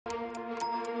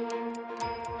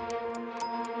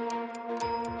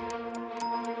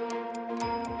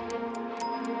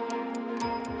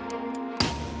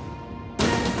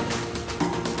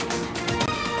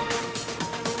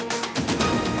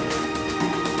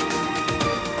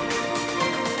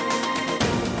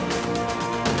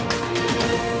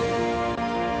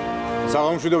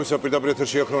საღამოშვიდობის პირდაპირ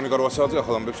ეთერშია ქრონიკა 8 საათზე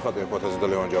ახალ ამბებს ხატია კვათაზე და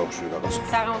ლევან ჯავახიშვილი გაგაცნობს.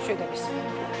 საღამოშვიდობის.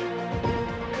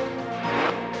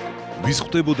 ვის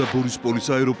ხდებოდა ბორისპოლის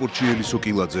აეროპორტში ელისო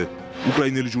კილაძე?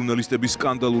 უკრაინელი ჟურნალისტების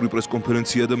სკანდალური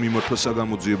პრესკონფერენცია და მიმართა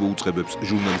საგამოძიებო უწყებებს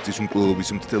ჟურნალისტის მკვლელობის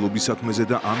მცდელობის საქმეზე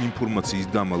და ამ ინფორმაციის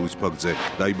დამალვის ფაქტზე.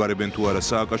 დაიბარებენ თუ არა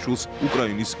სააკაშვილს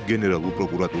უკრაინის გენერალურ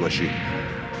პროკურატურაში.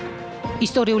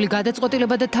 ისტორიული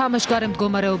გადაწყვეტილება და თამაშგარე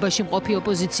მდგომარეობაში მყოფი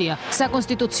ოპოზიცია.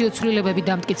 საკონსტიტუციო ცვლილებები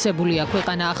დამტკიცებულია,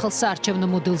 ქვეყანა ახალ საარჩევნო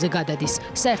მოდელზე გადადის.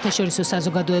 საერთაშორისო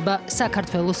საზოგადოება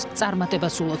საქართველოს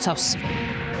წარმატებას ულოცავს.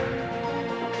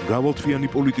 გავალთვიანი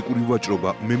პოლიტიკური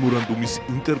ვაჭრობა, მემორანდუმის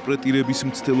ინტერპრეტირების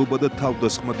მცდელობა და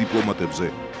თავდასხმა დიპლომატებზე.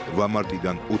 8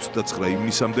 მარტიდან 29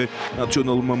 ივნისამდე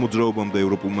ნაციონალურმა მოძრაობამ და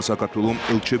ევროპულმა საქართველომ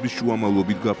ელჩების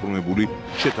შუამავლობით გაფორმებული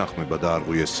შეთანხმება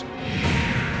დაარღვიეს.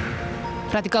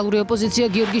 რადიკალური ოპოზიცია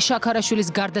გიორგი შაქარაშვილის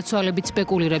გარდაცვალებით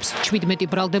სპეკულირებს.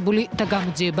 17 ბრალდებული და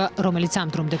გამოძიება, რომელიც ამ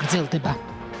დრომდე გრძელდება.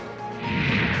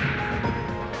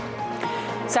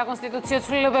 საკონსტიტუციო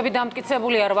ცვლილებები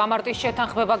დამტკიცებულია 8 მარტის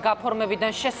შეთანხმება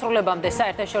გაფორმებიდან შესრულებამდე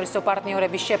საერთაშორისო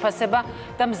პარტნიორების შეფასება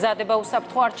და მზადება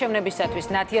უსაფრთხო არჩევნებისათვის.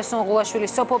 ნათია სონღულაშვილი,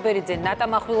 სოფო ბერიძე, ნატა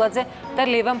მახვილაძე და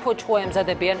ლევან ფოჩხუა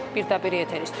ემზადებიან პირდაპირ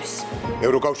ეთერისთვის.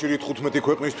 ევროკავშირი 15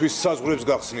 ქვეყნისთვის საზღვრებს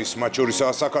გახსნის, მათ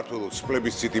შორისაა საქართველოს.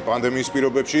 პლებისციტი პანდემიის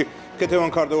პირობებში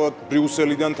ქეთევან ქარდავა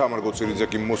ბრიუსელიდან, თამარ გოცირიძე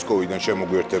კი მოსკოვიდან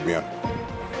შემოგვიერთებიან.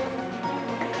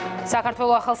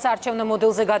 საქართველოს ახალ საარჩევნო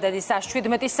მოდელზე გადადის.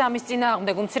 17-3-ის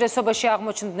წინააღმდეგ უმცირესობაში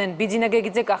აღმოჩნდნენ ბიძინა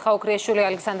გეგიძე, კახა ოქრიაშვილი,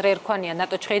 ალექსანდრე ერქვანია,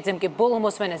 ნატო ჩხეიძემ კი ბოლო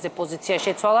მოსმენაზე პოზიცია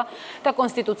შეცვალა და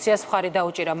კონსტიტუციას მხარი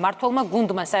დაუჭირა. მმართველმა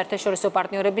გუნდმა საერთაშორისო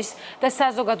პარტნიორების და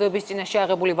საზოგადოების წინაშე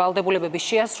აღებული ვალდებულებები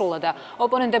შეასრულა და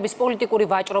ოპონენტების პოლიტიკური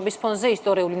ვაჭრობის ფონზე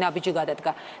ისტორიული ნაბიჯი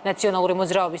გადადგა. ნაციონალური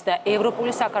მოძრაობის და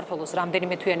ევროპული საქართველოს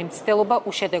რამდენიმე თვიანი მცდელობა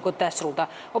უშედეგოდ დასრულდა.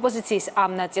 ოპოზიციის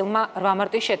ამ ნაწილმა 8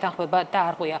 მარტის შეთანხმება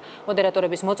დაარღვია.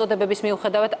 მოდერატორების მოწოდება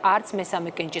მიუხედავად არც მესამე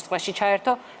კენჭისყრაში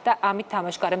ჩაერთო და ამით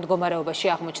თამაშგარე მდგომარეობაში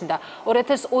აღმოჩნდა.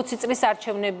 2020 წლის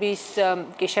არჩევნების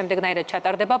კი შემდეგნაირად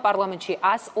ჩატარდება. პარლამენტში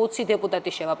 120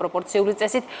 დეპუტატი შევა პროპორციული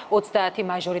წესით, 30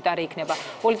 მაჟორიტარი იქნება.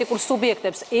 პოლიტიკურ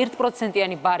სუბიექტებს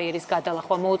 1%-იანი ბარიერის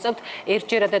გადალახვა მოუწევთ.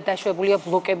 ერთჯერადად დაშვებულია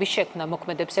ბლოკების შექმნა.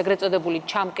 მოქმედებს ეგრეთ წოდებული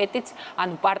ჩამკეტიც,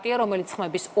 ანუ პარტია, რომელიც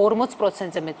ხმების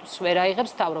 40%-ზე მეტს ვერ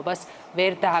აიღებს, მთავრობას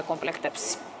ვერ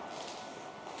დააკომპლექტებს.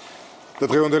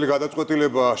 დღევანდელი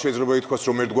გადაწყვეტილება შეიძლება ითქვას,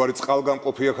 რომ ერთგვარი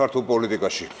წყალგამყოფია ქართულ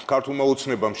პოლიტიკაში. ქართულმა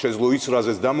ოცნებამ შეძლო ის,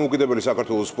 რაზეც დამოუკიდებელი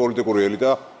საქართველოს პოლიტიკური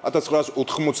ელიტა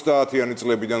 1990-იანი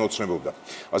წლებიდან ოცნებობდა.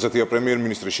 ასეთია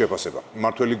პრემიერ-მინისტრის შეფასება.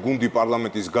 მმართველი გუნდი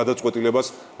პარლამენტის გადაწყვეტილებას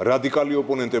რადიკალი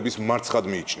ოპონენტების მარცხად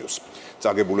მიიჩნევს.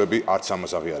 წაგებულები არც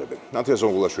ამას აღიარებენ. ნათია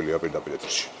სონღულაშვილია პირდაპირ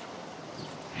ეთერში.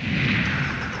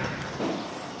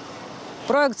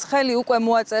 პროექტს ხელი უკვე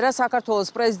მოაწერა საქართველოს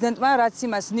პრეზიდენტმა, რაც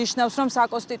იმას ნიშნავს, რომ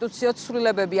საკონსტიტუციო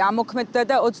ცვლილებები ამოქმედდა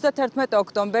და 31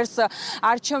 ოქტომბერს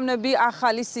არჩევნები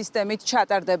ახალი სისტემით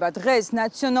ჩატარდება. დღეს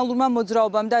ნაციონალურმა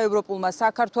მოძრაობამ და ევროპულმა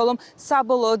საქართველომ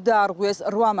საბოლოოდ დაარღვიეს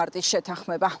 8 მარტის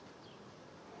შეთანხმება.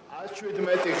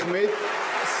 17 ხმით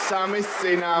 3-ის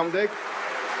წინააღმდეგ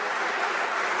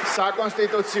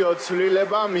საკონსტიტუციო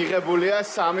ცვლილება მიღებულია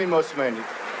 3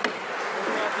 მოსმენით.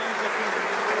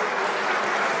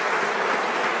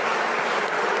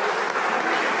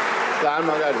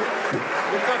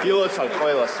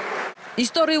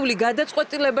 ისტორიული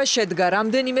გადაწყვეტილება შედგა,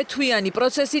 რამდენიმე თვიანი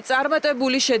პროცესი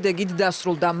წარმატებული შედეგით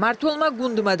დასრულდა. მმართველმა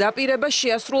გუნდმა დაპირება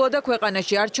შეასრულა და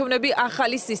ქვეყანაში არჩევნები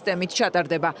ახალი სისტემით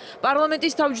ჩატარდება.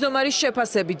 პარლამენტის თავმჯდომარის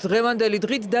შეფასებით დღევანდელი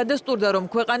დღით დადასტურდა, რომ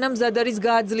ქვეყანა მზად არის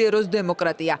გააძლიეროს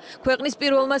დემოკრატია. ქვეყნის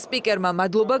პირველმა სპიკერმა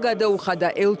მადლობა გადაუხადა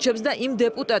ელჩებს და იმ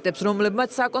დეპუტატებს, რომლებმაც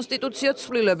საკონსტიტუციო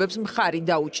ცვლილებებს მხარი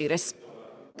დაუჭირეს.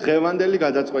 დღევანდელი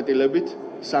გადაწყვეტილებით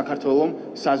საქართველოს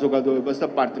საზოგადოებას და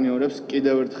პარტნიორებს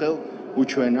კიდევ ერთხელ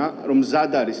უჩვენა, რომ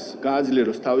მზად არის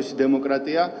გააძლიეროს თავისი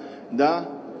დემოკრატია და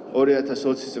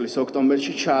 2020 წლის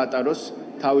ოქტომბერში ჩაატაროს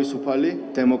თავისუფალი,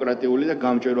 დემოკრატიული და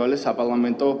გამჭვირვალე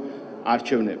საპარლამენტო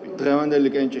არჩევნები. დღევანდელი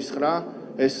კენჭისყრა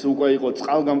ეს უკვე იყო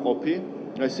წყალგამყოფი,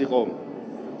 ეს იყო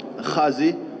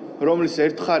ხაზი, რომლის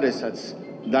ერთ მხარესაც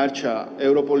დარჩა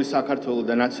ევროპული საქართველო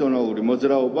და ნაციონალური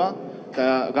მოძრაობა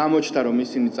და გამოჩნდა, რომ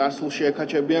ისინი წარსულში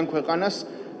ეკაჩებიან ქვეყანას,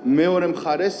 მეორე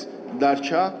მხარეს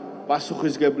დარჩა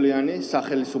პასუხისგებლიანი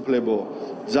სახელმწიფო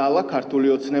ძალა, ქართული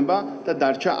ოცნება და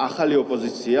დარჩა ახალი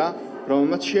ოპოზიცია,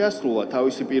 რომელმაც შეასრულა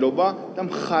თავისი პირობა და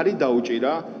მხარი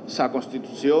დაუჭირა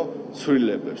საკონსტიტუციო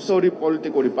ცვლილებებს. ორი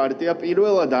პოლიტიკური პარტია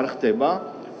პირველად არ ხდება,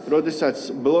 როდესაც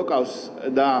ბლოკავს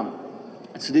და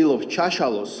ცდილობს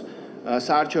ჩაშალოს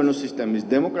საარჩევნო სისტემის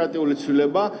დემოკრატიული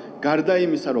ცვლილება, გარდა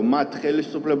იმისა, რომ მათ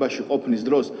ხელისუფლებაში ყოფნის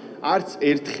დროს არც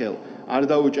ერთხელ არ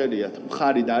დაუჭერიათ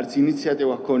მხარი და არც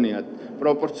ინიციატივა ჰქონიათ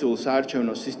პროპორციულ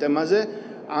საარჩევნო სისტემაზე,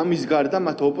 ამის გარდა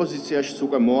მათ ოპოზიციაში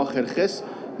უკვე მოახერხეს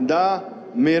და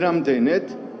მერამდენედ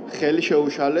ხელი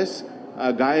შეუშალეს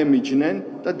გაემიჯნენ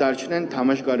და დარჩნენ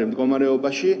თამაშგარე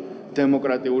მდგომარეობაში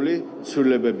დემოკრატიული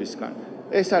ცვლილებებისგან.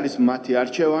 ეს არის მათი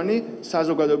არჩევანი,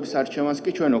 საზოგადოების არჩევანს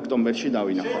კი ჩვენ ოქტომბერში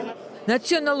დავინახავთ.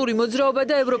 ნაციონალური მოძრაობა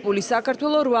და ევროპული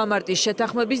საქართველო 8 მარტის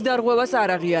შეთანხმების დარღვევას არ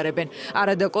აღიარებენ.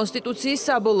 არადა კონსტიტუციის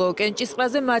საბოლოო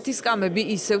კენჭისყრაზე მათი სკამები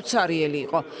ისევ ცარიელი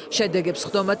იყო. შედეგებს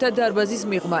ხდომათა დარბაზის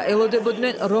მიღმა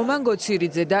ელოდებოდნენ რომან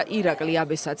გოცირიძე და ირაკლი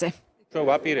აბესაძე. Ჩვენ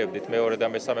ვაპირებდით მეორე და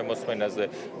მესამე მოსმენაზე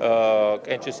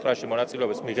კენჭისყრაში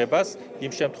მონაწილეობის მიღებას,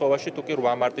 იმ შემთხვევაში თუ კი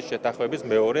 8 მარტის შეთანხმების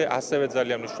მეორე ასევე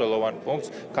ძალიან მნიშვნელოვან პუნქტს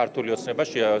ქართული ოცნება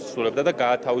შეასრულებდა და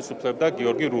გაათავისუფლებდა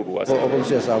გიორგი რურუას.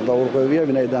 ოპოზიციას არ დაურღვევია,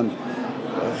 ვინაიდან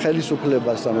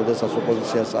ხელისუფლებასთან, როდესაც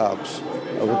ოპოზიციას აქვს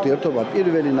ურთიერთობა,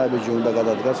 პირველი ნაბიჯი უნდა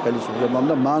გადადგას ხელისუფლებამ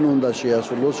და მან უნდა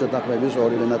შეასრულოს შეთანხმების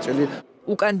ორივე ნაწილი.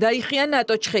 უკან დაიხია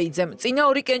ნატო ჩხეიძემ. წინა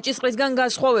ორი კენჭისყრისგან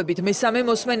განსხვავებით მესამე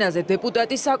მოსმენაზე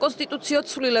დეპუტატი საკონსტიტუციო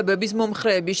ცვლილებების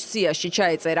მომხრეების სიაში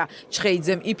ჩაეწერა.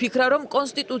 ჩხეიძემ იფიქრა, რომ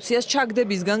კონსტიტუციას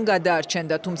ჩაგდებისგან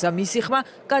გადაარჩენდა, თუმცა მისი ხმა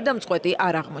გადამწყვეტი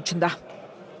არ აღმოჩნდა.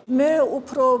 მე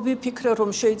უფრო ვიფიქრე,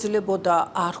 რომ შეიძლებოდა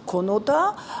არ ქონოდა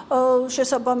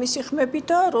შესაბამისი ხმები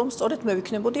და რომ სწორედ მე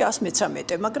ვიქნებოდი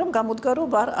 113, მაგრამ გამოდგა, რომ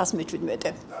ვარ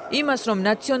 117. იმას, რომ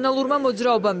ნაციონალურმა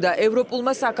მოძრაობამ და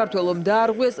ევროპულმა საქართველომ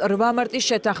დაარღვიეს 8 მარტის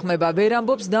შეთანხმება, ვერ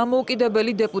ამბობს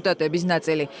დამოუკიდებელი დეპუტატების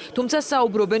ნაწილი, თუმცა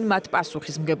საუბრობენ მათ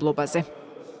პასუხისმგებლობაზე.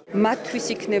 მათთვის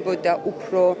იქნებოდა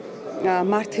უფრო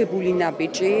მართებული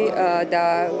ნაბიჯი და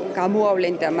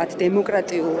გამოავლენ და მათ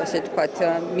დემოკრატიულ, ასე ვთქვათ,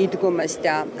 მიდგომას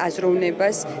და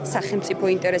აზროვნებას სახელმწიფო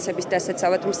ინტერესების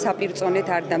დასაცავად, რომ საპირწონედ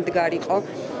არ დამდგარიყო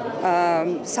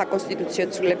საკონსტიტუციო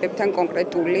ცვლილებებთან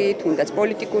კონკრეტული, თუნდაც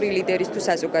პოლიტიკური ლიდერის თუ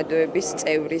საზოგადოების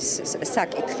წევრის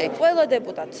საკითხი. ყველა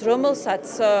დეპუტატს, რომელსაც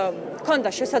ჰქონდა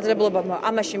შესაძლებლობა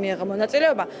ამაში მიეღო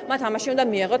მონაწილეობა, მათ ამაში უნდა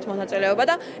მიეღოთ მონაწილეობა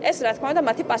და ეს რა თქმა უნდა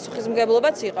მათი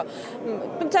პასუხისმგებლობაც იყო.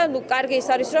 თუმცა კარგი ის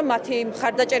არის, რომ მათი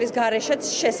მხარდაჭერის გარეშეც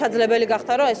შესაძლებელი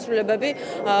გახდა, რომ ეს ცვლილებები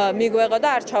მიგვეღო და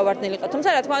არ ჩავარდნილიყო. თუმცა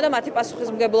რა თქმა უნდა მათი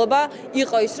პასუხისმგებლობა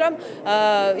იყო ის, რომ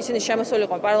ისინი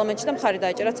შემოსულიყო პარლამენტში და მხარი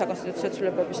დაეჭერათ საკონსტიტუციო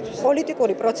ცვლილებებისთვის.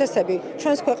 პოლიტიკური პროცესები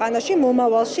ჩვენს ქვეყანაში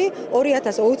მომავალში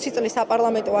 2020 წლის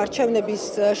საპარლამენტო არჩევნების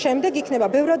შემდეგ იქნება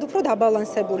ბევრად უფრო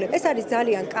დაბალანსებული. ეს არის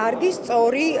ძალიან კარგი,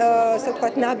 სწორი, ასე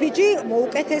ვთქვათ, ნაბიჯი,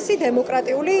 მოუკეთესი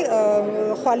დემოკრატიული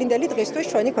ხვალინდელი დღისთვის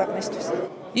ჩვენი ქვეყნისთვის.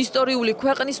 ისტორიული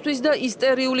ქვეყნისთვის და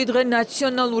ისტერიული დღე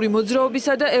ნაციონალური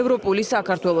მოძრაობისა და ევროპული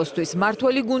საქართველოსთვის.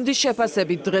 მართველი გუნდის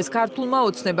შეფასებით დღეს ქართულმა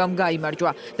ოცნებამ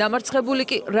გაიმარჯვა. დამარცხებული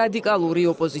კი რადიკალური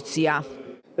ოპოზიცია.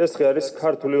 ეს დღე არის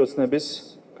ქართული ოცნების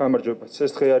გამარჯვებაც.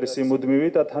 ეს დღე არის იმ მუდმივი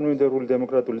და თანმიმდევრული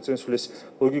დემოკრატიული წინსვლის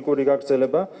ლოგიკური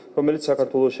გაგრძელება, რომელიც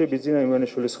საქართველოში ბიძინა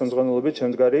ივანიშვილის ხელმძღვანელობით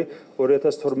შემდგარი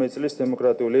 2012 წლის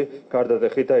დემოკრატიული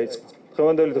გარდატეხით დაიწყო.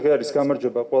 დღევანდელი დღე არის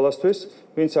გამარჯვება ყველასთვის,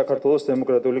 ვინც საქართველოს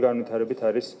დემოკრატიული განვითარებით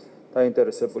არის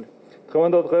დაინტერესებული.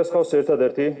 დღევანდელ დღეს ხავს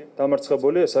ერთადერთი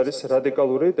დამარცხებული, ეს არის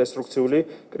რადიკალური, დესტრუქციული,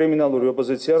 კრიმინალური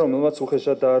ოპოზიცია, რომელმაც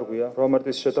უხეშად დაარღვია 8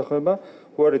 მარტის შეთანხმება,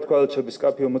 უარი თქვა ელჩების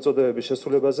კაფეო მოწოდებების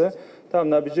შესრულებაზე და ამ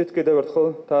ნაბიჯით კიდევ ერთხელ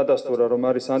დაადასტურა, რომ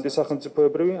არის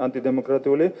ანტისახელმწიფოებრივი,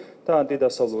 ანტიდემოკრატიული და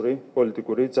ანტიდასავლური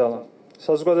პოლიტიკური ძალა.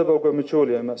 საზოგადოება უკვე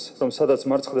მიჩვეულია იმას, რომ სადაც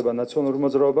მარცხდება ნაციონალური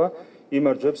მოძრაობა,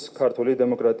 იმარჯვებს ქართული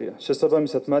დემოკრატია.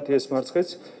 შესაბამისად, მათი ეს მარცხიც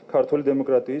ქართული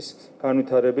დემოკრატიის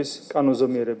განვითარების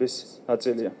კანონზომიერების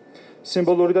ნაწილია.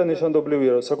 სიმბოლური და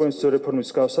ნიშანდობლივია, რომ საკონსტიტუციო რეფორმის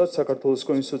გასავსად საქართველოს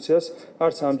კონსტიტუციას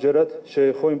არც ამჯერად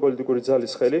შეეხო იმ პოლიტიკური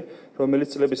ძალის ხელი, რომელიც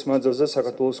წლების მანძილზე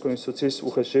საქართველოს კონსტიტუციის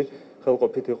უხეში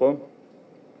ხელყოფით იყო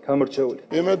გამორჩეული.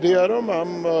 იმედია, რომ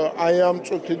აი ამ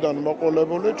წუთიდან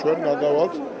მოყოლებული ჩვენ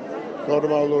გადავალთ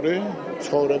ნორმალური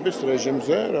ცხოვრების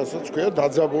რეჟიმზე, რასაც ქვია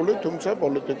დაძაბული, თუმცა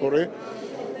პოლიტიკური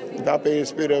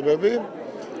დაპირისპირებები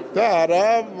და არა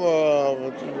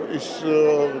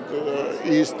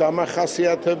ის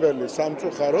დამახასიათებელი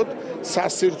სამწუხაროდ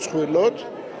სასირცხვილოდ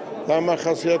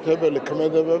დამახასიათებელი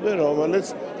ქმედებები, რომელიც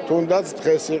თუნდაც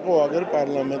დღეს იყო აგერ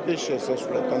პარლამენტის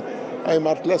შესასვლელთან. აი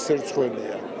მართლა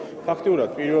სირცხვილია. ფაქტიურად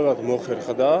პირველად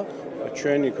მოხერხდა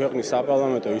ჩვენი ქვეყნის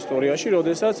საპარლამენტო ისტორიაში,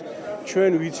 როდესაც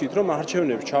ჩვენ ვიცით, რომ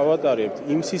არჩევნებს ჩავატარებთ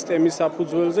იმ სისტემის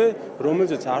საფუძველზე,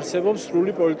 რომელზეც არსებობს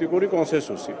სრული პოლიტიკური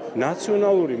კონსენსუსი.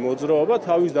 ნაციონალური მოძრაობა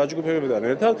თავის დაჯგუფებებთან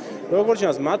ერთად, როგორც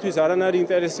ჩანს, მათთვის არანაირი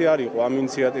ინტერესი არ იყო ამ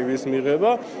ინიციატივის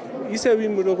მიღება, ისევ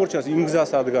იმ როგორც ჩანს, იმ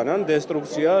გზას ადგანან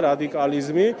დესტრუქცია,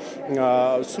 რადიკალიზმი,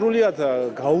 სრულიად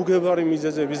გაუგებარი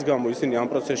მიზეზების გამო ისინი ამ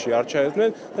პროცესში არ ჩაერთნენ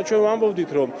და ჩვენ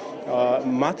ვამბობდით, რომ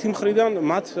მათი მხრიდან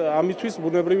მათ ამისთვის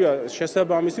ბუნებრივია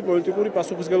შესაბამისი პოლიტიკური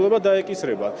პასუხისმგებლობა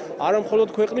დაეკისრება. არა მხოლოდ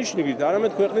ქვეყნის შიგნით,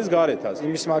 არამედ ქვეყნის გარეთაც.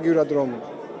 იმის მაგივრად, რომ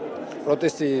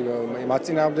პროტესტი მათ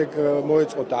წინააღმდეგ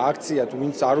მოეწყო და აქცია თუ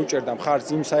ვინც არ უჭერდა მხარს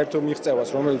იმ საერთო მიღწევას,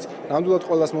 რომელიც ნამდვილად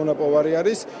ყველას მონაპოვარი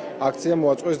არის, აქცია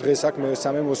მოაწყვეს დღეს აქ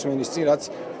მესამე მოსმენის წინ, რაც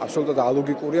აბსოლუტურად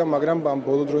ალოგიკურია, მაგრამ ამ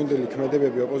ბოლოდროინდელი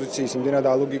ქმედებები ოპოზიციის იმდენად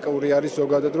ალოგიკური არის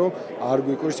ზოგადად, რომ არ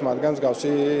გვიკვირს მათგან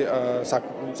მსგავსი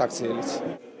საქციელიც.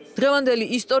 დღევანდელი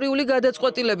ისტორიული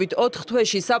გადაწყვეტილებით 4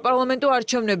 თვეში საპარლამენტო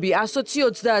არჩევნები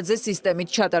 120-ზე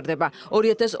სისტემით ჩატარდება.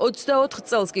 2024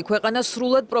 წელს კი ქვეყანა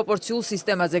სრულად პროპორციულ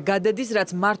სისტემაზე გადადის,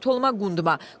 რაც მმართველმა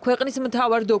გუნდმა ქვეყნის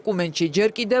მთავარ დოკუმენტში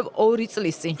ჯერ კიდევ 2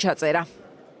 წლის წინ ჩაწერა.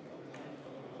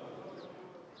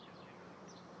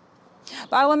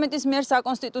 პარლამენტის მიერ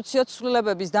საკონსტიტუციო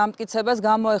ცვლილებების დამტკიცებას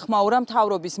გამოეხმაურა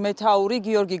მთავრობის მეთაური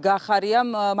გიორგი გახარიამ.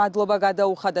 მადლობა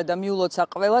გადაუხადა და მიულოცა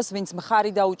ყველას, ვინც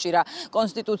მხარი დაუჭირა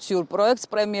კონსტიტუციურ პროექტს.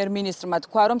 პრემიერ-მინისტრმა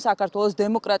თქვა, რომ საქართველოს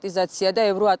დემოკრატიზაცია და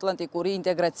ევროატლანტიკური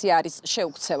ინტეგრაცია არის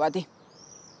შეუქცევადი.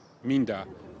 მინდა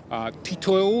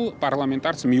თითოეულ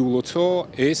პარლამენტარს მიულოცო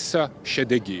ეს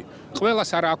შედეგი. ყველას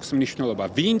არ აქვს მნიშვნელობა,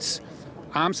 ვინც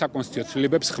ამ საკონსტიტუციო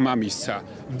ცვლილებებს ხმა მისცა,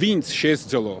 ვინც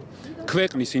შესძლო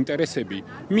ქვეყნის ინტერესები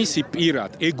მისი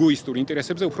პირად ეგოისტურ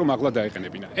ინტერესებზე უფრო მაღლა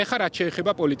დაეყენებინა. ეხლა რაც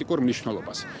შეეხება პოლიტიკურ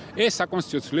მნიშვნელობას. ეს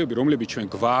საკონსტიტუციო ცვლილებები, რომლებიც ჩვენ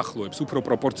გვაახლოებს უფრო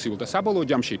პროპორციულ და საბოლოო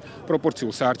ჯამში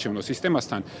პროპორციულ საარჩევნო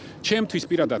სისტემასთან, ჩემთვის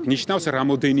პირადად ნიშნავს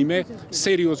რამოდენიმე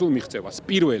სერიოზულ მიღწევას.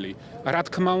 პირველი, რა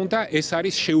თქმა უნდა, ეს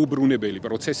არის შეუბრუნებელი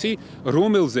პროცესი,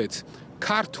 რომელზეც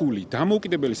ქართული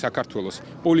დამოუკიდებელი საქართველოს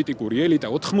პოლიტიკური ელიტა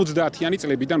 90-იანი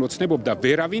წლებიდან ოცნებობდა,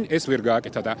 ვერავინ ეს ვერ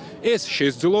გააკეთა და ეს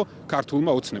შესძლო ქართულმა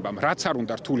ოცნებამ. რაც არ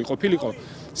უნდა რთული ყოფილიყო,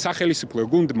 სახელმწიფო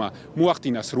გუნდმა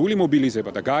მოახდინა სრული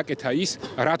მობილიზება და გააკეთა ის,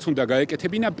 რაც უნდა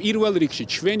გაეკეთებინა პირველ რიგში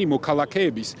ჩვენი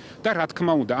მოქალაქეების და რა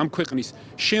თქმა უნდა ამ ქვეყნის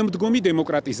შემდგომი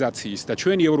დემოკრატიზაციის და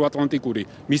ჩვენი ევროატლანტიკური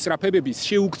მისწრაფებების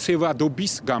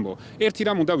შეუქცევადობის გამო. ერთი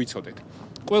რამ უნდა ვიცოდეთ.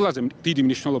 ყველაზე დიდი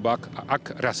მნიშვნელობა აქ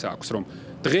რას აქვს, რომ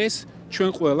დღეს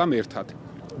ჩვენ ყველამ ერთად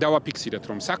დავაფიქსირეთ,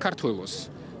 რომ საქართველოს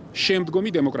შემდგომი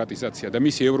დემოკრატიზაცია და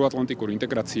მისი ევროატლანტიკური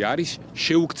ინტეგრაცია არის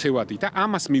შეუქცევადი და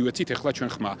ამას მივეცით ახლა ჩვენ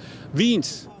ხმა. ვინც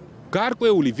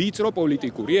გარკვეული ვიწრო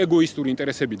პოლიტიკური ეგოისტური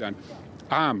ინტერესებიდან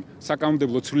ამ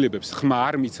საკანონმდებლო ცვლილებებს ხმა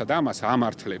არ მიცა და ამას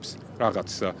ამართლებს რაღაც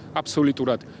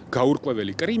აბსოლუტურად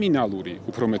გაურკვეველი კრიმინალური,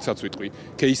 უფრო მეცაც ვიტყვი,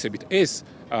 кейსებით ეს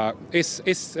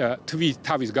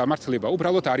თავის გამართლება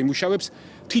უბრალოდ არ იმუშავებს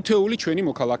თითოეული ჩვენი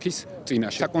მოქალაქის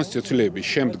წინაშე. საკონსტიტუციო ცვლილებების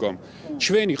შემდგომ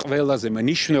ჩვენი ყველაზე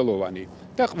მნიშვნელოვანი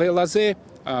და ყველაზე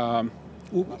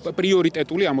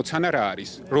პრიორიტეტული ამოცანა რა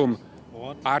არის, რომ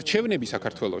არჩევნები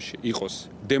საქართველოში იყოს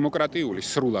დემოკრატიული,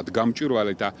 სრულად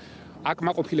გამჭვირვალე და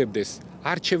აკმაყოფილებდეს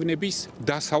არჩევნების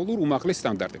დასავლურ უმაღლეს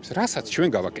სტანდარტებს, რასაც ჩვენ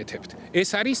გავაკეთებთ. ეს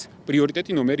არის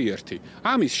პრიორიტეტი ნომერი 1.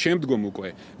 ამის შემდგომ უკვე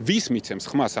ვის მიცემს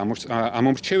ხმას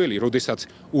ამომრჩეველი, როდესაც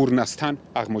ურნასთან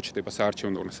აღმოჩნდება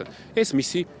საარჩევნო ურნასთან. ეს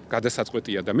მისი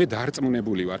გადასაწყვეტია და მე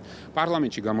დარწმუნებული ვარ,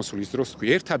 პარლამენტში გამოსulis დროს თქვი,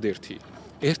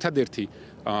 ერთადერთი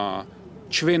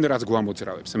ჩვენ რაც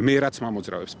გვამოძრავებს, მე რაც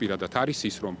მომოძრავებს პირადად არის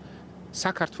ის, რომ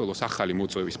საქართველოს ახალი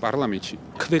მოწვევის პარლამენტში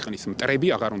ქვეყნის მტრები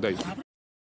აღარ უნდა იყოს.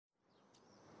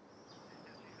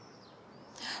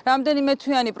 რამდენიმე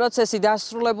თვიანი პროცესი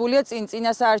დასრულებულია,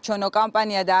 წინ-წინა საარჩევნო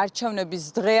კამპანია და არჩევნების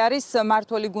დღე არის.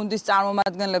 მმართველი გუნდის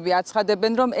წარმომადგენლები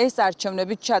აცხადებენ, რომ ეს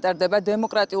არჩევნები ჩატარდება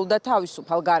დემოკრატიულ და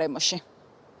თავისუფალ გარემოში.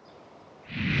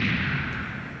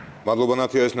 მადლობა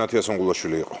ნათია, ეს ნათია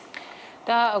სონგულაშვილი იყო.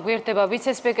 და გვერდება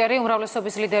ვიცე-სპიკერი,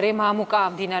 უმრავლესობის ლიდერი მამუკა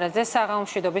მდინარეძე.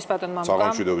 საღამომშვიდობის ბატონ მამუკა.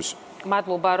 საღამომშვიდობის.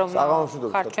 მადლობა რომ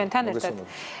ხართ ჩვენთან ერთად.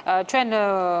 ჩვენ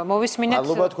მოვისმინეთ.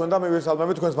 მადლობა თქვენ და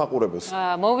მივესალმებით თქვენს მაყურებელს.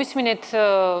 მოვისმინეთ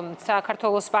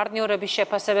საქართველოს პარტნიორების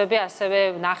შეფასებები, ასევე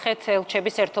ნახეთ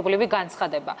ელჩების ერთობლივი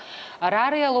განცხადება. რა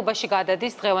რეალობაში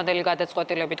გადადის დღევანდელი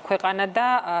გადაწყვეტილებით ქვეყანა და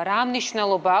რა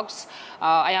მნიშვნელობა აქვს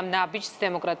აი ამ ნაბიჯს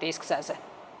დემოკრატიის გზაზე?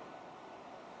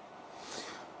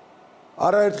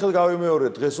 არაერთხელ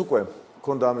გავიმეორებ დღეს უკვე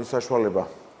მქონდა ამის საშუალება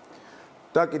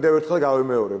და კიდევ ერთხელ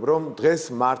გავიმეორებ, რომ დღეს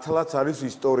მართლაც არის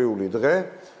ისტორიული დღე,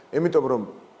 იმიტომ რომ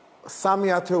 3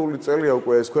 ათეული წელია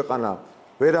უკვე ეს ქვეყანა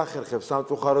ვერ ახერხებს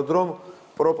სამწუხაროდ, რომ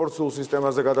პროპორციულ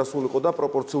სისტემაზე გადასულიყო და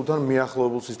პროპორციულთან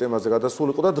მიახლოებულ სისტემაზე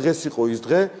გადასულიყო და დღეს იყო ის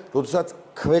დღე, როდესაც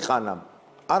ქვეყანამ,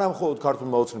 არა მხოლოდ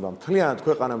ქართულმა ოცნებამ, მთლიანად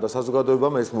ქვეყანამ და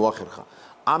საზოგადოებამ ეს მოახერხა.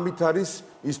 ამით არის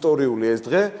ისტორიული ეს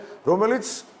დღე, რომელიც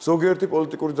ზოგიერთი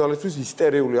პოლიტიკური ძალისთვის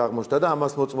ისტერიული აღმოჩნდა და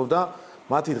ამას მოწმობდა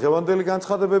მათი დღევანდელი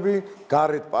განცხადებები,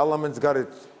 გარეთ პარლამენტს გარეთ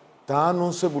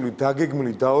დაანონსებული,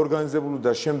 დაგეგმილი, დაორგანიზებული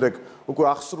და შემდეგ უკვე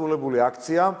აღსრულებული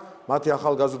აქცია მათი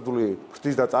ახალგაზრდული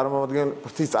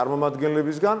ფრთის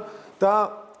წარმომადგენლებისგან და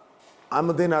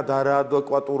ამდენად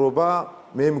არაადეკვატურობა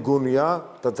მე მგონია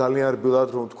და ძალიან რბილად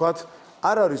რომ ვთქვათ,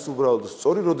 არ არის უბრალოდ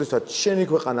სწორი, როდესაც შენი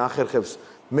ქვეყანა ახერხებს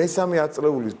მესამე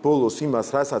ათწლეულის ბოლოს იმას,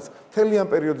 რასაც მთელი ამ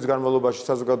პერიოდის განმავლობაში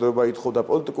საზოგადოება ითხოვდა,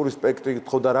 პოლიტიკური სპექტრი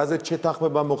ითხოვდა, რაზეც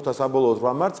შეთანხმება მოხდა საბოლოოდ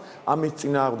 8 მარტს, ამის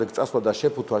წინააღმდეგ წასვლა და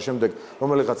შეფუთვა შემდეგ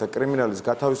რომელიღაცა კრიმინალის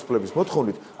გათავისუფლების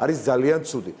მოთხოვნით არის ძალიან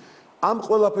ცუდი. ამ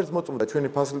ყველაფერს მოწმობდა ჩვენი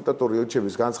ფასილიტატორი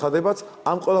ელჩების განცხადებაც,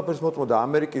 ამ ყველაფერს მოწმობდა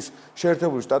ამერიკის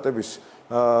შეერთებული შტატების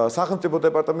სახელმწიფო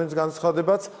დეპარტამენტის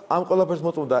განცხადებაც, ამ ყველაფერს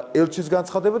მოწმობდა ელჩის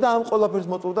განცხადება და ამ ყველაფერს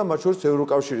მოწმობდა მათ შორის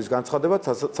ევროკავშირის განცხადებაც,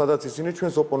 სადაც ისინი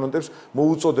ჩვენს ოპონენტებს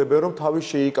მოუწოდებენ, რომ თავის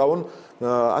შეიკავონ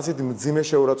ასეთი მძიმე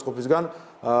შეურაცხყოფისგან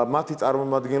მათი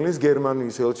წარმომადგენლის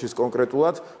გერმანიის ელჩის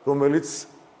კონკრეტულად, რომელიც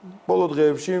ბოლო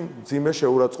დღეებში მძიმე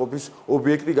შეურაცხყოფის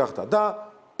ობიექტი გახდა და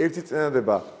ერთი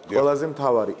წინადადება ყველაზე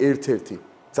მთავარი, ერთ-ერთი.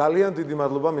 ძალიან დიდი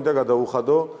მადლობა მინდა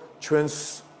გადაუხადო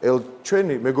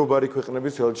ჩვენი მეგობარი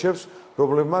ქვეყნების ელჩებს,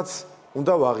 რომლებმაც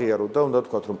უნდა ვაღიაროთ და უნდა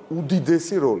თქვათ, რომ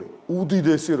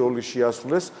უდიდესი როლი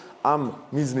შეასრულეს ამ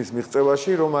მიზნის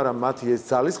მიღწევაში, რომ არა მათი ეს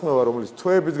ძალისხმევა, რომელიც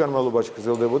თვეების განმავლობაში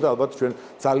გრძელდებოდა, ალბათ ჩვენ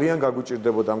ძალიან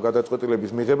გაგვიჭირდებოდა ამ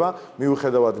გადაწყვეტილების მიღება,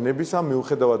 მიუხედავად ნებისა,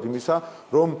 მიუხედავად იმისა,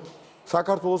 რომ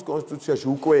საქართველოს კონსტიტუციაში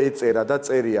უკვე ეწერა და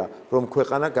წერია, რომ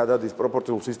ქვეყანა გადადის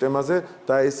პროპორციულ სისტემაზე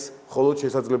და ეს მხოლოდ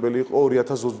შესაძლებელი იყო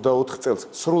 2024 წელს.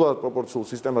 სრულად პროპორციულ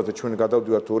სისტემაზე ჩვენ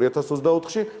გადავდივართ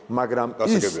 2024-ში, მაგრამ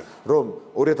ის, რომ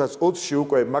 2020-ში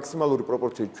უკვე მაქსიმალური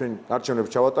პროპორციით ჩვენ არჩევნებს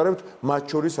ჩავატარებთ, მათ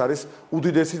შორის არის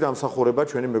უდიდესი დამსახურება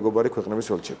ჩვენი მეგობარი ქვეყნების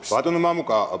ელჩების. ბატონო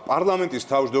მამუკა, პარლამენტის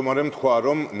თავმჯდომარემ თქვა,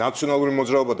 რომ ნაციონალური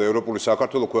მოძრაობა და ევროპული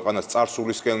საქართველო ქვეყანას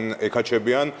წარსულისკენ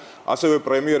ეკაჩებიან, ასევე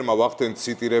პრემიერმა ვახდენთ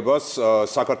ციტირებას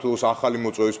საქართველოს ახალი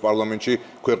მოწვევის პარლამენტში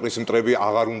ქვეყნის მტრები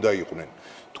აღარ უნდა იყვნენ.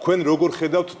 თქვენ როგორ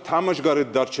ხედავთ თამაშგარეთ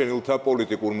დარჩენილთა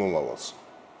პოლიტიკურ მომავალს?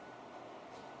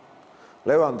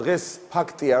 ლევან, დღეს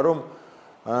ფაქტია, რომ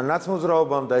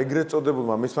ნაცმოძრაობამ და ეგრეთ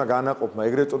წოდებულმა მისმა განაყოფმა,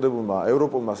 ეგრეთ წოდებულმა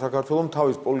ევროპულმა საქართველომ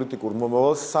თავის პოლიტიკურ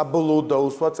მომავალს საბოლოოდ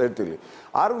დაუსვა წერტილი.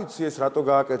 არ ვიცი ეს რატო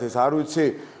გააკეთეს, არ ვიცი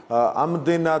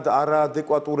ამდენად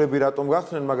არაადეკვატურები რატომ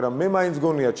გახდნენ, მაგრამ მე მაინც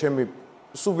გონია ჩემი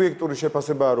სუბიექტური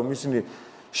შეფასებაა, რომ ისინი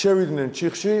შევიდნენ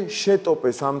ჩიხში,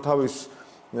 შეტოპეს ამ თავის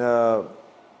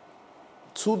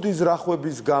ცუდი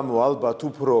ზრახვების გამო ალბათ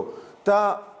უფრო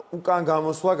და უკან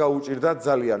გამოსვლა გაუჭირდათ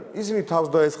ძალიან. ისინი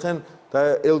თავს დაესხენ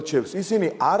და ელჩებს,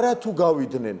 ისინი არათუ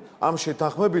გავიდნენ ამ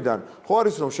შეთანხმებიდან, ხო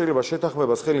არის რომ შეიძლება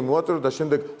შეთანხმებას ხელი მოაწერო და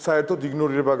შემდეგ საერთოდ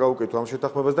იგნორირება გაუკეთო ამ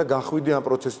შეთანხმებას და გახვიდე ამ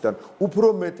პროცესიდან. უფრო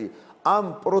მეტი ამ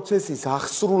პროცესის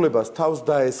აღსრულებას თავს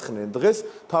დაესხნენ დღეს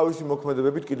თავისი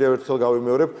მოქმედებებით კიდევ ერთხელ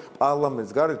გავიმეორებ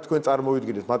პარლამენტს გარეთ თქვენ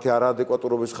წარმოვიდგინეთ მათი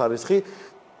არაადეკვატურობის ხარისხი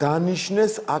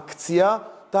დანიშნეს აქცია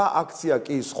და აქცია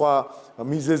კი სხვა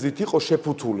მიზეზით იყო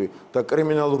შეფუთული და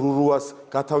კრიმინალურ ურუას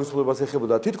გათავისუფლებას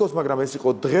ეხებოდა თითქოს, მაგრამ ეს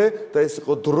იყო დღე და ეს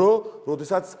იყო დრო,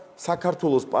 როდესაც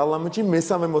საქართველოს პარლამენტში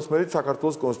მესამე მოსმენით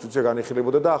საქართველოს კონსტიტუცია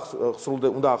განიხილებოდა და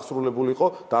უნდა აღსრულებულიყო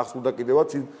და აღსრულდა კიდევაც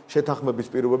შეთანხმების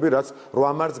პირობები, რაც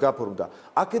 8 მარტს გაფორმდა.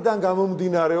 აქედან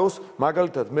გამომდინარეობს,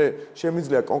 მაგალითად, მე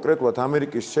შემიძლია კონკრეტულად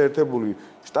ამერიკის შეერთებული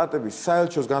შტატების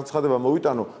საელჩოს განცხადება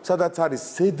მოვიტანო, სადაც არის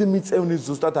ზედმიწევნის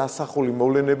ზუსტად ასახული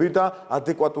მოვლენები და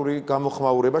ადეკვატური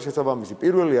გამოხმაურება შესაბამისი.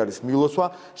 პირველი არის მილოსვა,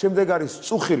 შემდეგ არის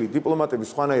წუხილი დიპლომატების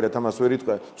სხვანაირად ამას ვერ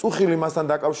იტყვე. წუხილი მასთან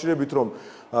დაკავშირებით, რომ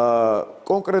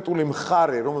კონკრეტული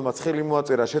მხარე, რომელმაც ხელი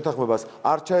მოაწერა შეთანხმებას,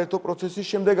 არ ჩაერთო პროცესის,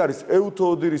 შემდეგ არის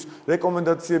ეუთოოდირის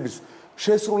რეკომენდაციების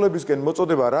შესრულებისკენ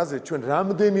მოწოდება, რაზეც ჩვენ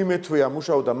რამდენიმე თვე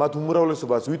ამუშავდა, მათ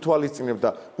უმრავლესობას ვითვალისწინებთ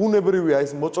და უნებრივია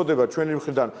ეს მოწოდება ჩვენი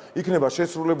მხრიდან იქნება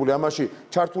შესრულებული, ამაში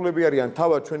ჩართულები არიან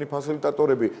თავად ჩვენი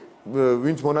ფასილიტატორები,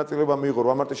 ვინც მონაწილეობა მიიღო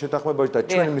 8 მარტის შეთანხმებაში და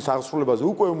ჩვენ მის აღსრულებაზე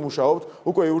უკვე ვმუშაობთ,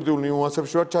 უკვე იურიდიულ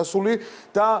ნიუანსებში ვართ ჩასული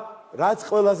და რაც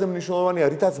ყველაზე მნიშვნელოვანია,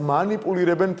 რითაც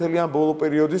მანიპულირებენ მთელი ამ ბოლო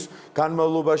პერიოდის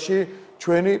განმავლობაში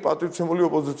ჩვენი პატრიოტული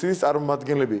ოპოზიციის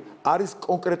წარმომადგენლები. არის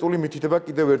კონკრეტული მითითება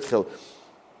კიდევ ერთხელ.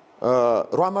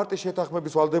 8 მარტის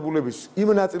შეთანხმების ვალდებულების იმ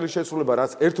ნაწილის შესრულება,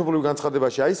 რაც ერთობლივ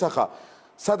განცხადებაში აისახა,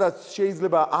 სადაც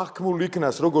შეიძლება აღქმულ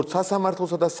იქნას როგორც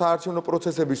სასამართლოსა და საარჩევნო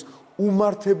პროცესების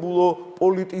უმართებულო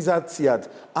პოლიტიზაციად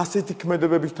ასეთი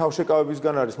ქმედებების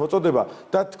თავშეკავებისგან არის მოწოდება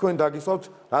და თქვენ დაგისვავთ,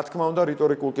 რა თქმა უნდა,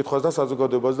 რიტორიკულ კითხვას და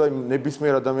საზოგადოებას და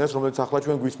ნებისმიერ ადამიანს, რომელიც ახლა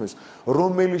ჩვენ გვისმენს,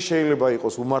 რომელი შეიძლება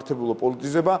იყოს უმართებულო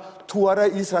პოლიტიზება, თუ არა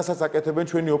ის, რასაც აკეთებენ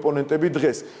ჩვენი ოპონენტები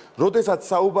დღეს. როდესაც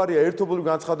საუბარია ერთობლივ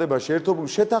განცხადებაში, ერთობლივ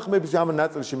შეთანხმების ამ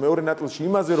ნაწილში, მეორე ნაწილში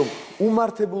იმაზე, რომ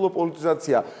უმართებულო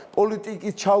პოლიტიზაცია,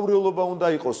 პოლიტიკის ჩაურევლობა უნდა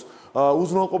იყოს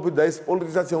უზრუნველყოფილი და ეს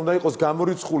პოლიტიზაცია უნდა იყოს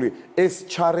გამორიცხული, ეს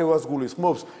ჩარევას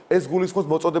გულისხმობს, ეს გულისხმობს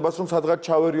მოწოდებას, რომ სადღაც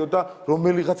ჩავერიოთ და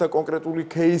რომელიღაცა კონკრეტული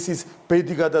кейსის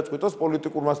ბედი გადაწყვიტოს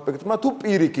პოლიტიკურმა ასპექტმა, თუ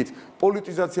პირიქით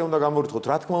პოლიტიზაცია უნდა გამორიცხოთ,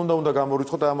 რა თქმა უნდა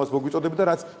გამორიცხოთ და ამას მოგვიწოდებით და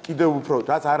რაც კიდევ უფრო,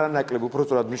 რაც არანაკლებ უფრო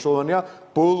სწორად მნიშვნელოვანია,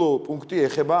 ბოლო პუნქტი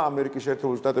ეხება ამერიკის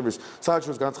შეერთებული შტატების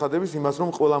საელჩოს განცხადების იმას, რომ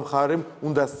ყველა მხარემ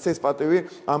უნდა სცეს პატივი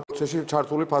ამ პროცესში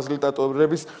ჩართული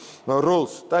ფასილიტატორების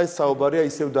როლს და ეს საუბარია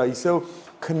ისევ და ისევ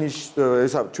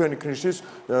ჩვენი ქნიშის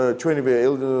ჩვენი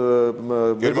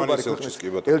გერმანიის ელჩის კი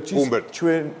ბატონო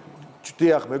ჩვენ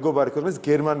დიახ მეგობარი ქვეყნის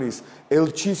გერმანიის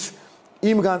ელჩის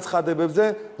იმ განცხადებებზე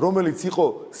რომელიც იყო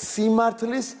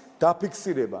სიმართლის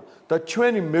დაფიქსირება და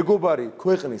ჩვენი მეგობარი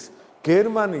ქვეყნის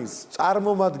გერმანიის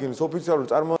წარმომადგენლის ოფიციალური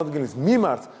წარმომადგენლის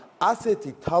მიმართ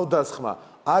ასეთი თავდასხმა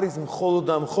არის მხოლოდ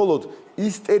და მხოლოდ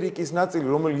ისტერიკის ნაწილი,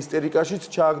 რომელიც ისტერიკაშიც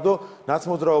ჩააგდო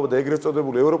ნაცმოძრაობა და ეგრეთ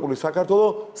წოდებული ევროპული საქართველო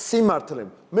სიმართლემ.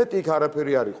 მეტი იქ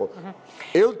არაფერი არ იყო.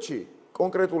 ელჩი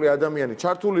კონკრეტული ადამიანი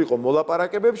ჩართული იყო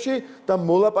მოლაპარაკებებში და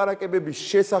მოლაპარაკებების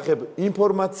შესახებ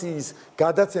ინფორმაციის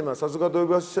გადაცემა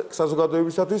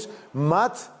საზოგადოებისათვის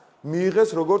მათ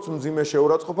მიიღეს როგორც მძიმე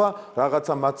შეურაცხყოფა,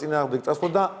 რაღაცა მათ წინააღმდეგ წასვლა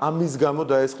და ამის გამო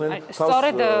დაესხნენ თავს.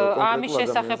 სწორედ ამის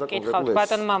შესახებ კითხავთ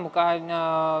ბატონ მამუკა,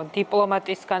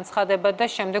 დიპლომატის განცხადება და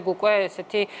შემდეგ უკვე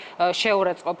ესეთი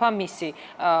შეურაცხყოფა მისი.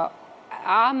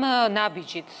 ამ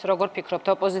ნაბიჯით, როგორ ფიქრობთ,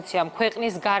 ოპოზიციამ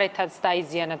ქვეყნის გარეთაც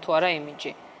დაიზიანა თუ არა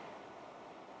იმიჯი?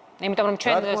 იმიტომ რომ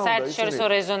ჩვენ საერთაშორისო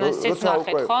რეზონანსიც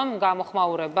ნახეთ ხომ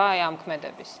გამოხმაურება ამ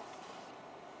ქმედების.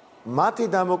 მათი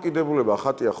დამოკიდებულება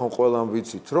ხატია ხომ ყველამ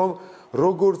ვიცით რომ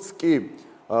როგორც კი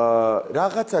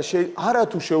რაღაცა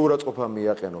არათუ შეურაცხყოფა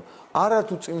მიაყენო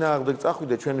არათუ წინააღმდეგ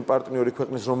წახვიდე ჩვენი პარტნიორი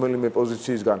ქვეყნის რომელიმე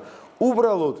პოზიციისგან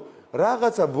უბრალოდ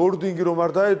რაღაცა ვორდინგი რომ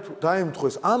არ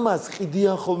დაემთხვეს ამას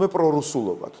ყიდიან ხოლმე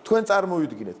პრორუსულობად თქვენ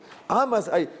წარმოვიდგინეთ ამას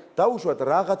აი დაუშვათ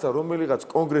რაღაცა რომელიღაც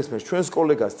კონგრესმენს ჩვენს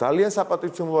კოლეგას ძალიან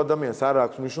საპატივცემულო ადამიანს არ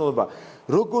აქვს მნიშვნელობა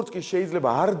როგორც კი შეიძლება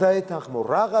არ დაეთანხმო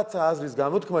რაღაცა აზრის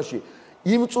გამოთქმაში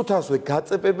იმ წუთასვე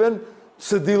გაწებებენ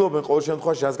ცდილობენ ყოველ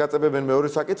შემთხვევაში ას გაწებებენ მეორე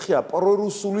საკითხია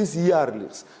პრორუსულის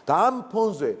იარლიხს და ამ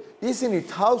ფონზე ისინი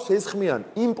თავს ესხმიან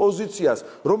იმ პოზიციას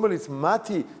რომელიც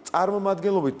მათი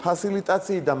წარმომადგენლობით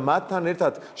ფასილიტაციით და მათთან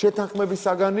ერთად შეთანხმების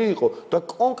საგანი იყო და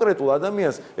კონკრეტულ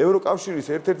ადამიანს ევროკავშირის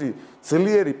ერთ-ერთი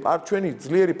ძლიერი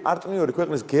პარტნიორი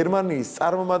ქვეყნის გერმანიის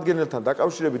წარმომადგენელთან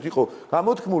დაკავშირებით იყო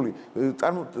გამოთქმული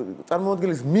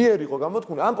წარმომადგენლის მიერ იყო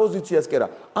გამოთქმული ამ პოზიციას კი არა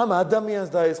ამ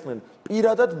ადამიანს დაესხნენ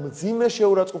პირადად მძიმე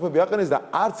შეურაცხყოფები აყენეს და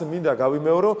არც მინდა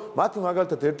გავიმეორო მათი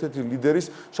მაგალითად ერთ-ერთი ლიდერის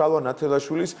შალვა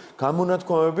ნათელაშვილის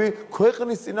გამონათქვამები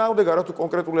ქვეყნის წინააღმდეგ არათუ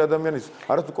კონკრეტული ადამიანის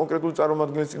არათუ კონკრეტული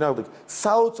წარმომადგენლის წინააღმდეგ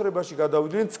საოცრებაში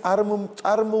გადავიდნენ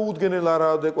წარმოუდგენელ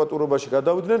არაადეკვატურობაში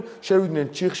გადავიდნენ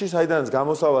შევიდნენ ჩიხში საიდანაც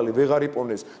გამოსავალი ვეღარ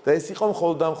იპონეს და ეს იყო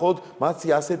მხოლოდ და მხოლოდ მათი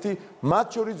ასეთი მათ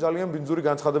შორის ძალიან ბინძური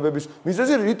განცხადებების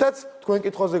მიზეზი რითაც თქვენ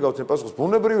კითხვაზე გავცემ პასუხს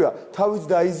ბუნებრივია თავის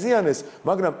დაიზიანეს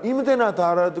მაგრამ იმდენად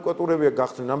არაადეკვატურებია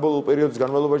გახდნენ ამ ბოლო პერიოდის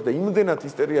განმავლობაში და იმდენად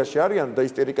ისტერიაში არიან და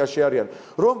ისტერიკაში არიან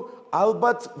რომ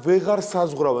ალბათ ვეღარ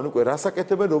საზღვრავენ უკვე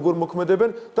რასაკეთებენ როგორ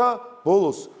მოქმედებენ და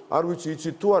ბოლოს არ ვიცი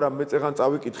იცით თუ არა მე წეგან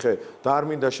წავიკითხე და არ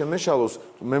მინდა შემეშალოს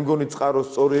მე მგონი წყარო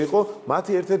სწორი იყო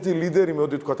მათი ერთ-ერთი ლიდერი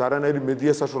მოდი თქვათ არანაირი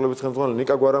მედია საშუალების ხელმძღვანელი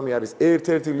ნიკა გვარამი არის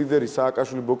ერთ-ერთი ლიდერი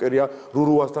სააკაშვილი ბოკერია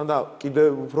რურუასთან და კიდევ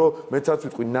უფრო მეცაც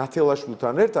ვიტყვი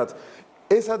ნათელაშვილთან ერთად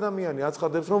ეს ადამიანი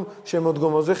აცხადებს რომ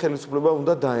შემოდგომაზე ხელისუფლება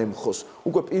უნდა დაემხოს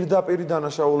უკვე პირდაპირ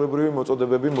დანაშაულებრივი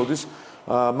მოწოდებები მოდის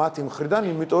მათი მხრიდან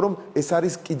იმიტომ რომ ეს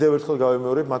არის კიდევ ერთხელ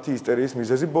გავემეორებ მათი ისტერიის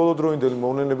მიზეზი ბოლოდროინდელი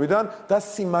მოვლენებიდან და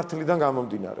სიმართლიდან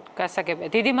გამომდინარე. გასაგებია.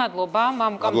 დიდი მადლობა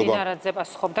მამუკამ დინარაძე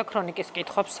პასუხობდა ქრონიკის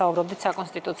კითხვებს საუბრობდით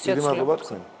საკონსტიტუციო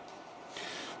ცვლილებებზე.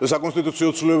 საკონსტიტუციო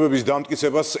ცვლილებების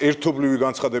დამტკიცებას ერთობლივი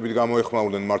განცხადებით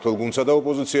გამოეხმაურნენ მმართველგუნდსა და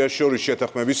ოპოზიციაში შორის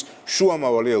შეთანხმების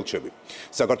შუამავალი ელჩები.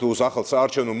 საქართველოს ახალ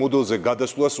საარჩევნო მოდელზე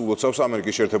გადასვლას ულოცავს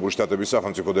ამერიკის შეერთებული შტატების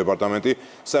სახელმწიფო დეპარტამენტი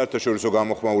საერთაშორისო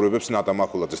გამოხმაურებებს ნატა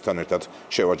მახულაძესთან ერთად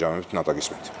შევაჯამებთ ნატა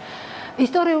გისმენთ.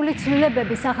 ისტორიული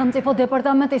ცვლილებები სახელმწიფო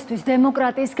დეპარტამენტისთვის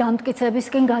დემოკრატიის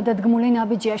განმტკიცებისკენ გადადგმული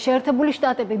ნაბიჯია. შეერთებული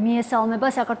შტატები მიესალმება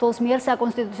საქართველოს მიერ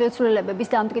საკონსტიტუციო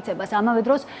ცვლილებების დამტკიცებას. ამავე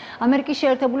დროს ამერიკის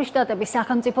შეერთებული შტატების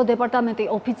სახელმწიფო დეპარტამენტი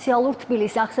ოფიციალურ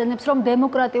თბილისს ახსენებს, რომ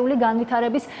დემოკრატიული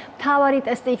განვითარების მთავარი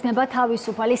ტესტი იქნება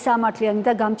თავისუფალი, სამართლიანი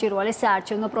და გამჭვირვალე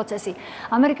საარჩევნო პროცესი.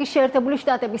 ამერიკის შეერთებული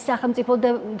შტატების სახელმწიფო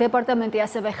დეპარტამენტი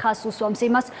ასევე ხაზს უსვამს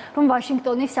იმას, რომ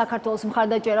ვაშინგტონი საქართველოს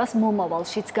მხარდაჭერას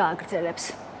მომავალშიც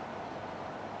გააგრძელებს.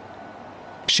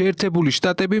 შეერთებული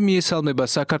შტატები მიესალმება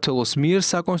საქართველოს მიერ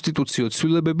საკონსტიტუციო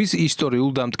ცვლილებების ისტორიულ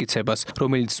დამტკიცებას,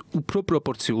 რომელიც უფრო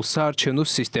პროპორციულ საარჩევნო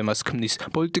სისტემას ქმნის.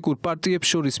 პოლიტიკურ პარტიებს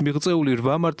შორის მიღწეული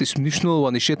 8 მარტის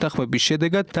მნიშვნელოვანი შეთანხმების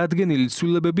შედეგად დადგენილი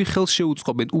ცვლილებები ხელს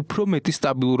შეუწყობენ უფრო მეტი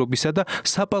სტაბილურობისა და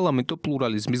საპარლამენტო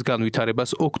პლურალიზმის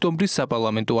განვითარებას ოქტომბრის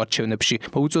საპარლამენტო არჩევნებში.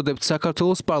 მოუწოდებთ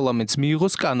საქართველოს პარლამენტს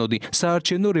მიიღოს კანონი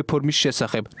საარჩევნო რეფორმის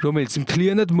შესახებ, რომელიც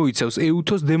მთლიანად მოიცავს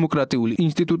ეუთოს დემოკრატიული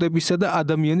ინსტიტუტებისა და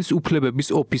ადამიანის უფლებების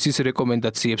ოფისის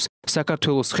რეკომენდაციებს.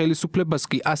 საქართველოს ხელისუფლებას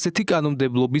კი ასეთი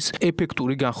კანონმდებლობის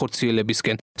ეფექტური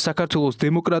განხორციელებისკენ. საქართველოს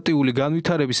დემოკრატიული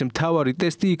განვითარების მთავარი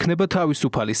ტესტი იქნება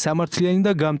თავისუფალი, სამართლიანი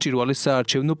და გამჭვირვალე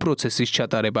საარჩევნო პროცესის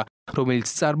ჩატარება, რომელიც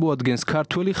წარმოადგენს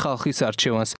ქართველი ხალხის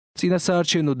არჩევანს.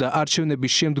 წინასაარჩევნო და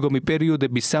არჩევნების შემდგომი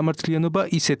პერიოდების სამართლიანობა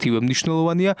ისეთივე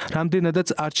მნიშვნელოვანია, რამდენადაც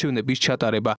არჩევნების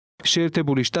ჩატარება.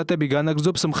 შეერთებული შტატები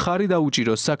განაგრძობს მხარი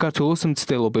დაუჭიროს საქართველოს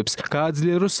მცდელობებს,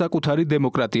 გააძლიეროს საკუთარი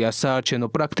დემოკრატია, საარჩევნო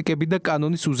პრაქტიკები და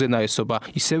კანონის უზენაესობა,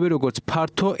 ისევე როგორც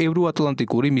ფართო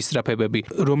ევროატლანტიკური მისწრაფებები,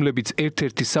 რომლებიც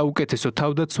ერთ-ერთი საუკეთესო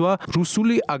თავდაცვაა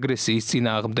რუსული აგრესიის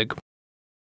წინააღმდეგ.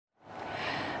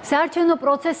 საარჩევნო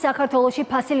პროცესს საქართველოში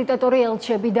ფასილიტატორი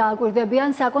ელჩები დააკვირდებიან.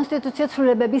 საკონსტიტუციო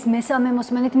ცვლილებების მესამე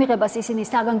მოსმენით მიღებას ისინი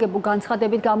საგანგებო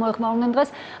განცხადებით გამოეხმაურნენ დღეს.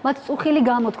 მათ წუხილი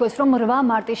გამოთქვეს, რომ 8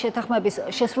 მარტის შეთანხმების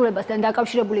შესრულებასთან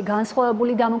დაკავშირებული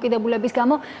განსხვავებული დამოკიდებულების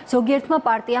გამო ზოგიერთმა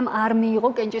პარტიამ არ მიიღო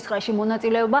კენჭისყრაში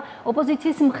მონაწილეობა.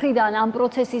 ოპოზიციის მხრიდან ამ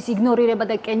პროცესის იგნორირება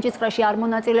და კენჭისყრაში არ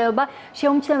მონაწილეობა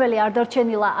შეუმჩნეველი არ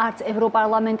დარჩენილა არც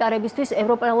ევროპარლამენტარებისთვის.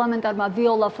 ევროპარლამენტარმა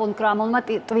ვიოლა ფონ კრამონმა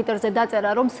ტვიტერზე დაწერა,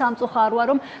 რომ სამწუხაროა,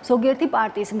 რომ ზოგიერთი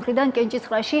პარტიის მხრიდან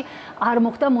კენჭისყრაში არ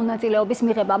მოხდა მონაწილეობის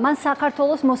მიღება. მან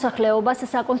საქართველოს მოსახლეობას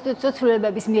საკონსტიტუციო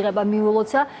ცვლილებების მიღება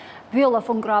მიულოცა. ვიოლა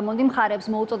ფონ კრამონი მხარებს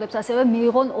მოუწოდებს ასევე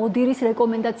მიიღონ ოდირის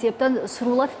რეკომენდაციებთან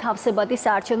სრულად თავსებადი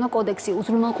საარჩევნო კოდექსი,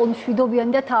 უზრუნველყო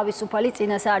მშვიდობიანი და თავისუფალი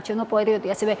წინასაარჩევნო პერიოდი,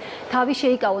 ასევე თავი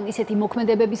შეიკავონ ისეთი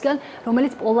მოქმედებებისგან,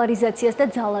 რომელიც პოლარიზაციას და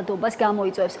ძალადობას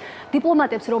გამოიწვევს.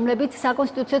 დიპლომატებს, რომლებიც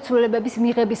საკონსტიტუციო ცვლილებების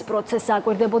მიღების პროცესს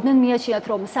აკვირდებოდნენ, მიაჩნიათ,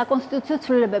 რომ საკონსტიტუციო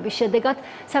ცვლილებების შედეგად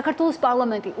საქართველოს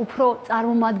პარლამენტი უფრო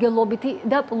წარმომადგენლობითი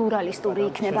და პლურალისტური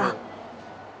იქნება.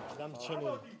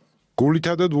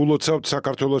 გულითადად ულოცავთ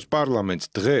საქართველოს პარლამენტს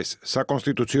დღეს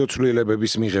საკონსტიტუციო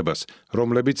ცვლილებების მიღებას,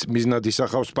 რომლებიც მიზნად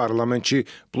ისახავს პარლამენტში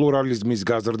პლურალიზმის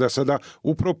გაზრდასა და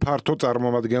უფრო ფართო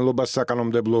წარმომადგენლობას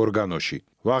საკანონმდებლო ორგანოში.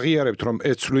 ვაღიარებთ, რომ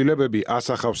ეს ცვლილებები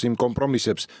ასახავს იმ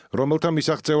კომპრომისებს, რომელთა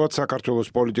მისაღწევად საქართველოს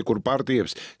პოლიტიკურ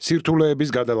პარტიებს სირთულეების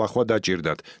გადალახვა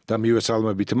დაჭირდათ და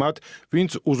მივესალმებით მათ,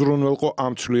 ვინც უზრუნველყო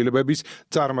ამ ცვლილებების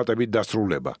წარმატებით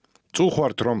დასრულება.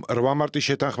 წუხართ, რომ 8 მარტის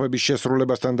შეთანხმების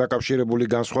შესრულებასთან დაკავშირებული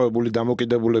განსხვავებული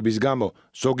დამოკიდებულების გამო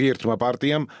ზოგიერთმა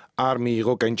პარტიამ არ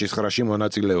მიიღო კენჭისყრაში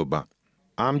მონაწილეობა.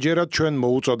 ამჯერად ჩვენ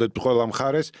მოუწოდებთ ყველა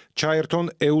მხარეს ჩაერთონ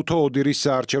ეუთო ოდირის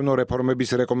საარჩევნო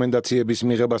რეფორმების რეკომენდაციების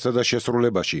მიღებასა და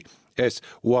შესრულებაში. ეს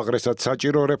უაღრესად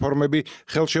საჭირო რეფორმები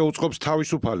ხელშეუწყობს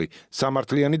თავისუფალი,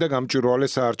 სამართლიანი და გამჭვირვალე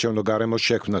საარჩევნო გარემოს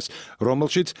შექმნას,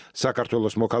 რომელშიც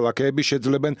საქართველოს მოქალაქეები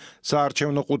შეძლებენ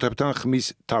საარჩევნო ყუთებთან ხმის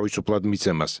თავისუფლად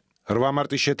მიცემას. 8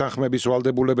 მარტის შეთანხმების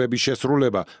ვალდებულებების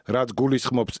შესრულება, რაც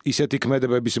გულისხმობს ისეთი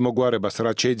ქმედებების მოგვარებას,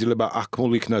 რაც შეიძლება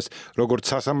აღქმულ იქნას, როგორც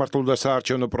სასამართლო და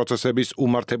საარჩევნო პროცესების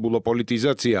უმართებულო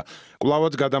პოლიტიზაცია,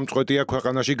 კვლავაც გადამწყვეტია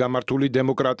ქვეყანაში გამართული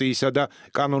დემოკრატიისა და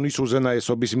კანონის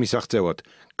უზენაესობის მისაღწევად,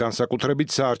 განსაკუთრებით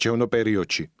საარჩევნო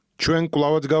პერიოდში. ჩვენ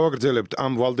კვლავაც გავაგრძელებთ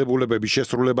ამ ვალდებულებების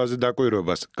შესრულებაზე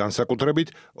დაკვირვებას, განსაკუთრებით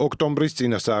ოქტომბრის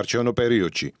წინა საარჩევნო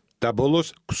პერიოდში. და ბოლოს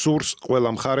გსურს ყველა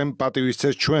მხარემ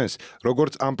პატივისცეს ჩვენს,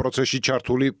 როგორც ამ პროცესში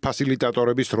ჩართული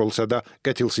ფასილიტატორების როლსა და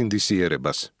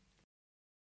კეთილსინდისიერებას.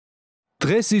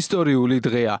 დღეს ისტორიული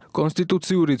დღეა.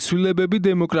 კონსტიტუციური ცვლილებები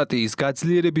დემოკრატიის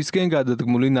გაძლიერებისკენ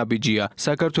გადადგმული ნაბიჯია.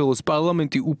 საქართველოს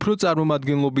პარლამენტი უფრო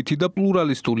წარმომადგენლობითი და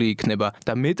პლურალისტული იქნება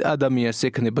და მეტ ადამიანს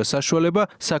ექნება საშუალება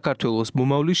საქართველოს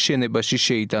მომავლის შენებაში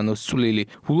შეიტანოს წვლილი.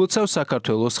 ულოცავ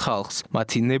საქართველოს ხალხს.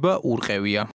 მათი ნება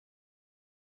ურყევია.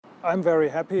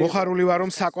 მოხარული ვარ,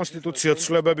 რომ საკონსტიტუციო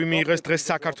ცვლილებები მიიღეს დღეს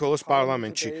საქართველოს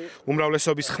პარლამენტში,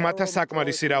 უმრავლესობის ხმათა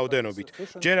საკმარისი რაოდენობით.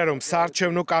 ჯერა რომ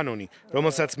საარჩევნო კანონი,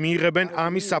 რომელსაც მიიღებენ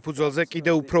ამის საფუძველზე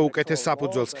კიდევ უფრო უკეთეს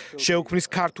საფუძველს, შეუქმნის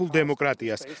ქართულ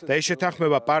დემოკრატიას და ეს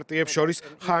შეთანხმება პარტიებს შორის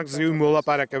ხანგრძლივი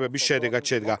მოლაპარაკებების შედეგად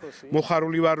შედგა.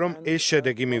 მოხარული ვარ, რომ ეს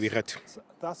შედეგი მივიღეთ.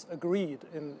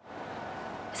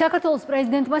 საქართველოს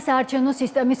პრეზიდენტმა საარჩევნო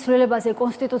სისტემის ცვლილებაზე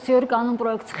კონსტიტუციურ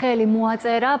კანონპროექტს ხელი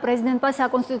მოაწერა. პრეზიდენტმა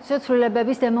საკონსტიტუციო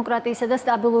ცვლილებების დემოკრატიისა და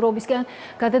სტაბილურობისკენ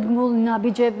გადადგმულ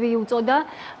ნაბიჯები უწოდა.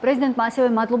 პრეზიდენტმა ასევე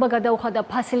მადლობა გადაუხადა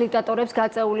ფასილიტატორებს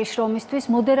გაწეული შრომისთვის.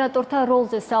 მოდერატორთა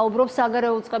როლზე საუბრობს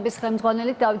საგარეო უწყების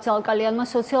ხელმძღვანელი დავით ზალკალიანმა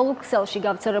სოციალურ ქსელში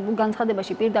გავრცელებულ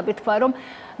განცხადებაში პირდაპირ თქვა, რომ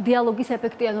დიალოგის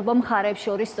ეფექტიანობა მხარებს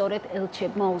შორის სწორედ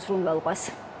ელჩებმა უზრუნველყვას.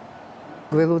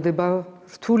 გველოდება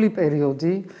რთული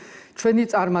პერიოდი. ჩვენი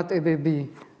წარმატებები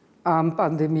ამ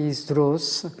პანდემიის დროს,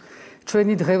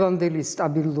 ჩვენი დღევანდელი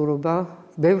სტაბილურობა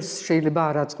ბევრს შეიძლება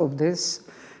არ აწყობდეს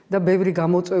და ბევრი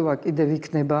გამოწვევა კიდევ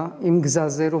იქნება იმ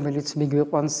გზაზე, რომელიც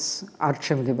მიგვიყვანს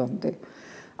არჩევნებამდე.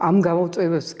 ამ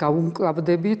გამოწვევებს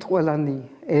გავუმკლავდებით ყველანი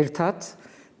ერთად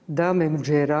და მე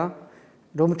მჯერა,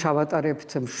 რომ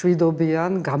ჩავატარებთ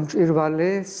მშვიდობიან, გამჭვირვალე,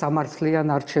 სამართლიან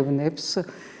არჩევნებს,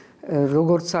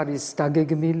 როგორც არის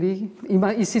დაგეგმილი,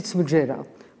 ისიც მჯერა,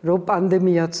 რომ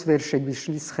პანდემიაც ვერ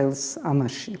შეგვიშლის ხელს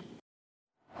ამაში.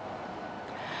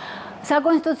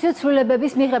 საკონსტიტუციო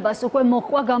ცვლილებების მიღებას უკვე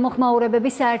მოჰყვა გამოხმაურებები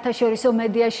საერთაშორისო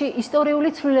მედიაში ისტორიული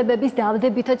ცვლილებების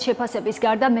დავდებითად შეფასების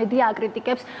გარდა მედია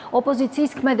აკრიტიკებს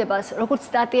ოპოზიციის ქმედებას, როგორც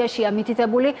სტატიაშია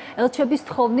მითითებული, ელჩების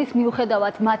თხოვნით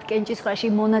მიუხედავად მათ კენჭისყრაში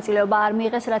მონაწილეობა არ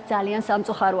მიიღეს, რაც ძალიან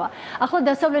სამწუხაროა. ახლა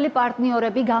დასავლელი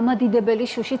პარტნიორები გამადიდებელი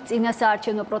შუშით წინა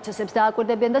საარჩევნო პროცესებს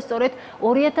დააკვირდებიან და სწორედ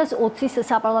 2020-ის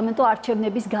საპარლამენტო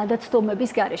არჩევნების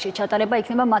გადაცდომების გარეშე ჩატარება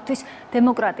იქნება მათთვის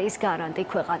დემოკრატიის გარანტი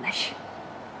ქვეყანაში.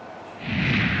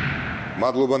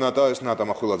 მადლობა ნატა, ეს ნატა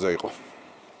მახვილაძე იყო.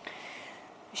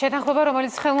 შეთანხმება,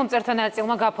 რომელიც ხელმომწერთა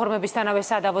ნაწილმა გაფორმებისთანავე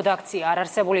სადავოდ აქცია,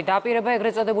 არარსებული დაპირება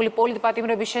ეგრეთ წოდებული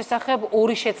პოლიტპატიმრების შესახებ,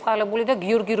 ორი შეწყალებული და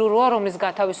გიორგი რუროა, რომლის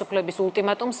გათავისუფლების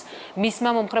ულტიმატუმს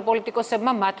მისმა მომხრე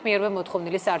პოლიტიკოსებმა მათ მიერვე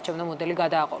მოთხოვნილი საარჩევნო მოდელი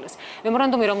გადააყოლეს.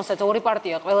 მემორანდუმი, რომელსაც ორი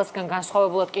პარტია ყველასგან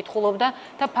განსხვავებულად კითხულობდა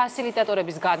და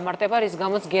ფასილიტატორების გადმარტება, რის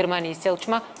გამოც გერმანიის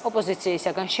ელჩმა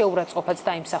ოპოზიციისაგან შეურაცხყოფაც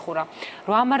დაიმსახურა.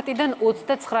 8 მარტიდან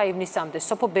 29 ივნისამდე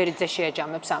სოფო ბერიძე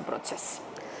შეაჯამებს ამ პროცესს.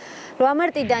 8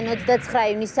 მარტიდან 29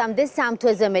 ივნისამდე 3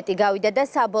 თვეზე მეტი გავიდა და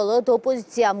საბოლოოდ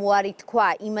ოპოზიციამ უარი თქვა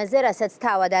იმაზე, რასაც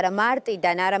თავად არა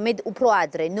მარტიდან, არამედ უფრო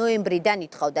ადრე ნოემბრიდან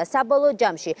ითხოვდა. საბოლოო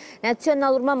ჯამში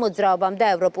ნაციონალურმა მოძრაობამ და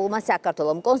ევროპულმა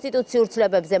საქართველომ კონსტიტუციურ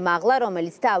ცვლილებებზე მაღლა,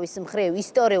 რომელიც თავის მხრივ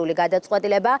ისტორიული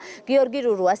გადაწყვეტილება გიორგი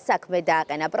რურუას საქმე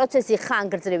დააყენა. პროცესი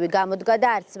ხანგრძლივი გამოდგა და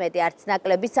არც მეტი, არც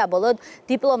ნაკლები საბოლოოდ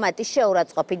დიპლომატის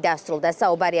შეურაცხყოფით დასრულდა.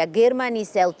 საუბარია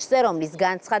გერმანიის ელჩზე, რომლის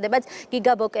განცხადებაც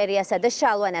გიგა ბოკერიასა და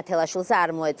შალვა ნათელაშვილს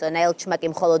არ მოეწონა. ელჩმა კი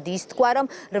მხოლოდ ის თქვა, რომ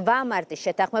 8 მარტის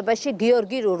შეთანხმებაში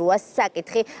გიორგი რურუას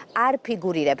საკითხი არ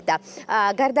ფიგურირებდა.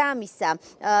 გარდა ამისა,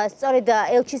 სწორედ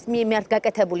ელჩის მიმართ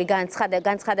გაკეთებული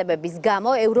განცხადებების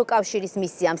გამო ევროკავშირის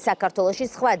მისიამ საქართველოში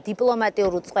სხვა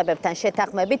დიპლომატიურ უწყებებთან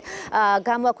შეთანხმებით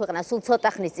გამოაქვეყნა სულ ცოტა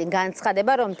ხნის წინ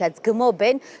განცხადება, რომლითაც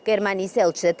გმობენ გერმანიის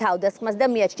ელჩზე თავდასხმას და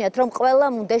მიაჩნიათ, რომ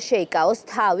ყველამ უნდა შეიკავოს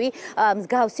თავი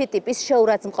მსგავსი ტიპის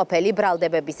შეურაცხმყოფელი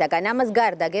ბრალდებებისაგან. ამას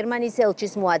გარდა გერმანიის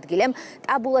ელჩის მოადგილემ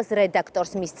ტაბულას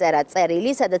რედაქტორს მისწერა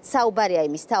წერილი, სადაც საუბარია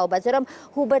იმის თაობაზე, რომ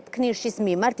ჰუბერტ ქნირშის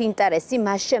მიმართ ინტერესი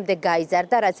მას შემდეგ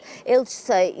გაიზარდა, რაც ელჩს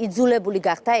იძულებული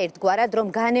გახდა ერთგვარად, რომ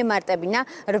განემარტებინა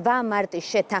 8 მარტის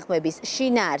შეთანხმების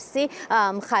შინაარსი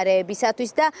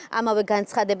მხარეებისათვის და ამავე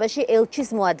განცხადებაში ელჩის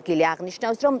მოადგილე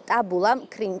აღნიშნავს, რომ ტაბულამ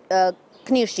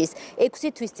ქნირშის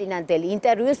 6 თვის წინანდელი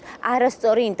ინტერვიუს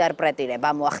არასწორი ინტერპრეტირება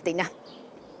მოახდინა.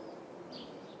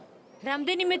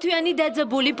 რამდენიმე თვიანი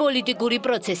დაძაბული პოლიტიკური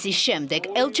პროცესის შემდეგ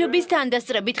ელჩების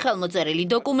თანდასწრებით ხელმოწერილი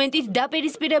დოკუმენტით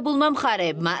დაპირისპირებულმა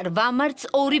მხარეებმა 8 მარტს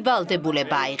ორი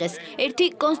ვალდებულება აიღეს. ერთი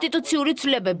კონსტიტუციური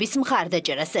ცვლილებების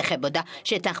მხარდაჭერას ეხებოდა.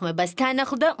 შეთანხმებას თან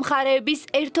ახლდა მხარეების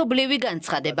ერთობლივი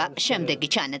განცხადება შემდეგი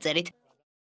ჩანაწერით.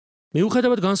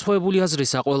 მიუხედავად განსხვავებული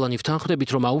აზრისა, ყველანი ვთანხმდებით,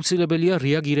 რომ აუცილებელია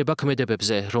რეაგირება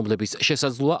ქმედებებზე, რომლებიც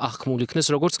შესაძლოა აღქმულ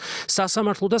იქნეს როგორც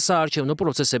სასამართლო და საარჩევნო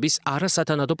პროცესების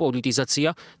არასათანადო პოლიტიზაცია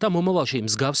და მომავალში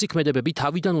მსგავსი ქმედებები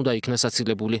თავიდან უნდა იქნას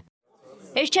აცილებული.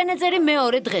 ეს ჩანაწერი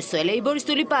მეორე დღესვე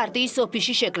ლეიბორისტული პარტიის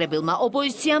ოფისში შეკრებილმა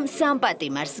ოპოზიციამ სამ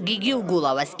პატიმარს გიგი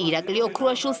უგულავას, ირაკლი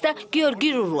ოქრუაშვილს და გიორგი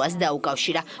რურუას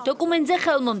დაუკავშირა. დოკუმენტზე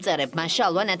ხელმომწერებმა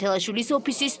შალვა ნათელაშვილის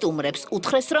ოფისის სტუმრებს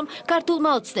უთხრეს, რომ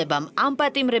ქართულმა ოცნებამ ამ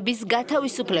პატიმრების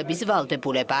გათავისუფლების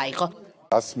ვალდებულება აიღო.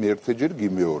 ერთჯერ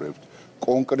გიმეორებთ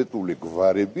კონკრეტული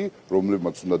გვარები,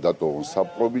 რომლებმაც უნდა დატოვონ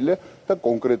საპრობილე და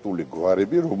კონკრეტული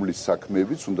გვარები, რომლის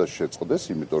საქმეებიც უნდა შეწყდეს,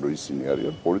 იმიტომ რომ ისინი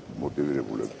არიან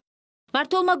პოლიტმოტივირებულები.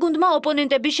 მართლმა გუნდმა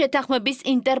ოპონენტების შეთანხმების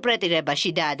ინტერპრეტირებაში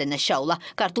დაადანაშაულა.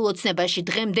 ქართულ ოცნებაში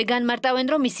დღემდე განმარტავენ,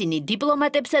 რომ ისინი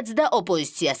დიპლომატებსაც და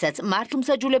ოპოზიციასაც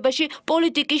მართლმსაჯულებაში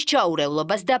პოლიტიკის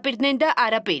ჩაურევლობას დაპირდნენ და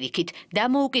არაპირიქით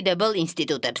დამოუკიდებელ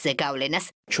ინსტიტუტებზე გავლენას.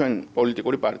 ჩვენ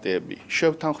პოლიტიკური პარტიები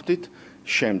შევთანხმდით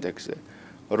შემდეგზე,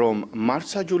 რომ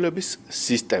მართლმსაჯულების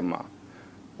სისტემა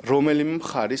რომელიმე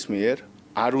მხარის მიერ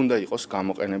არ უნდა იყოს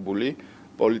გამოყენებული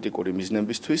პოლიტიკური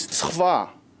მიზნებისთვის, სხვა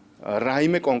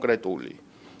რაიმე კონკრეტული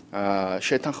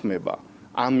შეთანხმება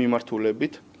ამ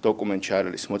მიმართულებით დოკუმენტში არ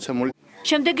არის მოცემული.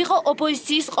 შემდეგ იყო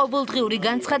ოპოზიციის ყოველდღიური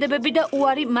განცხადებები და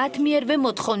უარი მათ მიერვე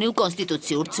მოთხოვნილ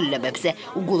კონსტიტუციურ ცვლილებებზე,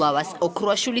 უგულავას,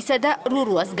 ოქრუაშვილისა და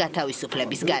რურუას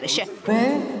გათავისუფლების გარეშე. მე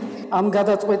ამ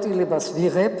გადაწყვეტილებას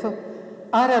ვიღებ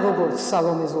არა როგორც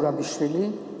სალომე ზურაბიშვილი,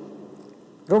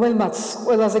 რომელმაც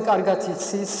ყველაზე კარგად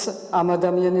იცის ამ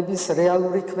ადამიანების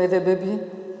რეალური ქმედებები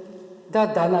და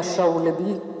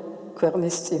დანაშაულები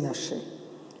ქვეყნის წინაშე.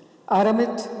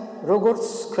 არამედ როგორც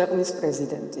ქვეყნის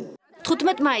პრეზიდენტი.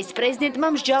 15 მაისს პრეზიდენტმა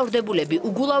მსჯავრდებულები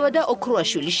უგულავა და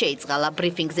ოქრუაშვილი შეიწყალა.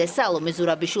 ბრიფინგზე სალომე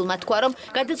ზურაბიშვილმა თქვა, რომ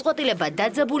გადაწყვეტილება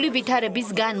დაძაბული ვითარების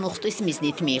განმუხტვის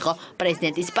მიზნით მიიღო.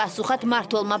 პრეზიდენტის პასუხად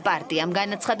მმართველმა პარტიამ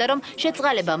განაცხადა, რომ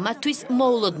შეწყალება მათთვის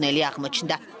მოულოდნელი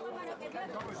აღმოჩნდა.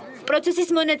 პროცესის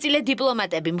მონაწილე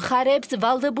დიპლომატები მხარეებს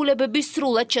ვალდებულებების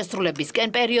სრულად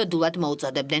შესრულებისკენ პერიოდულად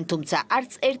მოუწოდებდნენ, თუმცა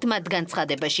არც ერთ მათგან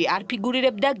ცხადებაში არ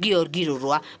ფიგურირებდა გიორგი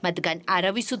რურუა. მათგან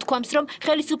არავის უთქვამს, რომ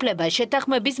ხელისუფლება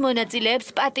შეთანხმების მონაწილეებს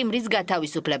პატიმრის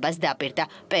გათავისუფლებას დაპირდა.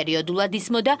 პერიოდულად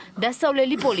ისმოდა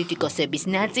დასავლელი პოლიტიკოსების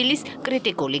ნაწილის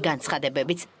კრიტიკული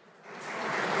განცხადებებიც.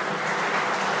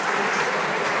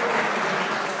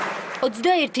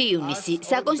 21 ივნისი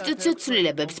საკონსტიტუციო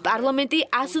ცვლილებებს პარლამენტი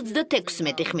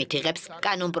 136 ხმით იღებს.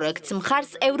 კანონპროექტს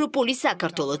მხარს ევროპული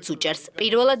საქართველოც უჭერს,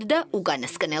 პირველად და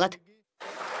უკანასკნელად.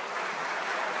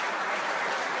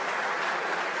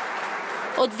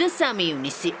 23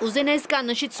 ივნისი უზენაეს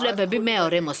კანონში ცვლილებები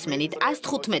მეორე მოსმენით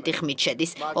 115 ხმით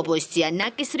შედის. ოპოზიცია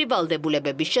ნაკისრი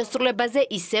ვალდებულებების შესრულებაზე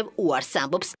ისევ უარს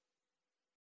ამბობს.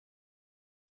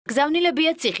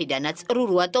 გზავნილებია ციხიდანაც,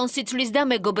 რურუა ტონსიცვლის და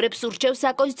მეგობრებს ურჩევს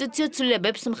საკონსტიტუციო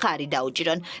ცვლილებებს მხარი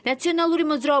დაუჭირონ. ნაციონალური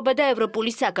მოძრაობა და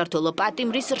ევროპული საქართველო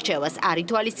პატიმრის რჩევას არ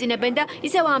ითვალისწინებენ და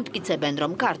ისევ ამტკიცებენ,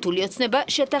 რომ ქართული ოცნება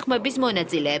შეთანხმების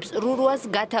მონაწილეებს რურუას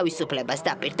გათავისუფლებას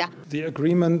დაპირდა.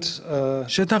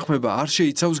 შეთანხმება არ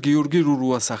შეიცავს გიორგი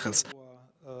რურუას სახელს.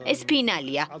 ეს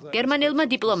ფინალია. გერმანელმა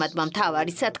დიპლომატმა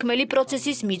მთავარი სათქმელი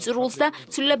პროცესის მიწურულს და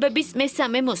ცვლილებების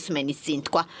მესამე მოსმენის წინ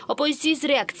თქვა. ოპოზიციის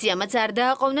რეაქციამაც არ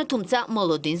დააყოვნა, თუმცა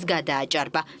მოლოდინს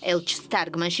გადააჭარბა. ელჩს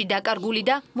თარგმანში დაკარგული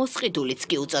და მოსყიდულიც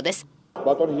კი უწოდეს.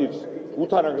 ბატონი ჰირს,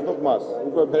 უთანაგდოთ მას.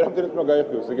 უკვე მერამდენიც უნდა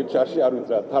გაიხიოს, ეგეთ ჩარში არ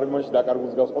ვიცი რა, თარგმანში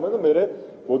დაკარგულს გასყომე და მე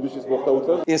ბოდიშის მოხდა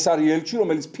უწევს. ეს არის ელჩი,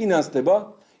 რომელიც ფინანსდება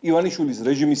ივანიშვილის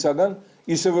რეჟიმისაგან,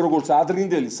 ისევე როგორც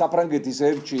ადრინდელი საფრანგეთის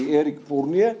ელჩი ერიკ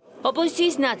ფურნიე.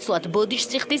 ოპოზიციის ნაცვლად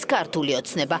ბოდიშს იხდის ქართული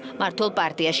ოცნება. მართლ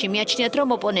პარტიაში მიაჩნიათ, რომ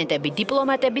ოპონენტები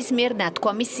დიპლომატების მიერ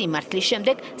ნათქვამის სიმართლის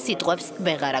შემდეგ სიტყვებს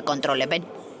ვეღარ აკონტროლებენ.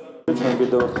 ჩვენ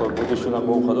კიდევ ერთხელ ბოდიში უნდა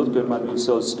მოუხადოთ გერმანიის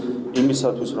ელჩს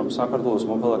იმისათვის, რომ საქართველოს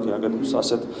მოქალაქე აკეთებს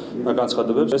ასეთ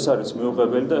განცხადებებს. ეს არის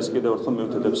მიუღებელი და ეს კიდევ ერთხელ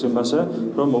მიუთითებს იმასე,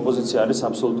 რომ ოპოზიცია არის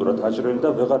აბსოლუტურად აჭრელი და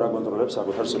ვეღარ აკონტროლებს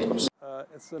საკუთარ სიტყვებს.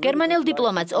 გერმანელ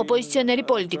დიპლომატს ოპოზიციონერი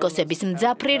პოლიტიკოსების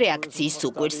მძაფრი რეაქციის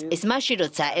უყვირს. ეს მაშინ,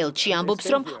 როცა ელჩი ამბობს,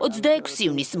 რომ 26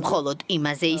 ივნისს მხოლოდ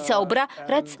იმაზე ისაუბრა,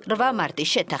 რაც 8 მარტის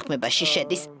შეთანხმებაში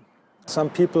შედის.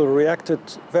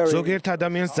 ზოგიერთ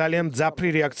ადამიანს ძალიან მძაფრი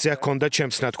რეაქცია ჰქონდა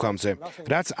ჩემს ნათქვამზე,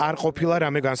 რაც არ ყოფილა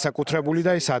რამე განსაკუთრებული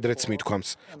და ეს ადრეც მithქვამს.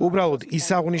 უბრალოდ ის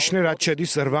აღნიშნე, რაც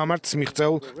შედის 8 მარტს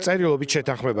მიღწეულ წერილობით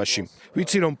შეთანხმებაში.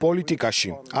 ვიცი, რომ პოლიტიკაში,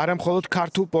 არა მხოლოდ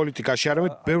ქართულ პოლიტიკაში,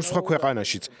 არამედ ბევრ სხვა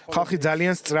ქვეყანაშიც, ხალხი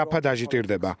ძალიან სწრაფად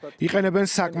აჟიტირდება. იყენებენ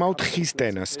საკმაოდ ხის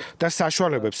ტენას და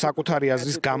საშუალებებს საკუთარი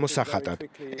აზრის გამოსახატად.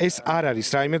 ეს არ არის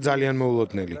რაიმე ძალიან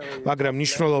მოულოდნელი, მაგრამ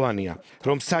მნიშვნელოვანია,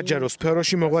 რომ საჯარო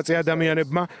სფეროში მოღვაწე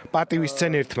ადამიანებმა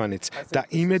პატივისცენ ერთმანეთს და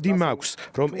იმედი მაქვს,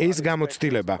 რომ ეს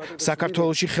გამოცდილება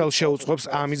საქართველოში ხელშეუწყობს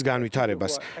ამის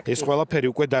განვითარებას. ეს ყველაფერი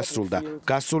უკვე დასრულდა.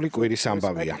 გასული კვირის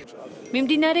ამბავია.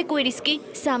 მიმდინარე კვირის კი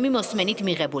 3 მოსმენით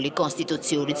მიღებული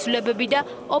კონსტიტუციური ცვლილებები და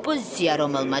ოპოზიცია,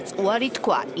 რომელმაც უარი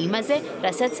თქვა იმაზე,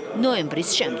 რასაც ნოემბრის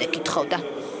შემდეგ ითხოვდა.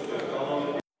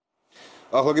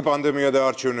 ახლა კი პანდემია და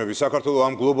არჩევნები. საქართველოს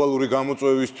ამ გლობალური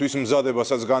გამოწვევისთვის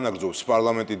მზადებასაც განაგრძობს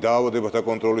პარლამენტი დაავადებათა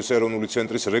კონტროლის ეროვნული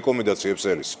ცენტრის რეკომენდაციებს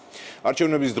ელის.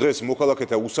 არჩევნების დღეს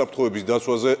მოქალაქეთა უსაფრთხოების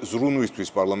დაცვაზე ზრუნვისთვის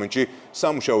პარლამენტში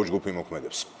სამუშაო ჯგუფი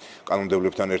მოქმედებს.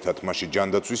 კანონმდებლებთან ერთად მასში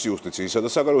ჯანდაცვის, იუსტიციისა და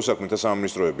საგარეო საქმეთა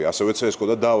სამინისტროები, ასევე CSKO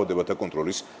და დაავადებათა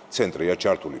კონტროლის ცენტრია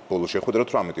ჩართული. ბოლო შეხვედრა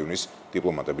 18 ივნისს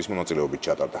დიპლომატების მონაწილეობით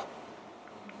ჩატარდა.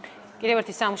 კიდევ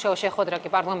ერთი სამუშაო შეხვედრა კი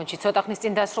პარლამენტში ცოტა ხნის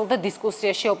წინ დასრულდა და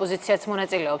დისკუსიაში ოპოზიციაც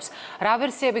მონაწილეობს. რა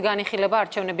ვერსიები განიხილება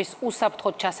არჩევნების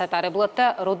უსაფრთხოდ ჩასატარებლად და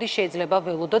როდი შეიძლება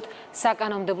ველოდოთ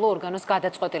საკანონმდებლო ორგანოს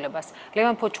გადაწყვეტილებას.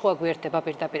 ლევან ფოჩხუა გვერდება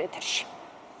პირდაპირ ეთერში.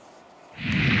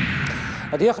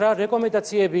 დიახ, რა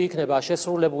რეკომენდაციები იქნება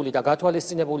შესრულებული და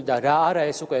გათვალისწინებული და რა არა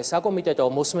ეს უკვე საკომიტეტო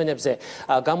მოსმენებზე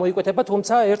გამოიკვეთება,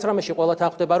 თუმცა ერთ რამეში ყველა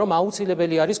თანხმდება, რომ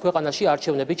აუცილებელი არის ქვეყანაში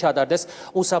არჩევნები ჩატარდეს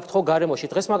უსაფრთხო გარემოში.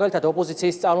 დღეს მაგალითად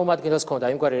ოპოზიციის წარმომადგენელს ჰქონდა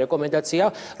იმგვარი რეკომენდაცია,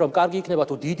 რომ კარგი იქნება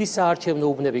თუ დიდი საარჩევნო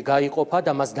უბნები გაიყოფა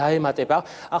და მას დაემატება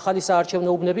ახალი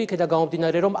საარჩევნო უბნები, იქედა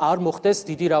გამომდინარე, რომ არ მოხდეს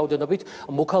დიდი რაოდენობით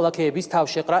მოქალაქეების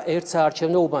თავშეყრა ერთ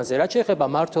საარჩევნო უბანზე. რაც შეეხება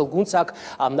მმართველ გუნდს, აქ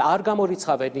არ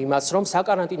გამორიცხავენ იმას, რომ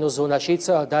საკარანტინო ზონაში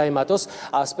დაემატოს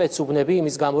სპეცუბნები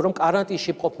იმის გამო, რომ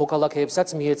კარანტინში მყოფ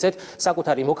მოქალაქეებსაც მიეცეთ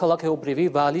საკუთარი მოქალაქეობრივი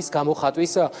ვალის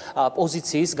გამოხატვის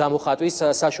პოზიციის გამოხატვის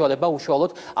საშუალება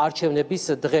უშუალოდ არჩევნების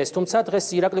დღეს. თუმცა დღეს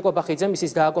ირაკლი კვებახიძემ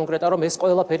ისიც დააკონკრეტა, რომ ეს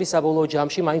ყველაფერი საბოლოო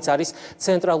ჯამში მაინც არის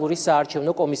ცენტრალური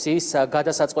საარჩევნო კომისიის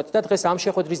გადასაწყვეტი და დღეს ამ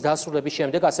შეხვედრის დასრულების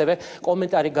შემდეგ ასევე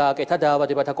კომენტარი გააკეთა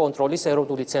დაავადებათა კონტროლის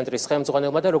ეროვნული ცენტრის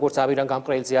ხელმძღვანელმა და როგორც ავირან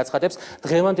გამყრელიძე აცხადებს,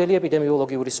 დღევანდელი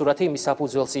ეპიდემიოლოგიური სურათი იმის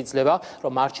საფუძველს იძლევა,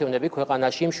 რომ არჩევნები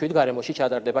ქვეყანაში მშვიდ გარემოში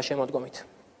ჩატარდება შემოდგომით.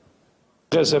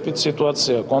 დღეს ეფით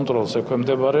სიტუაცია კონტროლს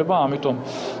ექვემდებარება, ამიტომ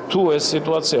თუ ეს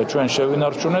სიტუაცია ჩვენ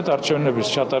შევინარჩუნეთ, არჩევნების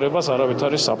ჩატარებას არავით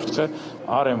არის საფრთხე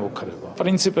არ ემუქრება.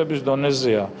 პრინციპების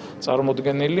დონეზეა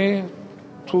წარმოდგენილი,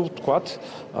 თუ თქვათ,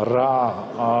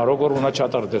 როგორ უნდა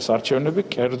ჩატარდეს არჩევნები,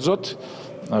 კერძოდ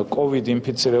COVID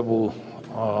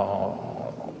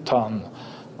ინფიცირებულთან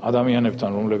ადამიანებთან,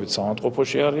 რომლებიც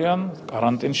საავადმყოფოში არიან,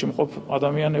 კარანტინში მყოფ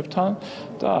ადამიანებთან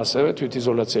და ასევე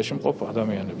თვითიზოლაციაში მყოფ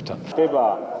ადამიანებთან.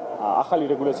 ხდება ახალი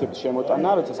რეგულაციების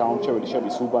შემოტანა, როცა სამომრჩეველი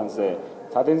შედის უბანზე,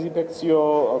 სადეზინფექციო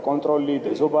კონტროლი,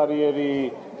 დეზობარიერი,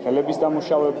 ხელების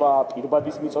დამუშავება,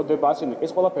 პირბადის მიწოდება, ასე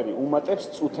ეს ყველაფერი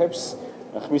უმატებს წუთებს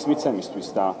ხმის მიცემისთვის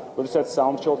და როდესაც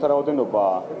სამომრჩეველთა რაოდენობა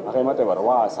აღემატება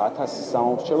 800-1000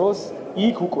 სამომრჩეველს,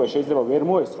 იქ უკვე შეიძლება ვერ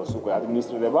მოესწროს უკვე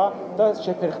ადმინისტრირება და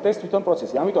შეფერხდეს თვითონ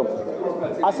პროცესი. ამიტომ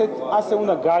ასე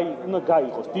უნდა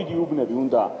გაიყოს, დიდი უბნები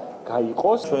უნდა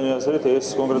გაიყოს. ჩვენი აზრით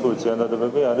ეს კონკრეტული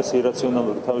წინადადებები არის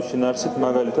ირაციონალური თავის შინაარსით,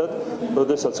 მაგალითად,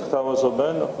 როდესაც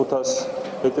გთავაზობენ 500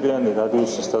 მეტრიანი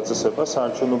რადიუსის დაწესება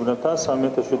საარჩევნო უბნებთან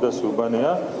 3700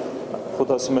 უბანია.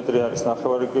 500 მეტრი არის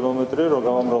 9 კილომეტრი, რო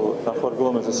გავამრავლოთ 9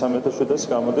 კილომეტრზე 3700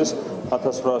 გამოდის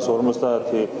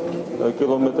 1850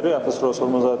 კილომეტრი,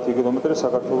 1850 კილომეტრი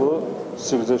საქართველოს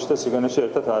სიგრძეში და სიგანეში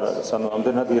ერთად არ არის. ანუ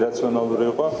ამდენად ირაციონალური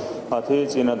იყო მათი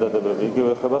წინადადებები.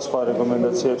 იგივე ხება სხვა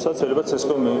რეკომენდაციებსაც, შეიძლება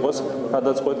ცესკომ მიიღოს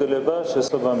გადაწყვეტილება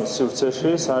შესაბამის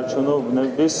სივრცეში საარჩევნო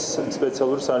უბნების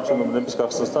სპეციალური საარჩევნო უბნების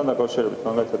გახსნასთან დაკავშირებით.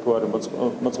 მაგალითად, თუ არის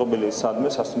მოწყობილი სადმე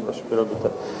სასტუმროში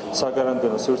პირობითად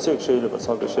საგარანტინო სივრცე, შეიძლება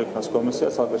ცალკე შექმნას კომისია,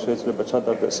 ცალკე შეიძლება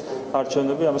ჩატარდეს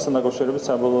არჩევნები, ამასთან დაკავშირებით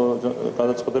საბოლოო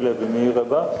გადაწყვეტილებები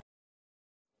მიიღება.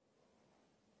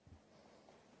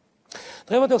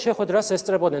 დღევანდელ შეხვედრას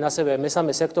ესწრებოდნენ ასევე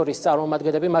მესამე სექტორის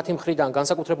წარმომადგენლები, მათი მხრიდან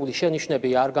განსაკუთრებული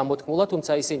შენიშვნები არ გამოთქმულა,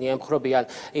 თუმცა ისინი ემხრობიან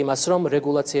იმას, რომ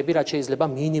რეგულაციები რაც შეიძლება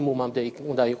მინიმუმამდე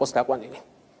უნდა იყოს დაყვანილი.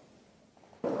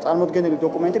 წარმოდგენილი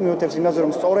დოკუმენტი მიუთითებს იმაზე,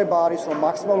 რომ სწორება არის, რომ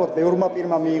მაქსიმალურად ბევრმა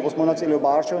პირმა მიიღოს მონაწილეობა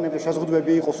არჩევნებში,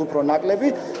 შეზღუდვები იყოს უფრო ნაკლები,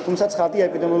 თუმცა ცხადია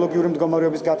ეპიდემიოლოგიური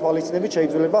მდგომარეობის გათვალისწინებით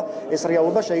შეიძლება ეს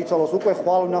რეალობა შეიცვალოს. უკვე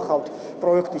ხვალ ვნახავთ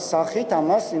პროექტის სახით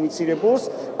ამას ინიცირებულს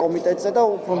კომიტეტზე და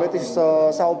უფრო მეტი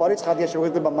საუბარი ცხადია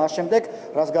შეგვეძლება მას შემდეგ,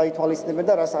 რას გაითვალისწინებენ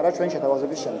და რას არა ჩვენ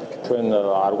შეთავაზების შემდეგ. ჩვენ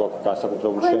არ გვაქვს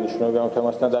განსაკუთრებული შენიშვნები ამ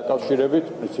თემასთან დაკავშირებით,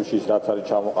 პრინციპში ის რაც არის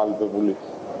ჩამოყალიბებული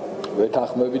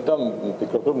ვეთანხმებით და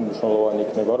ვფიქრობ, რომ მნიშვნელოვანი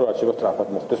იქნება, რომ არჩევნები სწრაფად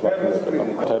მოხდეს მართლობრივად.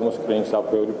 თერმოსკრინინგს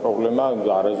აქვს ბევრი პრობლემა,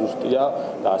 არაზუსტია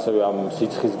და ასევე ამ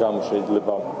სიცხის გამო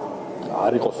შეიძლება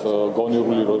არ იყოს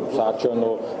გონივრული, რომ საარჩევნო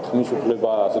ხმის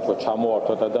უფლება, ასე თქვა,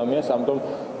 ჩამოართვათ ადამიანს, ამიტომ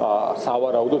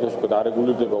სავარაუდოდ ეს უკვე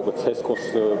დარეგულირდება უკვე ცესკოს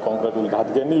კონკრეტული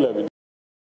დადგენილებით.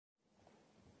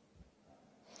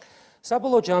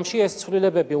 საბოლოო ჯამში ეს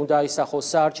ცვლილებები უნდა აისახოს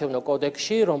საარჩევნო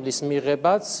კოდექსში, რომლის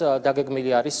მიღებაც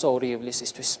დაგეგმილი არის 2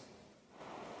 ივლისისთვის.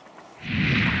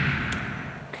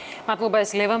 მადლობა,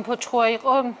 ეს ლევან ფოჩხუა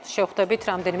იყო. შევხვდებით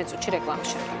რამდენიმე წუთში რეკლამის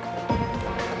შემდეგ.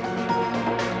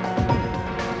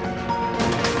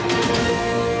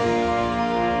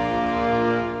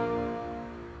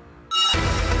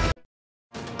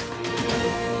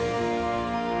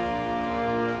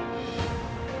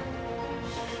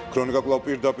 ქრონიკა კვლავ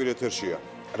პირდაპირ ეთერშია.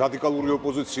 რადიკალური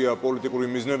ოპოზიცია პოლიტიკური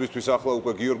მიზნებისთვის ახლა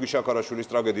უკვე გიორგი შაქარაშვილის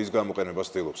ტრაგედიის გამოყენებას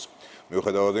ცდილობს.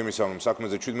 მიუხედავად იმისა, რომ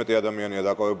საქმეზე 17 ადამიანია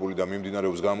დაკავებული და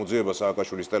მიმდინარეობს გამოძიება,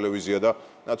 სააკაშვილის ტელევიზია და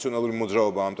ნაციონალური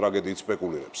მოძრაობა ამ ტრაგედიით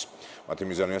სპეკულირებს. მათი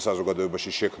მიზანია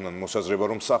საზოგადოებაში შექმნან მოსაზრება,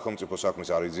 რომ სახელმწიფო საქმეს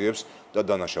არ იძიებს და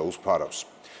დანაშაულს ფარავს.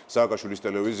 სააკაშვილის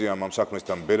ტელევიზიამ ამ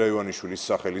საქმესთან ბერა ივანიშვილის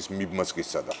სახელის მიბმაც კი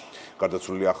სცადა.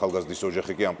 გარდაცვლილი ახალგაზრდის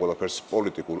ოჯახი კი ამ ყველაფერს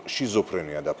პოლიტიკურ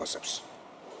შიზოფრენიად აფასებს.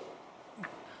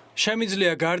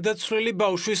 შემიძლია გარდაცვლილი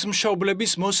ბავშვის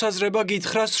მშობლების მოსაზრება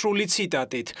გითხრა სრული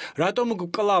ციტატით. რატომ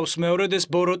გკლავს მეორედეს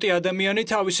ბოროტი ადამიანი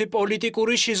თავისი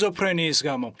პოლიტიკური შიზოფრენიის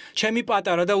გამო? ჩემი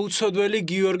პატარა და უცოდველი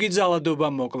გიორგი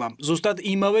ძალადობამ მოკლა. ზუსტად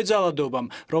იმავე ძალადობამ,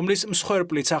 რომლის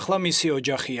მსხვერპლიც ახლა მისი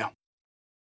ოჯახია.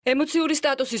 ემოციური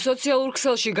სტატუსი სოციალურ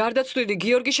ქსელში გარდაცვლილი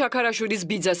გიორგი შაქარაშვილის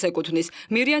ბიძას ეკუთვნის.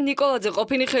 მირიან ნიკოლაძე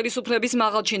ყოფილი ხელისუფლების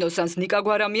მაღალჩინოსანს ნიკა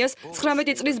გვარამიას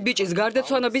 19 წლის ბიჭის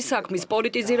გარდაცვალების საქმის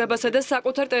პოლიტიზირებასა და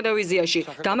საკუთარ ტელევიზიაში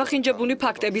დამახინჯებული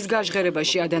ფაქტების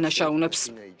გაჟღერებაში ადანაშაულებს.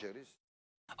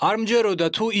 არ მჯეროდა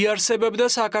თუ იარსებებდა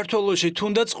საქართველოში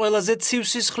თუნდაც ყველაზე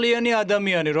ცივსისხლიანი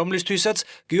ადამიანი, რომლისთვისაც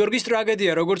გიორგის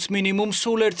ტრაგედია როგორც მინიმუმ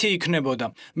სულ ერთი იქნებოდა.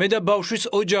 მე და ბავშვის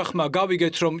ოჯახმა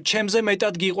გავიგეთ, რომ ჩემზე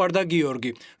მეტად გიყვარდა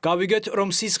გიორგი. გავიგეთ, რომ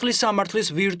სისხლის სამართლის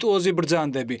ვირტუოზი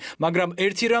ბრძანდები, მაგრამ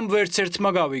ერთი რამ ვერც ერთმა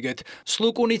გავიგეთ.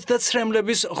 სლუკუნით და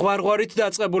ცრემლების ღვარღვარით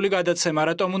დაწყებული გადაცემა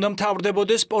რატომ უნდა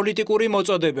მთავრდებოდეს პოლიტიკური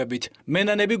მოწოდებებით.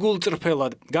 მენანები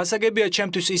გულწრფელად. გასაგებია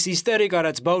ჩემთვის ის ისტერიკა,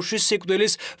 რაც ბავშვის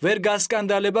სიკვდილის ვერ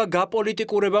გასკანდალებს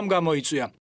გაპოლიტიკურებამ გამოიწვია.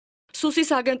 სუსის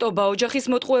აგენტობა, ოჯახის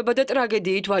მოტყუება და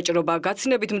ტრაგედიით ვაჭრობა.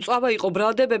 გაცნობით მწვავე იყო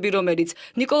ბრალდებები, რომელიც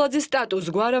ნიკოლაძის სტატუს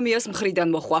გვარამიას მხრიდან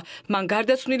მოხვა. მან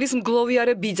გარდაცვლილის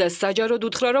მგლოვიარე ბიძას საჯაროდ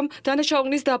უთხრა, რომ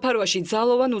დანაშაულის დაფარვაში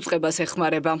ძალოვან უწყებას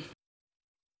ეხმარება.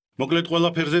 მოკლედ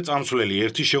ყველაფერზე წამსვლელი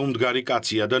ერთი შეუმდგარი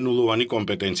კაცია და ნულოვანი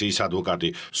კომპეტენციის ადვოკატი.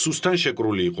 სუსთან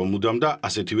შეკრული იყო მუდამ და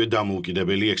ასეთივე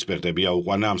დამოუკიდებელი ექსპერტები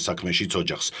აუყვანა ამ საქმეშიც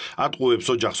ოჯახს. ატყუებს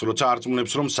ოჯახს, როცა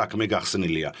არწმუნებს, რომ საქმე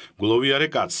გახსნილია. გლოვიარე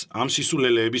კაცს ამ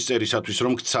სისულელეების წერისათვის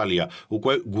რომ გცალია,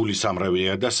 უკვე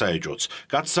გულისამრევია და საეჭვოც.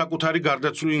 კაცს საკუთარი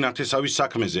გარდაცვლილი ნათესავის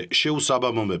საქმეზე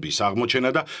შეუსაბამობების აღმოჩენა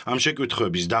და ამ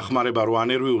შეკითხვების დახმარება რო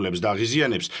ანერვიულებს და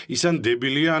აღიზიანებს, ის ან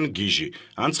დებილია ან გიჟი,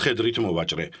 ან ცხედრით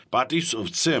მოვაჭრე. პატივს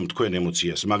ვცემ თქვენ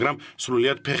ემოციას, მაგრამ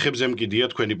სრულიად ფეხებზე მკიდია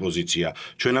თქვენი პოზიცია.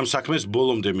 ჩვენ ამ საქმეს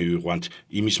ბოლომდე მივიყვანთ,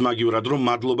 იმის მაგივრად რომ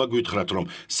მადლობა გვითხრათ, რომ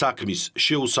საქმის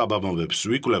შეუსაბამობებს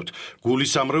ვიკვლევთ,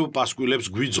 გულისამრევ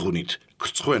პასკვილებს გვიძღვნით,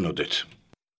 გრცხვენოდეთ.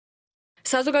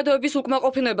 საზოგადოების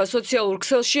უკმაყოფილება სოციალურ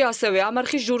ქსელში ასევე ამ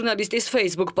არხის ჟურნალისტის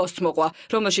Facebook პოსტს მოყვა,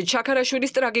 რომელშიც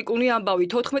ჩაქარაშვილის ტრაგიკული ამბავი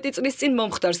 14 წლის წინ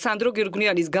მომხდარ სანდრო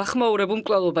გირგვნიანის გახმაურებულ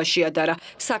მკვლელობაში ადარა.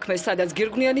 საქმეს, სადაც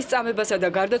გირგვნიანის წამებასა და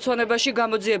გარდაცვალებაში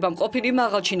გამოძიებამ ყოფილი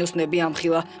მაღალჩინოსნები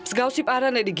ამხილა. მსგავსი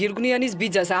პარალელი გირგვნიანის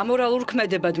ბიძას ამორალურ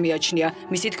ქმედებად მიაჩნია.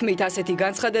 მისი თქმით, ასეთი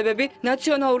განცხადებები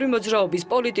ნაციონალური მოძრაობის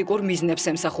პოლიტიკურ მიზნებს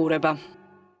ემსახურება.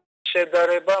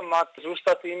 შედარება მათ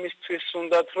ზუსტად იმისთვის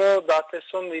უნდათ, რომ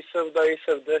დათესონ ისევ და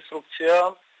ისევ დესტრუქცია.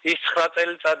 ის 9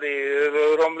 წელიწადი,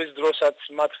 რომლის დროსაც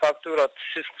მათ ფაქტურად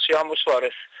სისხლში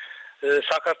ამოსვარეს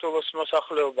საქართველოს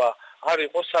მოსახლეობა, არ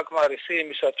იყო საკმარისი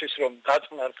იმისათვის, რომ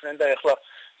დაწნარდნენ და ეხლა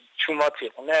ჩუმად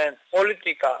იყვნენ.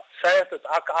 პოლიტიკა საერთოდ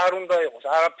აქ არ უნდა იყოს,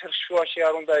 არაფერ შუაში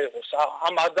არ უნდა იყოს.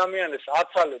 ამ ადამიანებს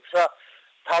აცალეთ რა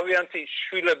თავიანთი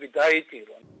შვილები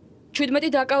დაიტირონ.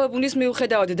 17 დაკავებულის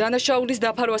მიუხედავად დანაშაულის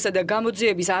დაფარვასა და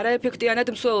გამოძიების არაეფექტიანად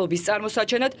მსვლელობის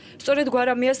წარმოსაჩენად, სწორედ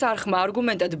გვარამიას არხმა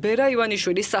არგუმენტად ბერა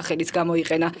ივანიშვილის სახელიც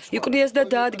გამოიყენა. იკვლიეს და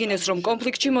დაადგინეს, რომ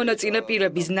კონფლიქტში მონაწილე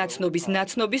პირების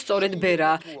ნაცნობი სწორედ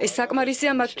ბერაა. ეს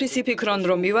საკმარისია მათთვის იფიქრონ,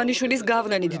 რომ ივანიშვილის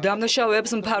გავლენით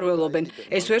დამნაშავეებს მფარველობენ.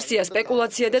 ეს ვერსია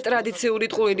სპეკულაცია და ტრადიციული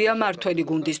ტყუილია მართველი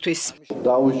გუნდისთვის.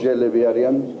 დაუსჯელები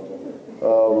არიან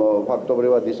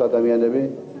ფაქტობრივად ის ადამიანები,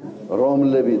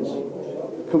 რომლებიც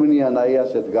ქმნიან აი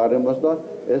ასეთ გარემოს და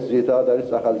ეს ზედად არის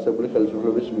სახალისებული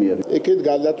ხელისუფლების მიერ. იქით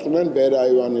გადაწყვნენ ბერა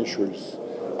ივანიშვილს.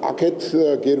 აქეთ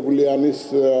გირგვლიანის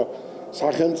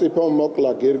სახელმწიფო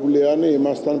მოკლა გირგვლიანი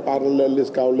იმასთან პარალელის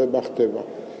გავლება ხდება.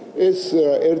 ეს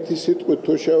ერთი სიტყვით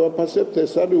თუ შევაფასებთ,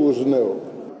 ეს არის უზნეო.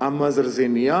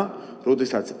 ამაზრზენია,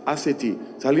 როდესაც ასეთი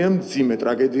ძალიან მძიმე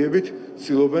ტრაგედიებით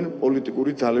ცდილობენ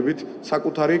პოლიტიკური ძალებით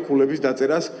საკუთარი ქულების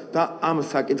დაწერას და ამ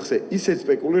საკითხზე ისეთ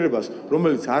სპეკულირებას,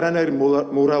 რომელიც არანაირ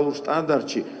მორალურ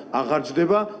სტანდარტში აღარ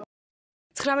ჯდება.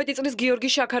 19 წლის გიორგი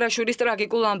შაქარაშვილის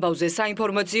ტრაგიკულ ამბავზე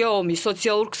საინფორმაციო ომი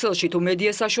სოციალურ ქსელში თუ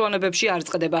მედია საშუალებებში არ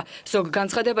წყდება. ზოგ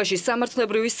განცხადებაში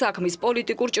სამართლებრივი საქმის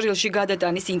პოლიტიკურ ჭრილში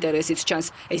გადატანის ინტერესიც ჩანს.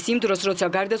 ეს იმ დროს, როცა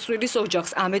გარდაცვლილის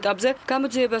ოჯახს ამ ეტაპზე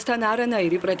გამოძიებასთან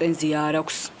არანაირი პრეტენზია არ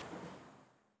აქვს.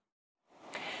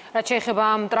 რაც შეეხება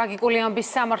ამ ტრაგიკული ამბის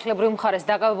სამართლებრივ მხარეს,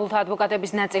 დაკავებულთა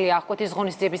ადვოკატების ნაწილი აღკვეთის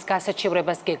ღონისძიების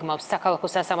გასაჩივრებას გეგმავს. საქალაქო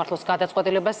სასამართლოს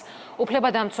გადაწყვეტილებას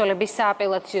უფლებადამცველების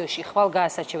სააპელაციოში ხვალ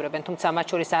გაასაჩივრებენ, თუმცა მათ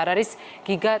შორის არ არის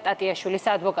გიგა ტატიაშვილის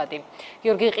ადვოკატი.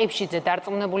 გიორგი ყიფშიძე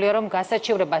დარწმუნებულია, რომ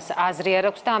გასაჩივრებას აზრი არ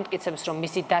აქვს და ამტკიცებს, რომ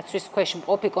მისი დაცვის ქვეშ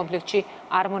მყოფი კონფლიქტში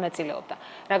არ მონაწილეობდა.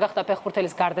 რა გახდა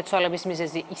ფეხბურთელის გარდაცვალების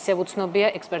მიზეზი, ისევ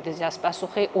უცნობია, ექსპერტიზას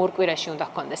პასუხი 2 კვირაში უნდა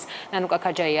ჰქონდეს. ნანუკა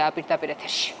ქაჯაია პირდაპირ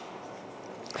ეთერში.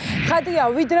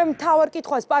 ხადია, ვიდრე მთავარ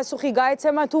კითხვას პასუხი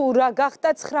გაეცემა თუ რა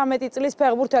გახდა 19 წლის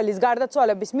ფეხბურთელის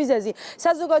გარდაცვალების მიზეზი,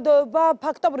 საზოგადოება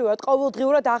ფაქტობრივად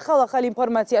ყოველდღიურად ახალ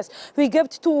ინფორმაციას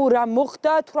ვიგებთ თუ რა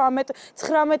მოხდა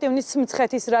 19 ივნისის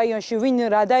მცხეთის რაიონში, ვინ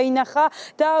რა დაინახა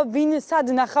და ვინ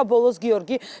სად ნახა ბოლოს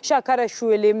გიორგი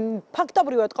შაქარაშვილი.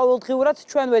 ფაქტობრივად ყოველდღიურად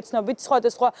ჩვენ ვეცნობით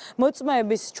სხვადასხვა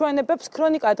მოწმეების ჩვენებებს.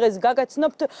 ქრონიკა დღეს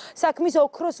გაგაცნობთ საქმის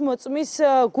ოქროს მოწმის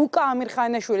გუკა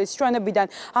ამირხანაშვილის ჩვენებიდან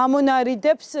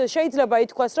ამონარიდებს. შეიძლება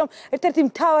ითქვას, რომ ერთ-ერთი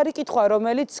მთავარი კითხვა,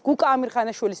 რომელიც გუკა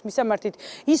ამირხანაშვილის მისამართით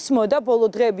ისმოდა ბოლო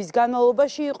დღეების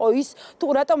განმავლობაში, იყო ის, თუ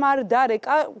რატომ არ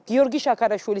დარეკა გიორგი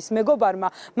შაქარაშვილის მეგობარმა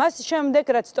მას შემდეგ,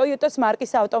 რაც ტოიოტას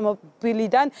მარკის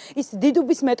ავტომობილიდან ის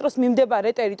დიდუბის მეტროს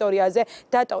მიმდებარე ტერიტორიაზე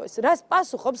დატოვეს. რას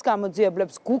პასუხობს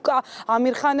გამოძიებლებს გუკა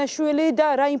ამირხანაშვილი და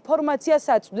რა ინფორმაციას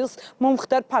აწვდის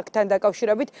მომხდარ ფაქტთან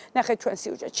დაკავშირებით, ნახეთ ჩვენ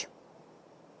სიუჟეტში.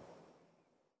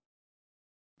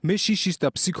 მე შიშის და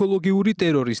ფსიქოლოგიური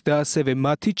ტერორის და ასევე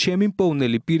მათი ჩემი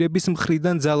მპოვნელი პირების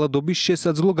მხრიდან ძალადობის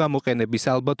შესაძლო გამოყენების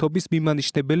ალბათობის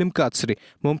მიმანიშნებელი მკაცრი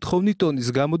მომთხოვნი ტონის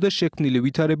გამო და შექმნილი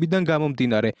ვითარებიდან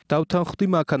გამომდინარე დავთანხმდი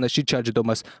მანქანაში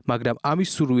ჩაჯდომას, მაგრამ ამის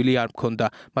სურვილი არ მქონდა.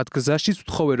 მათ გზაშიც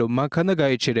ვთხოვე რომ მანქანა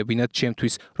გაეჩერებინათ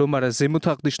ჩემთვის, რომ არა ზემოთ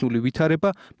აღნიშნული ვითარება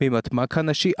მე მათ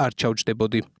მანქანაში არ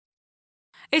ჩავჯდებოდი.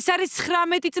 ეს არის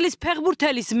 19 წლის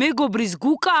ფეხბურთელის მეგობრის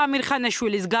გუკა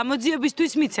ამირხანაშვილის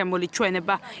გამოძიებისთვის მიცემული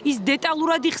ჩვენება. ის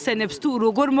დეტალურად იხსენებს თუ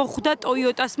როგორ მოხვდა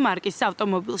ტოიოტას მარკის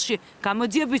ავტომობილში.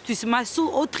 გამოძიებისთვის მას სულ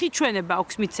 4 ჩვენება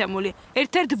აქვს მიცემული.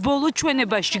 ერთ-ერთ ბოლო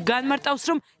ჩვენებაში განმარტავს,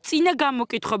 რომ წინა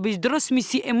გამოკითხების დროს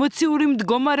მისი ემოციური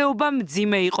მდგომარეობა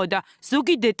მძიმე იყო და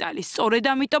ზოგი დეტალი სწორედ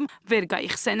ამიტომ ვერ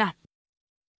გაიხსენა.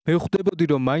 მე ხვდებოდი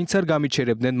რომ მაინც არ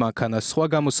გამიჩერებდნენ მანქანას, სხვა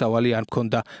გამოსავალი არ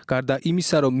მქონდა. გარდა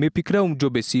იმისა რომ მეფიქრა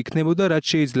უმჯობესი იქნებოდა რაც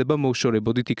შეიძლება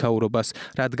მოვშორებოდით იქაურობას,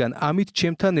 რადგან ამით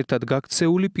ჩემთან ერთად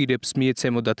გაქცეული პირებს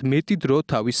მიეცემოდათ მეტი დრო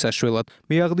თავის საშველად.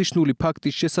 მე აღნიშნული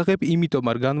ფაქტის შესახებ იმიტომ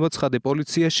არ განვაცხადე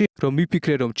პოლიციაში, რომ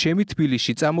მიფიქრე რომ ჩემი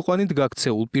თბილისში წამოყვანით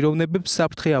გაქცეულ პიროვნებებს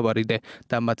საფრთხე ავარიდე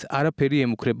და მათ არაფერი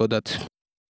ემუქრებოდათ.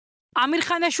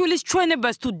 ამირხანაშვილის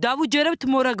ჩვენებას თუ დავუჯერებთ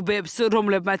მორაგბეებს,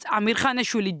 რომლებმაც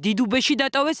ამირხანაშვილი დიდუბეში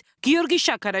დატოვეს, გიორგი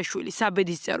შაქარაშვილი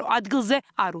საბედისწერო ადგილზე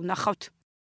არ უნახავთ.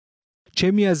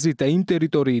 ჩემი აზრით და იმ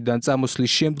ტერიტორიიდან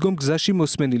წამოსვლის შემდგომ გზაში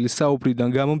მოსმენილი საუბრიდან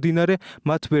გამომდინარე,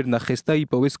 მათ ვერ ნახეს და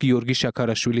იპოვეს გიორგი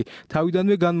შაქარაშვილი.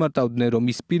 თავიდანვე განმარტავდნენ, რომ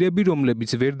ის პირები,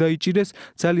 რომლებიც ვერ დაიჭირეს,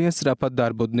 ძალიან სწრაფად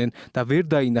დარბოდნენ და ვერ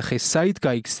დაინახეს საით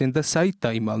გაიქცნენ და საით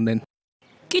დაიმალნენ.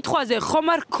 კითხვაზე ხომ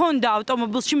არ ჰქონდა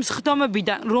ავტომობილში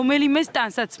მსხდომებიდან რომელიმეს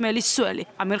ტანსაცმელის სველი.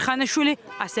 ამირხანაშვილი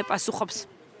ასე პასუხობს.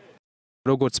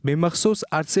 როგორც მე მახსოვს,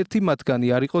 არც ერთი მათგანი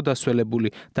არ იყო დასველებული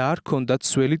და არ ჰქონდათ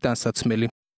სველი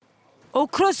ტანსაცმელი.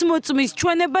 ოქროს მოწმის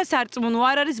ჩვენებას არწმუნო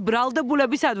არ არის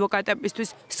ბრალდებულების ადვოკატებისთვის.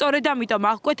 სწორედ ამიტომ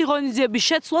აღკვეთი ღონისძიების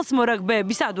შეცვლას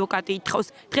მორაგბეების ადვოკატი ითხოვს.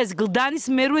 დღეს გლდანის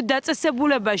მერვე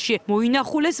დაწესებულებაში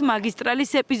მოინახულეს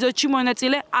მაგისტრალის ეპიზოდში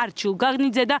მონაწილე არჩილ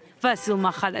გაღნიძე და ვასილ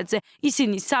მახალაძე.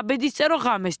 ისინი საბედისწერო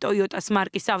ღამეს ტოიოტას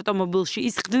მარკის ავტომობილში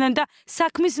ისხდნენ და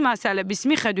საქმის მასალების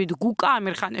მიხედვით გუკა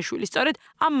ამირხანაშვილი სწორედ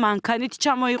ამ მანქანით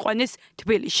ჩამოიყვანეს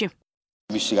თბილისში.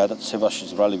 მისი გადაწესებაში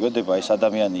ზრალი გვედება ეს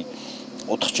ადამიანი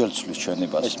 4-ჯერ ცვლის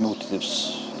ჩვენებას. ეს მიუთითებს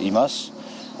იმას,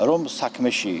 რომ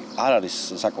საქმეში არ არის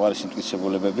საკმარისი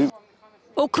მტკიცებულებები.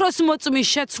 ოქროს მოწმის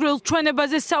შეცვლილ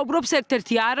ჩვენებაზე საუბრობს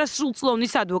ერთ-ერთი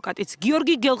არასრულწლოვნის ადვოკატიც.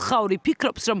 გიორგი გელხაური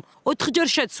ფიქრობს, რომ 4-ჯერ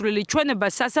შეცვლილი ჩვენება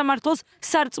სასამართლოს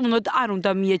სარწმუნოდ არ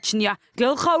უნდა მიეჩნია.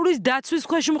 გელხაურის დაცვის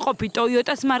ქვეშ მყოფი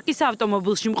ტოიოტას მარკის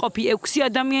ავტომობილში მყოფი 6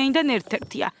 ადამიანიდან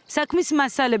ერთ-ერთია. საქმის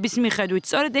მასალების მიხედვით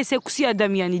სწორედ ეს 6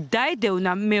 ადამიანი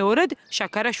დაედევნა მეორედ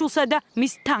შაქარაშვილსა და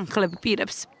მის თანხლებ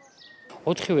პირებს.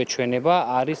 4-ვე ჩვენება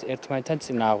არის ერთმანეთთან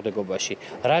წინააღმდეგობაში,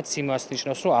 რაც იმას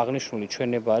ნიშნავს, რომ აღნიშნული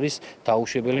ჩვენება არის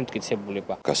დაუშვებელი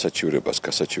მტკიცებულება.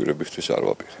 გასაჩივრებისთვის არ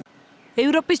ვაპირებ.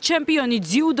 ევროპის ჩემპიონი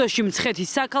ძიუდოში მცხეთის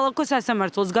საქალაქო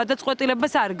სასამართლოს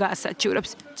გადაწყვეტილებას არ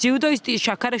გაასაჩივრებს. ძიუდოისტი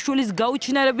შაქარაშვილის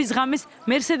გაუჩინარების ღამეს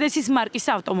მერსედესის მარკის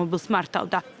ავტომობილს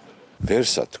მართავდა.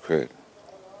 ვერსა თქვენ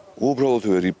უბრალოდ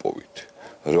ვერ იპოვით,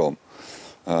 რომ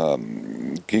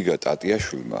გიგა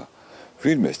ტატიაშვილმა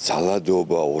ვინმეს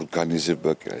ძალადობა,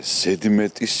 ორგანიზება კი არა,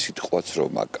 ზედმეტი სიტყვაც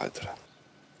რომ აკადრა.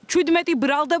 17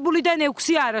 ბრალდებულიდან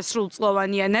 6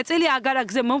 არასრულწლოვანია. ნაწილი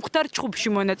აგარაგზე მომხდარ ჩხუბში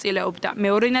მონაწილეობდა.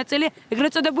 მეორე ნაწილი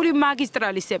ეგრეთ წოდებული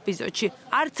მაგისტრალის ეპიზოდში.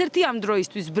 არც ერთი ამ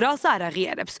დროისთვის ბრალს არ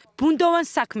აღიარებს. ბუნდოვან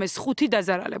საქმეს 5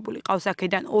 დაზარალებული ყავს,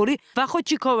 აქედან 2 ვახო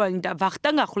ჩიქოვანი და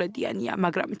ვახტანგ ახვლედიანია,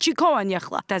 მაგრამ ჩიქოვანი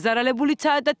ახლა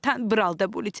დაზარალებულიცაა და თან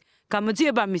ბრალდებულიც.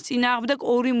 გამოძიება მის წინააღმდეგ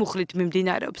 2 მუხლით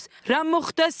მიმდინარეობს. რა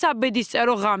მოხდა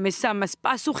საბედისწერო ღამეს ამას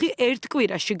პასუხი 1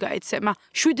 კვირაში გაეცემა.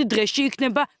 7 დღეში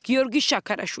იქნება გიორგი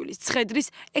შაქარაშვილის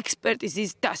ცხედრის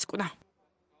ექსპერტიზის დასკვნა.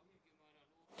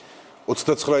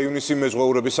 29 ივნისი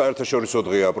მეზღვაურების საერთაშორისო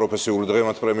დღეა. პროფესიული დღე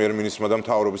მათ პრემიერ-მინისტრმა და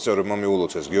მთავრობის წევრებმა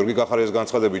მიულოცეს. გიორგი კახარიას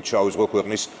განცხადებით ჩაუზღო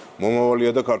ქვეყნის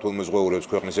მომავალია და ქართულ მეზღვაურებს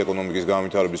ქვეყნის ეკონომიკის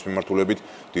განვითარების მიმართულებით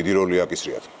დიდი როლი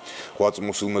აკისრიათ. 8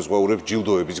 წმოსილ მეზღვაურებს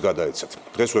ჯილდოებიც გადაეცათ.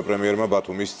 დღესვე პრემიერმა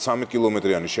ბათუმის 13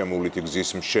 კილომეტრიანი შემოვლითი გზის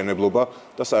მშენებლობა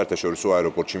და საერთაშორისო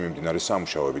აეროპორტში მიმდინარე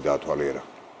სამუშაოები დაათვალიერა.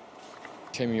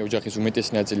 ჩემი ოჯახის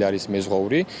უმეტესი ნაწილი არის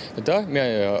მეზღვაური და მე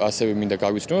ასევე მინდა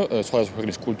გავიცნო სხვადასხვა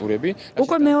ქვეყნის კულტურები.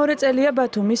 უკვე მეორე წელია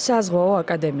ბათუმის საზღვაო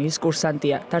აკადემიის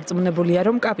კურსანტია. დარწმუნებულია,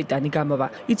 რომ კაპიტანი გამოვა.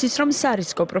 იცის, რომ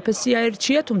სარისკო პროფესია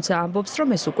ერჩია, თუმცა ამბობს, რომ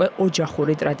ეს უკვე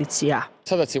ოჯახური ტრადიციაა.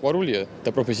 სადაც სიყვარულია და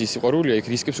პროფესიის სიყვარულია, იქ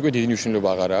რისკებს უკვე დიდი მნიშვნელობა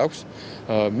აღარ აქვს.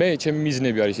 მე ჩემი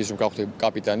მიზნები არის ის, რომ გავხდე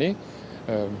კაპიტანი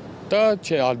და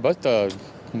ალბათ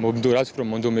მომდორად უფრო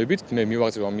მონდომებით მე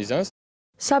მივაღწევ ამ მიზანს.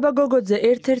 საბა გოგოძე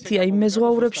ერთ-ერთია იმ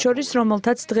მეზღვაურებს შორის,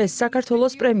 რომელთაც დღეს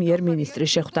საქართველოს პრემიერ-მინისტრი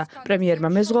შეხვდა. პრემიერმა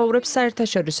მეზღვაურებს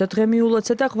საერთაშორისო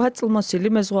დღემიულოცა და ღვაწლმოსილი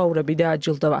მეზღვაურები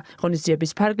დააჯილდოვა.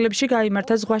 ღონისძიების ფარგლებში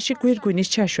გაიმართა ზღვაში გვირგვინის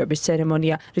ჩაშვების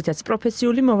ცერემონია, რითაც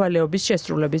პროფესიული მოვალეობის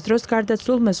შესრულების დროს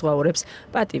გარდაცვლილ მეზღვაურებს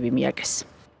პატივი მიაგეს.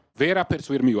 ვერაფერს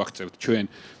ვერ მივახცევთ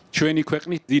ჩვენი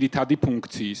ქვეყნის ძირითადი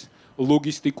ფუნქციის,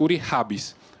 ლოგისტიკური ჰაბის,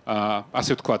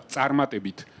 ასე ვთქვათ,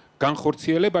 წარმატებით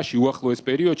განხორციელებაში უახლოეს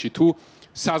პერიოდში თუ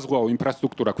საზღვაო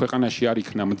ინფრასტრუქტურა ქვეყანაში არ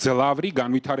იქნა მძლავრი,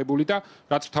 განვითარებული და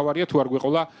რაც მთავარია თუ არ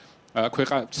გვეყოლა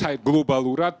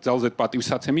გლობალურად ძალზედ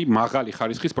პატივსაცემი მაღალი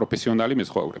ხარისხის პროფესიონალი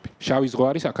მეზღვაურები. შავი ზღვა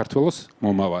არის საქართველოს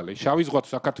მომავალი. შავი ზღვა თუ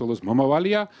საქართველოს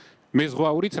მომავალია,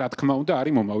 მეზღვაურიც რა თქმა უნდა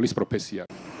არის მომავლის პროფესია.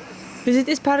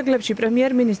 ვიზიტის ფარგლებში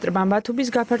პრემიერ-მინისტრმა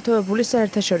ბათუმის გაფართოებული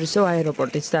საერთაშორისო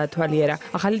აეროპორტიც დაათვალიერა.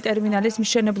 ახალი ტერმინალის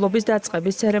მშენებლობის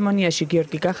დაწყების ცერემონიაში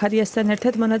გიორგი გახარიასთან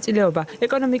ერთად მონაწილეობა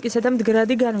ეკონომიკისა და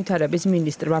მდგრადი განვითარების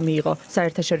მინისტრმა მიიღო.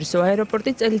 საერთაშორისო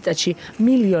აეროპორტი წელიწადში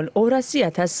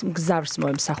 1,200,000 მგზავრს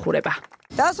მოემსახურება.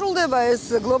 დასრულდება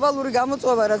ეს გლობალური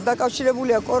გამოწვევა, რაც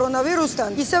დაკავშირებულია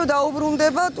კორონავირუსთან, ისევ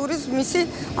დაუბრუნდება ტურიზმის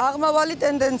აღმავალი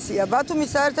ტენდენცია.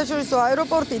 ბათუმის საერთაშორისო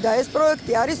აეროპორტი და ეს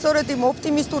პროექტი არის სწორედ იმ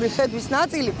ოპტიმისტური ხედვის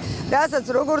ნაწილი, რასაც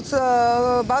როგორც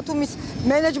ბათუმის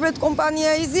მენეჯმენტ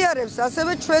კომპანია იზიარებს,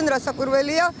 ასევე ჩვენ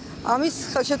რასაკვირველია ამის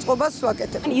ხელშეწყობას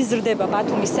ვაკეთებ. იზრდება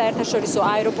ბათუმის საერთაშორისო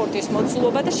აეროპორტის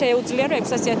მოცულობა და შეუძლია რომ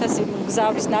 600,000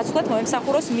 მგზავრის ნაცვლად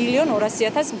მოემსახუროს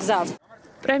 1,200,000 მგზავრს.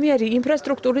 პრემიერი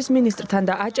ინფრასტრუქტურის მინისტრთან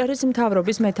და აჭარის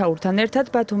მთავრობის მეთაურთან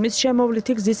ერთად ბათუმის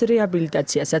შემოვლითი გზის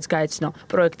რეაბილიტაციასაც გაეცნო.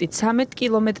 პროექტი 13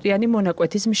 კილომეტრიანი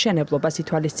მონაკვეთის მშენებლობას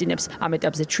ითვალისწინებს. ამ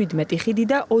ეტაპზე 17 ხიდი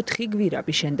და 4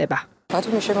 გვირაბი შენდება.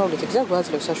 ბათუმის შემოვლითი გზა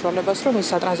გვაძლევს საშუალებას, რომ ის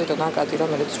სატრანზიტო ნაკადი,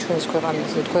 რომელიც ჩვენს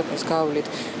ქვეყნის გავლით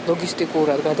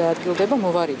ლოგისტიკურად გადაადგილდება,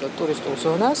 მოვარიდოთ ტურისტულ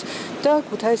ზონას და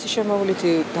ქუთაისის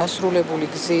შემოვლითი დასრულებული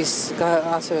გზის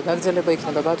ასევე გაგრძელება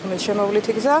იქნება ბათუმის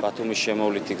შემოვლითი გზა. ბათუმის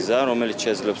შემოვლითი გზა, რომელიც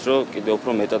შეძლებს, რომ კიდევ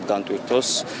უფრო მეტად განტვირთოს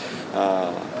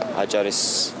აჭარის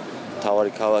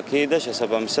მთავარი ქალაქი და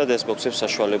შესაბამისად ეს მოგცემს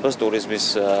საშუალებას ტურიზმის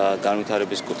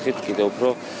განვითარების კუთხით კიდევ უფრო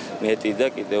მეტი და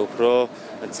კიდევ უფრო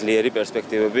ძლიერი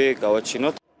პერსპექტივები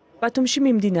გავაჩინოთ. ბათუმში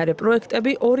მიმდინარე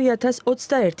პროექტები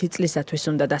 2021 წლისათვის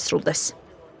უნდა დასრულდეს.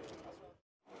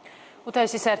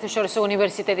 ქუთაისის საერთაშორისო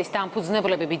უნივერსიტეტის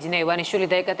დამფუძნებლები ბიძინა ივანიშვილი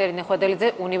და ეკატერინე ხვედელიძე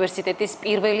უნივერსიტეტის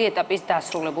პირველი ეტაპის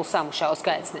დასრულებულ სამუშაოს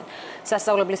გაეცნენ.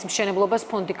 სასწავლებლის მშენებლობას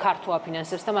ფონდი ქართო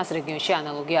აფინანსებს და მას რეგიონში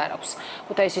ანალოგი არ აქვს.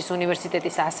 ქუთაისის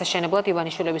უნივერსიტეტის ასაშენებლად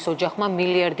ივანიშვილების ოჯახმა €1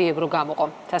 მილიარდი გამოყო.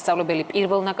 სასწავლებელი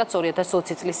პირველ ნაკადს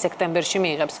 2020 წლის სექტემბერში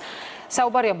მიიღებს.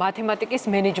 საუბარია მათემატიკის,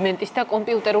 მენეჯმენტის და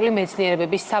კომპიუტერული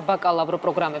მეცნიერებების საბაკალავრო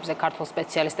პროგრამებზე. ქართულ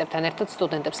სპეციალისტებთან ერთად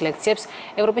სტუდენტებს ლექციებს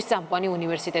ევროპის წამყვანი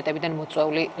უნივერსიტეტებიდან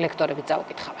მოწვეული ლექტორები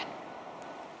წაუკითხავენ.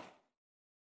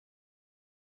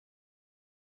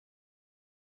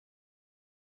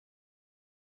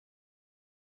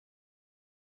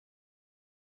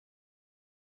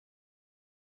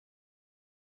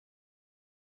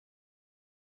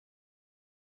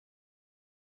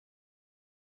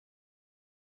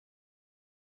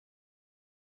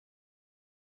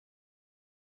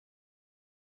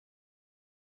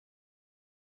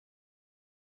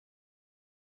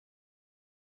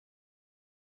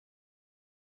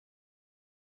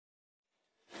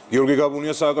 გიორგი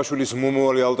გაბუნია სააკაშვილის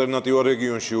მომავალი ალტერნატივა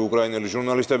რეგიონში უკრაინელი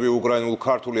ჟურნალისტები უკრაინულ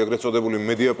ქართული ეგრეთ წოდებული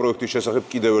მედია პროექტის შესახებ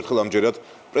კიდევ ერთხელ ამჯერად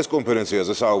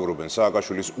პრესკონფერენციაზე საუბრობენ.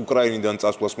 სააკაშვილის უკრაინიდან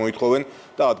წასვლას მოითხოვენ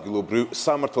და ადგილობრივ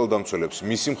სამართალდამცველებს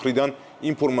მისი მხრიდან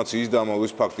ინფორმაციის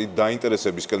დამალვის ფაქტით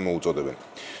დაინტერესებისკენ მოუწოდებენ.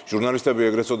 ჟურნალისტები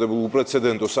ეგრეთ წოდებულ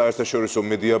უპრეცედენტო საერთაშორისო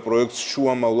მედია პროექტს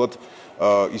შუამავლად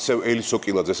ისევ ელისო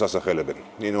კილაძეს ასახელებენ.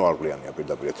 ნინო არგლიანია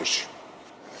პირდაპირ ეთერში.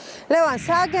 ლევან,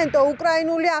 სააგენტო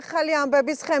უკრაინული ახალი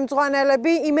ამბების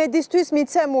ხელმძღვანელები იმედისთვის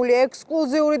მიცემული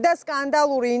ექსკლუზიური და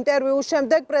სკანდალური ინტერვიუს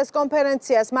შემდეგ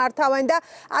პრესკონფერენციას მართავენ და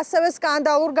ასევე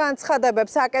სკანდალურ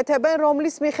განცხადებებს აკეთებენ,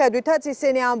 რომლის მიხედვითაც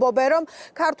ისინი ამბობენ, რომ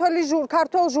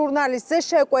ქართველ ჟურნალისტზე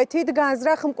შეკვეთით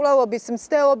განზრახ მკვლელობის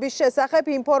მცდელობის შესახებ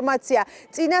ინფორმაცია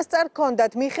წინასწარ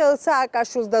ჰქონდათ მიხეილ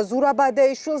სააკაშვილს და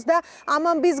ზურაბადეიშვილს და ამ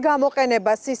ამბის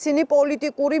გამოყენებას ისინი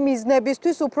პოლიტიკური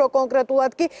მიზნებისთვის, უფრო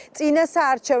კონკრეტულად კი წინა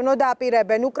საარჩევნო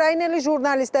დაპირებენ. უკრაინელი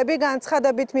ჟურნალისტები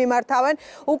განცხადებით მიმართავენ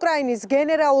უკრაინის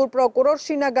გენერალურ პროკურორს,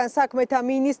 შინაგან საქმეთა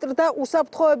მინისტრს და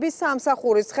უსაფრთხოების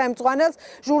სამსახურის ხელმძღვანელს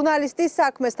ჟურნალისტის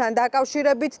საქმესთან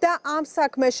დაკავშირებით და ამ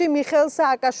საქმეში მიხეილ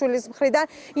სააკაშვილის მხრიდან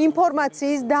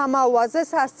ინფორმაციის დამალვაზე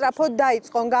სასწრაფოდ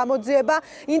დაიწყონ გამოძიება.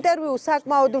 ინტერვიუ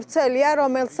საკმაოდ ვრცელია,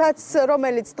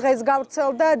 რომელიც დღეს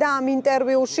გავრცელდა და ამ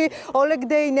ინტერვიუში ოლეგ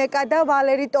დეინეკა და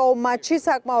ვალერი ტოუმაჩი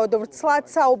საკმაოდ ვრცლად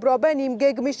საუბრობენ იმ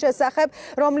გეგმის შესახებ,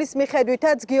 რომლის მის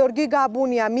მიხედვითაც გიორგი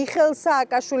გაბუნია მიხეილ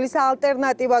სააკაშვილის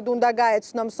ალტერნატივად უნდა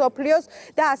გაეცნო მსოფლიოს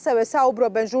და ასევე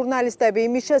საუბრობენ ჟურნალისტები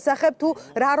იმის შესახებ თუ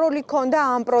რა როლი ჰქონდა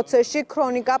ამ პროცესში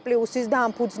ქრონიკა პლუსის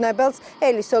დამფუძნებელს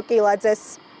ელისო კილაძეს.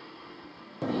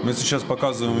 Мы сейчас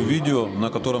показываем видео, на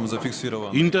котором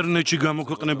зафиксировано. ინტერნეტში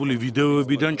გამოქვეყნებული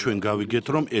ვიდეოებიდან ჩვენ გავიგეთ,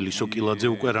 რომ ელისო კილაძე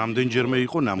უკვე რამდენჯერმე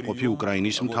იყო ნამყოფი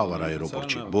უკრაინის მთავარ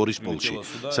აეროპორტში, ბორისპოლში,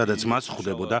 სადაც მას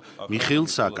ხვდებოდა მიხეილ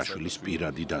სააკაშვილის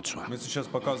პირადი დაცვა.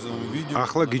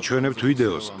 ახლა გიჩვენებთ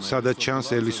ვიდეოს, სადაც ჩანს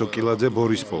ელისო კილაძე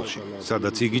ბორისპოლში,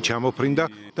 სადაც იგი ჩამოფრინდა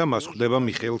და მას ხვდება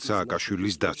მიხეილ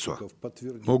სააკაშვილის დაცვა.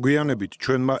 მოგვიანებით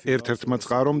ჩვენმა ერთ-ერთმა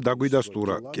წყარომ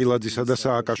დაგვიდასტურა კილაძისა და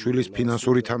სააკაშვილის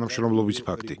ფინანსური თანამშრომლობის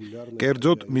ფაქტი.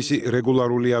 კერძოდ მისი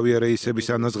რეგულარული ავიარეისების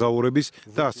ანაზღაურების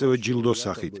და ასევე ჯილდოს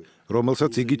სახით,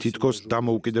 რომელსაც იგი თითქოს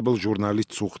დამოუკიდებელ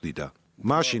ჟურნალისტს უხდიდა.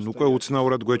 მაშინ უკვე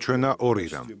უცნაურად გვეჩვენა ორი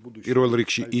რამ. პირველ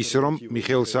რიგში ის, რომ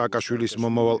მიხეილ სააკაშვილის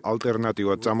მომავალ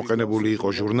ალტერნატივად წამოყენებული იყო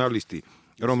ჟურნალისტი,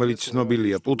 რომელიც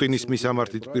ცნობილია პუტინის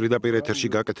მისამართით პირდაპირ ეთერში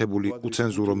გაკეთებული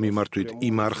უცენზურო მიმართვით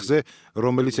იმ არხზე,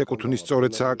 რომელიც ეკუთვნის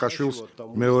სწორედ სააკაშვილს.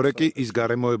 მეორე კი ის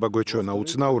გარემოება გვეჩვენა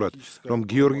უცნაურად, რომ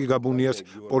გიორგი გაბუნიას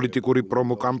პოლიტიკური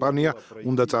პრომოკამპანია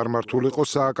უნდა წარმართულიყო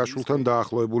სააკაშვილთან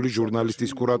დაახლოებული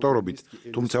ჟურნალისტის კურატორობით,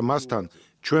 თუმცა მასთან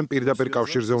ჩვენ პირდაპირ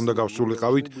კავშირზე უნდა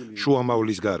გავსულიყავით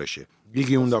შუამავლის გარეშე.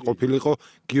 იგი უნდა ყოფილიყო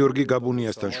გიორგი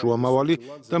გაბუნიასთან შუამავალი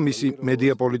და მისი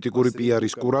მედია პოლიტიკური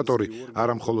პიარის კურატორი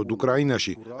არა მხოლოდ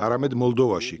უკრაინაში, არამედ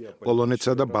მოლდოვაში,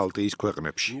 პოლონეთსა და ბალტიის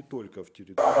ქვეყნებში.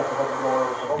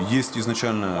 Есть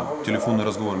изначально телефонный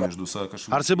разговор между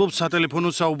Саакашвили. არსებობს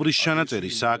სატელეფონო საუბრის ჩანაწერი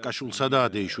სააკაშვილსა და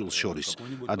ადეიშვილს შორის.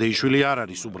 ადეიშვილი არ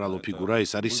არის უბრალო ფიგურა,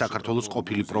 ეს არის საქართველოს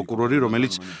ყოფილი პროკურორი,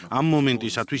 რომელიც ამ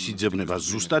მომენტისათვის იძებნება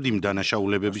ზუსტად იმ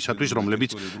დანაშაულებებისათვის,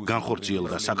 რომლებიც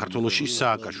განხორციელდა საქართველოში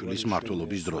სააკაშვილის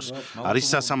მმართველობის დროს. არის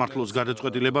სასამართლოს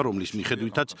გადაწყვეტილება, რომლის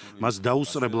მიხედვითაც მას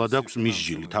დაუსწრებლად აქვს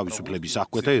მისჯილი თავისუფლების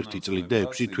აღკვეთა 1 წლით და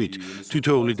 6 თვით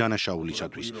თითოეული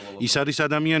დანაშაულისათვის. ის არის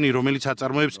ადამიანი, რომელიც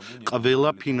აწარმოებს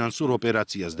ყველა ფინანსურ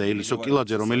ოპერაციას და ელისო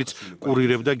კილაძე, რომელიც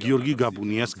კურირებდა გიორგი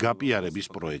გაბუნიას გაპიარების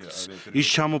პროექტს. ის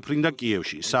ჩამოფრინდა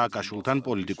კიევში სააკაშვილთან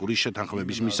პოლიტიკური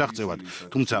შეთანხმების მისაღწევად,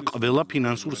 თუმცა ყველა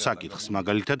ფინანსურ საკითხს,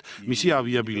 მაგალითად მისი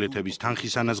ავიაბილეთების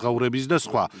თანხის ანაზღაურების და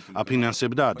სხვა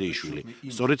აფინანსებდა ადეიშვილი.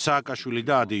 სწორედ სააკაშვილი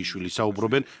და ადეიშვილი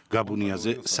საუბრობენ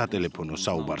გაბუნიაზე სატელეფონო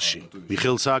საუბარში.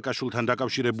 მიხეილ სააკაშვილთან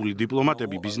დაკავშირებული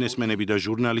დიპლომატები, ბიზნესმენები და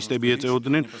ჟურნალისტები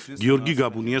ეწეოდნენ გიორგი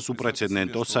გაბუნიას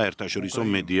უპრეცედენტო საერთაშორისო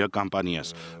მედია კამპანიას,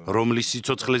 რომლის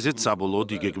სიცოცხლეზეც საბოლოოდ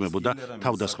იგეგმებოდა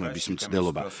თავდასხმების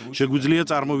მცდელობა. შეგვიძლია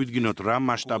წარმოვიდგინოთ რა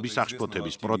მასშტაბის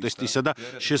აღშფოთების, პროტესტისა და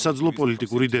შესაძლო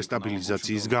პოლიტიკური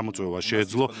დესტაბილიზაციის გამოწვევა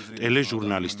შეეძლო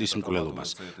ტელეჟურნალისტის მკვლელობას.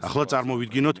 ახლა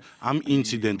წარმოვიდგინოთ ამ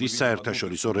ინციდენტის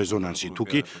საერთაშორისო რეზონანსი, თუ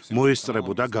კი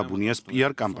მოესწრებოდა გაბუნიას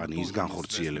პიარ კამპანიის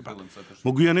განხორციელება.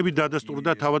 მოგვიანებით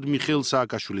დადასტურდა თავად მიხეილ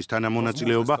სააკაშვილის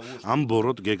თანამონაწილეობა ამ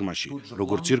ბოროტ გეგმაში.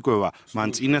 როგორც ირკვევა, მან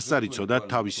წინასწარ იცოდა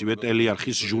თავისივე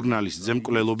ტელეარხის ჟურნალისტზე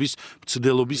მკვლელობის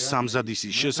მცდელობის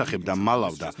სამზადისის შესახებ და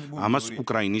მალავდა ამას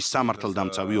უკრაინის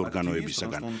სამართალდამცავი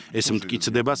ორგანოებისაგან. ეს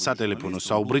მტკიცდება სატელეფონო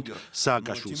საუბრით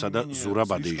სააკაშვილსა და ზურაბ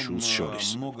ადეიშვილს შორის.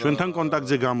 ჩვენთან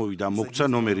კონტაქტზე გამოვიდა მოგვცა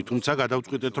ნომერი, თუმცა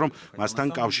გადავწყვიტეთ, რომ მასთან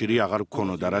კავშირი აღარ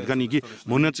გქონოდა, რადგან იგი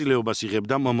მონაწილეობას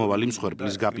იღებდა მომავალი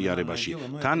მსხვერპლის გაპიარებაში.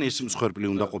 თან ეს მსხვერპლი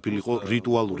უნდა ყოფილიყო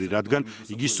რიტუალური, რადგან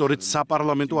იგი სწორედ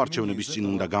საპარლამენტო არჩევნების წინ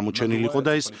უნდა გამოჩენილიყო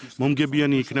და ეს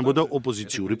მომგებიანი იქნებოდა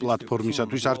ოპოზიციური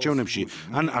პლატფორმისათვის არჩევნებში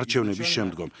ან არჩევნების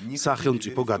შემდგომ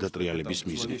სახელმწიფო გადატრიალების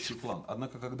მიზნით.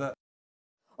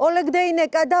 ოლეგ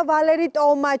დეინეკა და ვალერი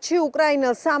ტოუმაჩი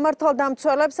უკრაინელ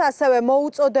სამართალდამცველებს ასევე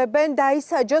მოუწოდებენ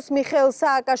დაისაჯოს მიხეილ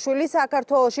სააკაშვილი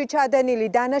საქართველოში ჩადენილი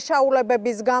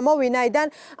დანაშაულებების გამო,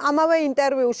 ვინაიდან ამავე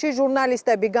ინტერვიუში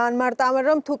ჟურნალისტები განმარტავენ,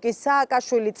 რომ თუკი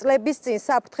სააკაშვილი წლების წინ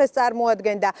საფრთხეს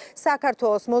წარმოადგენდა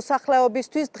საქართველოს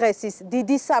მოსახლეობისთვის, დღეს ის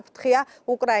დიდი საფრთხეა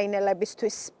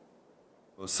უკრაინელებისთვის.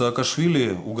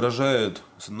 Saakashvili угрожает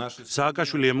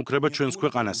სააკაშვილი ემუქრება ჩვენს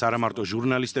ქვეყანას არა მარტო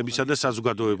ჟურნალისტებისა და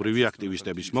საზოგადოებრივი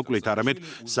აქტივისტების მოკლედ, არამედ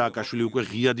სააკაშვილი უკვე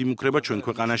ღიად იმუქრება ჩვენ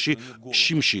ქვეყანაში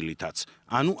შიმშილითაც.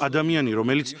 ანუ ადამიანი,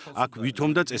 რომელიც აქ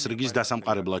ვითომ და წესრიგის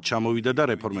დასამყარებლად ჩამოვიდა და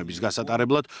რეფორმების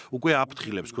გასატარებლად უკვე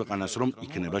აფრთხილებს ქვეყანას, რომ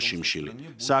იქნება შიმშილი.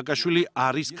 სააკაშვილი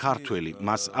არის ქართველი,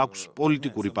 მას აქვს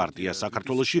პოლიტიკური პარტია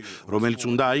საქართველოში, რომელიც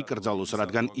უნდა აიკრძალოს,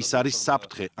 რადგან ის არის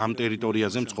საფრთხე ამ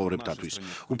ტერიტორიაზე მცხოვრებთათვის.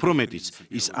 უფრო მეტიც,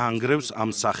 ის ანგრევს ამ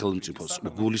სახელმწიფოს,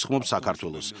 გულისხმობს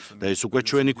საქართველოს და ეს უკვე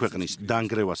ჩვენი ქვეყნის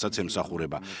დანგრევასაც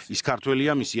ემსახურება. ის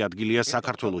ქართველია, მისი ადგილია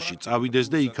საქართველოში, წავიდეს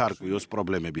და იქ არკვიოს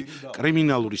პრობლემები,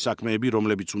 კრიმინალური საქმეები,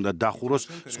 რომლებიც უნდა დახუროს,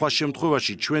 სხვა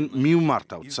შემთხვევაში ჩვენ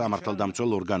მივმართავთ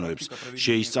სამართალდამცველ ორგანოებს.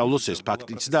 შეისწავლოს ეს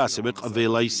ფაქტიც და ასევე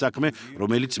ყველა ის საქმე,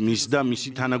 რომელიც მის და მისი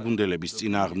თანაგუნდელების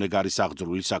წინააღმდეგ არის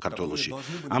აღძრული საქართველოში.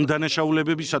 ამ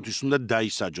დანაშაულებებისათვის უნდა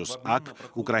დაისაჯოს აქ,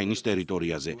 უკრაინის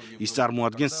ტერიტორიაზე. ის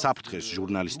წარმოადგენს საფრთხეს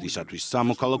ჟურნალისტისათვის,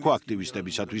 სამოქალაქო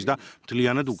აქტივისტებისათვის და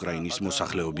მთლიანად უკრაინის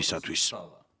მოსახლეობისათვის.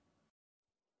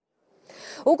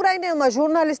 უკრაინელმა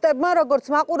ჟურნალისტებმა, როგორც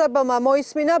მაყურებელმა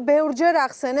მოისმინა, ბევრჯერ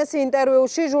ახსენეს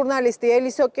ინტერვიუში ჟურნალისტი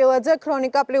ელის ოკილაძე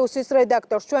ქრონიკა პლუსის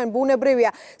რედაქტორს. ჩვენ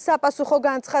ბუნებრივია საპასუხო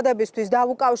განცხადებისთვის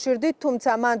დავუკავშირდით,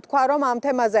 თუმცა მან თქვა, რომ ამ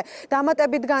თემაზე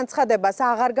დამატებით განცხადებას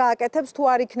აღარ გააკეთებს, თუ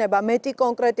არ იქნება მეტი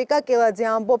კონკრეტიკა. კილაძე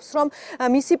ამბობს, რომ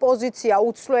მისი პოზიცია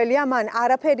უცვლელია, მან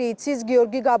არაფერი იცის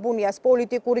გიორგი გაბუნიას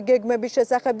პოლიტიკური გეგმების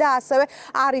შესახებ და ასევე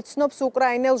არ იცნობს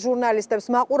უკრაინელ ჟურნალისტებს.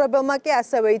 მაყურებელმა კი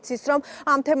ასევე იცის, რომ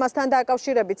ამ თემასთან დაკავშირებით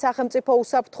სახელმწიფო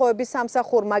უსაფრთხოების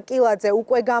სამსახურმა კილაძე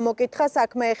უკვე გამოკითხა,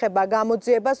 საქმე ეხება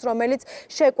გამოძიებას, რომელიც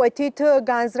შეკვეთით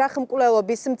განზრახ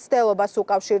მკვლელობის მცდელობას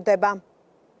უკავშირდება.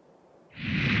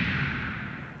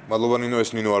 მადლობა ნინო,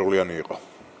 ეს ნინო არღლიანი იყო.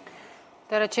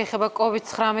 და რაც შეეხება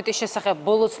COVID-19 შესახებ,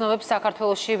 ბოლო ცნობებს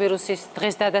საქართველოში ვირუსის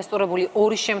დღეს დადასტურებული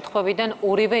 2 შემთხვევიდან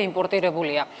 2-ვე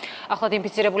იმპორტირებულია. ახლად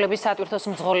ინფიცირებულების სატვირთოს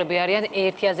მძღოლები არიან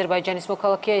ერთი აზერბაიჯანის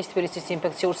მოქალაქეა, ის თბილისის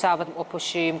ინფექციურ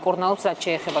საავადმყოფოში მკურნალობს, რაც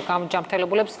შეეხება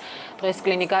გამჯამრთელებულებს. დღეს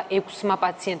კლინიკა 6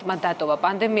 პაციენტმა დატოვა.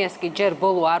 პანდემიას კი ჯერ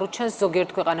ბოლო არ უჩანს,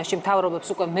 ზოგიერთ ქვეყანაში მთავრობებს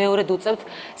უკვე მეორედ უწევთ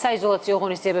საიზოლაციო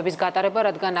ღონისძიებების გატარება,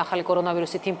 რადგან ახალი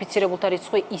კორონავირუსით ინფიცირებულთა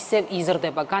რიცხვი ისევ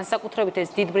იზრდება. განსაკუთრებით ეს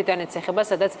დიდ ბრიტანეთს ეხება,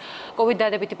 სადაც COVID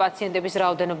დადებითი პაციენტების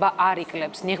რაოდენობა არ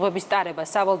იკლებს. ნიღბების ტარება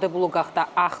სავალდებულო გახდა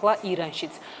ახლა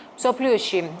ირანშიც.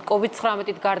 მსოფლიოში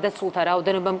COVID-19-ით გარდაცვლულთა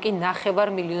რაოდენობამ კი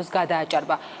 9 მილიონს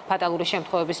გადააჭარბა. ფატალური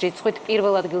შემთხვევების რიცხვით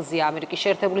პირველ ადგილზეა ამერიკის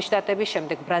შეერთებული შტატები,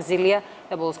 შემდეგ ბრაზილია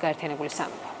და ბოლოს გაერთიანებული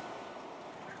სამეფო.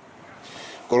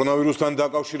 კორონავირუსთან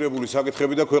დაკავშირებული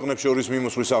საკითხები და ქვეყნებს შორის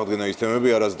მიმოსვლის აღდგენა ის თემები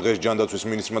არას დღეს ჯანდაცვის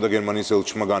მინისტრმა და გერმანიის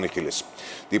ელჩმა განიხილეს.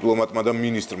 დიპლომატმა და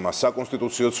მინისტრმა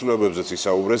საკონსტიტუციო ცვლილებებზეც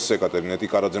ისაუბრეს. ეკატერინე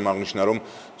ტიკარაძემ აღნიშნა, რომ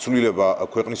ცვლილება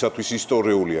ქვეყნისათვის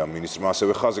ისტორიულია. მინისტრმა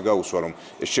ასევე ხაზი გაუსვა, რომ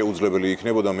ეს შეუძლებელი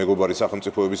იქნებოდა მეგობარი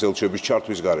სახელმწიფოების ელჩების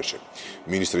ჩართვის გარეშე.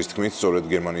 მინისტრის თქმით, სწორედ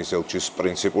გერმანიის ელჩის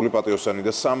პრინციპული, პატიოსანი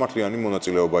და სამართლიანი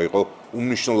მონაწილეობა იყო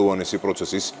უმნიშვნელოვანესი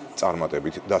პროცესის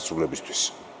წარმატებით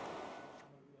დასრულებისთვის.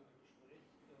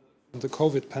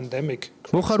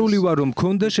 მოხარული ვარ, რომ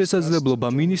მქონდა შესაძლებლობა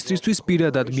მინისტრისთვის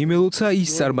პირადად მიმელოცა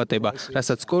ის წარმატება,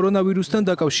 რასაც კორონავირუსთან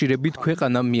დაკავშირებით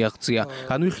ქვეყანამ მიაღწია.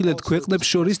 განვიხილეთ ქვეყნებს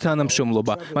შორის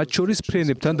თანამშრომლობა, მათ შორის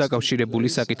ფრენებთან დაკავშირებული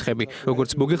საკითხები.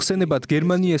 როგორც მოგეხსენებათ,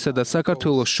 გერმანიასა და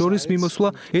საქართველოს შორის მიმოსვლა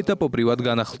ეტაპობრივად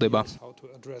განახლდება.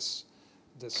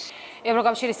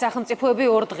 ევროკავშირის სახელმწიფოები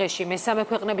 2 დღეში მესამე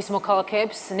ქვეყნების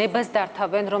მოქალაქეებს ნებას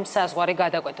დართავენ, რომ საზღვარი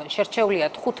გადაკვეთონ. შერჩეულია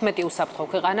 15 უსაფრთხო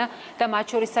ქვეყანა და მათ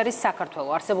შორის არის საქართველო.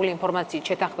 არსებული ინფორმაციით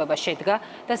შეთანხმება შედგა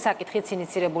და საკითხიც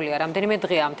ინიცირებულია. რამდენიმე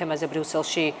დღეა ამ თემაზე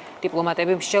ბრიუსელში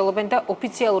დიპლომატები მსჯელობენ და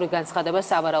ოფიციალური განცხადება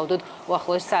სავარაუდოდ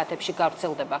უახლოეს საათებში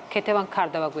გავრცელდება. ქეთევან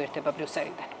ქარდავა გვერდება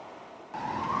ბრიუსელიდან.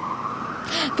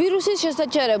 ვირუსის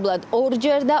შესაჩერებლად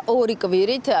 2ჯერ და 2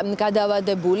 კვირით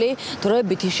გადავადებული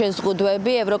დროებითი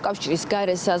შეზღუდვები ევროკავშირის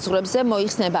გარე საზღვრებზე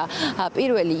მოიხსნება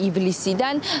 1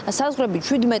 ივლისიდან. საზღვრები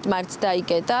 17 მარტს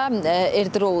დაიკეტა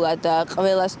ერთდროულად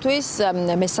ყველასთვის,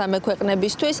 მესამე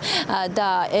ქვეყნებისთვის და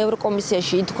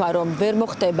ევროკომისიაში ითქვა, რომ ვერ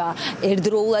მოხდება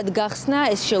ერთდროულად გახსნა,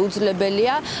 ეს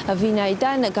შეუძლებელია,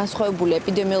 ვინაიდან განსხვავებული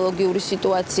ეპიდემიოლოგიური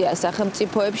სიტუაცია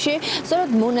სახელმწიფოებში, სწორედ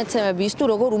მონაცემები ის თუ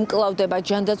როგორ უმკლავდება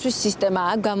ჯანდაცვის სისტემა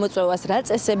გამოწვევას, რა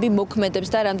წესები მოქმედებს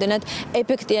და რამდენად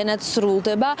ეფექტიანად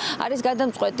სრულდება, არის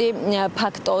გადამწყვეტი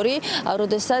ფაქტორი,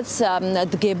 როდესაც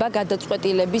დგება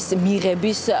გადაწყვეტილების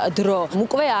მიღების დრო.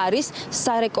 უკვე არის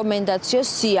სარეკომენდაციო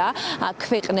სია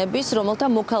ქვეყნების, რომელთა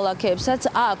მოქალაქეებსაც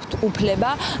აქვთ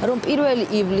უფლება, რომ 1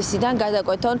 ივლისიდან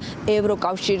გადაკვეთონ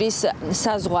ევროკავშირის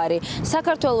საზღვარი.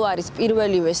 საქართველო არის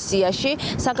პირველივე სიაში,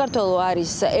 საქართველო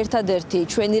არის ერთადერთი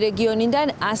ჩვენი რეგიონიდან,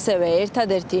 ასევე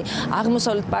ერთადერთი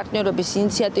აღმოსავლეთ პარტნიორობის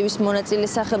ინიციატივის მონაწილე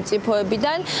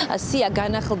სახელმწიფოებიდან. სია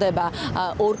განახლდება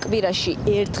 2 კვირაში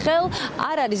ერთხელ.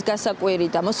 არ არის გასაკვირი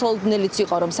და მოსალოდნელიც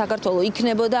იყო, რომ საქართველო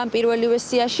იქნებოდა ამ პირველივე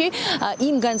სიაში,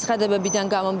 იმ განცხადებებიდან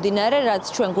გამომდინარე, რაც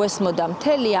ჩვენ გვესმოდა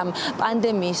მთელი ამ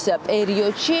პანდემიის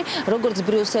პერიოდში, როგორც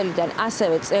ბრიუსელიდან,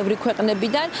 ასევე წევრი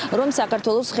ქვეყნებიდან, რომ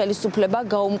საქართველოს ხელისუფლება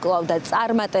გაუმკლავდა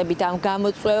წარმატებით ამ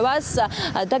გამოწვევას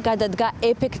და გადადგა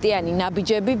ეფექტიანი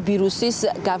ნაბიჯები ვირუსის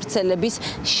გავრცელების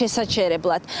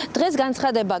შესაჩერებლად. დღეს ეს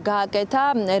განცხადება გააკეთა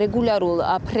რეგულარულ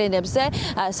ფრენებზე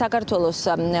საქართველოს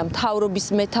მთავრობის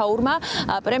მეთაურმა.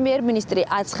 პრემიერ-მინისტრი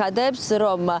აცხადებს,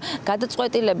 რომ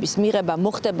გადაწყვეტილების მიღება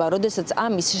მოხდება, როდესაც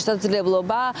ამის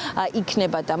შესაძლებლობა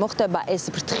იქნება და მოხდება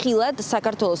ეს ფრთხილად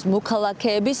საქართველოს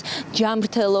მოქალაქეების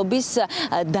ჯანმრთელობის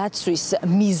დაცვის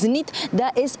მიზნით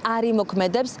და ეს არ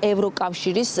იმოქმედებს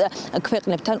ევროკავშირის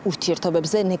ქვეყნებთან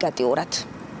ურთიერთობებზე ნეგატიურად.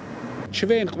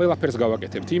 ჩვენ ყველაფერს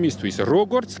გავაკეთებთ იმისთვის,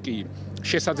 როგორც კი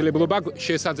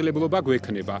შესაძლებლობა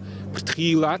გვექნება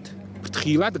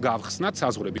ფრთხილად გავხსნათ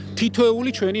საზღვრები.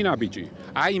 თითოეული ჩვენი ნაბიჯი,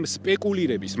 აი იმ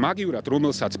სპეკულირების მაგივრად,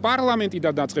 რომელსაც პარლამენტი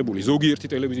და დაწყებული ზოგიერთი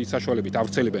ტელევიზიის საშუალებით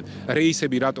ავრცელებენ,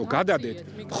 რეისები რატო გადადეთ,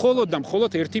 მხოლოდ და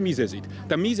მხოლოდ ერთი მიზეზით.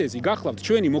 და მიზეზი გახლავთ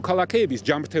ჩვენი მოქალაქეების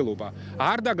ჯანმრთელობა.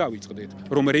 არ დაგავიწყდეთ,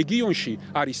 რომ რეგიონში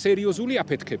არის სერიოზული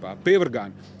აფეთქება ბევრგან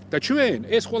და ჩვენ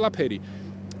ეს ყველაფერი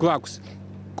გვაქვს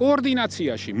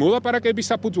კოორდინაციაში, მოლაპარაკების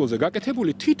საფუძველზე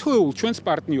გაკეთებული თითოეულ ჩვენს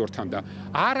პარტნიორთან და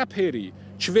არაფერი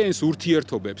ჩვენს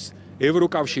ურთიერთობებს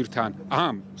ევროკავშირთან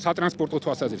ამ სატრანსპორტო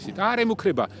თვალსაზრისით არ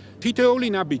ემუქრება. თითოეული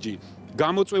ნაბიჯი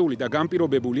გამოწვეული და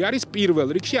განპირობებული არის პირველ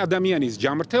რიგში ადამიანის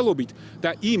ჯანმრთელობით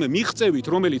და იმ მიღწევით,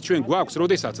 რომელიც ჩვენ გვაქვს,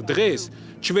 როდესაც დღეს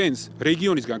ჩვენს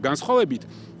რეგიონისგან განსხვავებით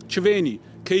ჩვენი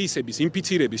кейსების,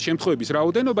 ინფიცირების შემთხვევების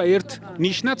რაოდენობა ერთ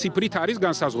ნიშნა ციფრით არის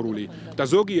განსაზღვრული და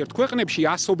ზოგიერთ ქვეყნებში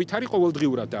ასობით არის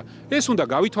ყოველდღიურად და ეს უნდა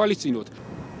გავითვალისწინოთ.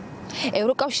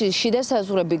 ევროკავშირის შიდა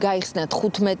საზღვრები გაიხსნა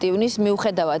 15 ივნისს,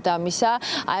 მიუხედავად ამისა,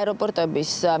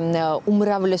 აეროპორტების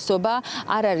უმრავლესობა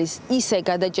არ არის ისე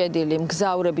გადაჭედილი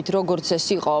მგზავრებით, როგორც ეს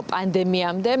იყო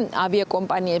პანდემიამდე.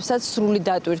 ავიაკომპანიებსაც სრული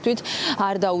დატვირთვით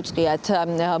არ დაუწყიათ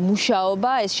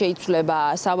მუშაობა, ეს შეიცვლება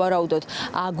სავარაუდოდ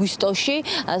აგვისტოში.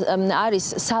 არის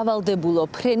სავალდებულო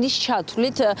ფრენის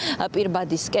ჩათვლით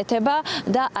პირბადის კეთება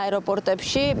და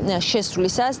აეროპორტებში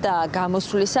შესვლისას და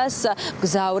გამოსვლისას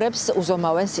მგზავრებს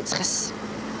უზომავენ სიცხეს.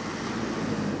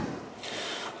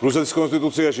 რუსეთის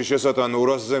კონსტიტუციაში შესატან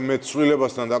 200-ზე მეტ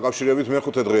ცვლილებასთან დაკავშირებით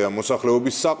მეხუთე დღეა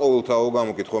მოსახლეობის საყოველთაო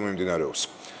გამოკითხვა მიმდინარეობს.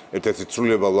 ერთ-ერთი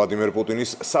ცვლილება ვლადიმერ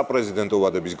პუტინის საპრეზიდენტო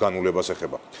ვადების განულებას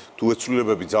ეხება. თუ ეს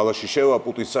ცვლილებები ძალაში შევა,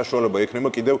 პუტინს საშუალება ექნება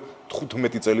კიდევ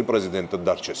 15 წელი პრეზიდენტად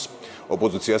დარჩეს.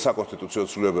 ოპოზიცია საკონსტიტუციო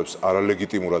ცვლილებებს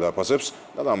არალეგიტიმურად აფასებს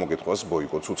და გამოკითხვას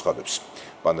ბოიკოტს უცხადებს.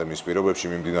 პანდემიის პირობებში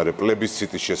მიმდინარე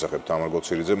პლებისციტის შესახებ თამარ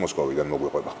გოცირიძე მოსკოვიდან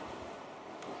მოგვიყვება.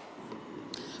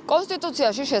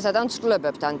 კონსტიტუციაში შესატან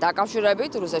ცვლილებებთან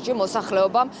დაკავშირებით რუსეთში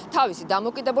მოსახლეობამ თავისი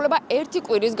დამოკიდებულება ერთი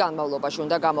კვირის განმავლობაში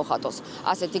უნდა გამოხატოს.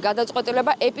 ასეთი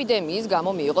გადაწყვეტილება ეპიდემიის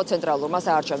გამო მიიღო ცენტრალურმა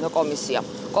საარჩევნო კომისიამ.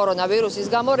 კორონავირუსის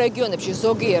გამო რეგიონებში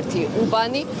ზოგიერთი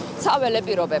უბანი საველე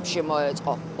პირობებში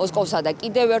მოეწყო. მოსკოვსა და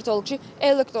კიდევ ერთ ოლქში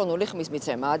ელექტრონული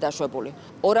ხმისმიცემაა დაშვებული.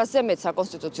 200-ზე მეტ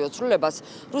საკონსტიტუციო ცვლილებას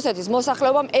რუსეთის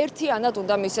მოსახლეობამ ერთიანად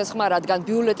უნდა მისცეს ხმა, რადგან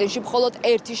ბიულეტენში მხოლოდ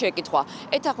ერთი შეკითხვა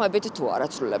ეთანხმებით თუ არა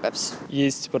ცვლილებებს.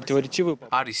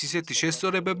 არის ისეთი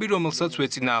შესწორებები, რომელსაც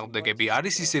ვეწინააღმდეგები,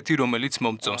 არის ისეთი, რომელიც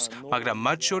მომწონს, მაგრამ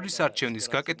მათ შორის არჩევნის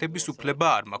გაკეთების უფლება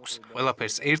არ მაქვს.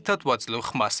 ყველაფერს ერთად ვაძლევ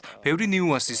ხმას. ბევრი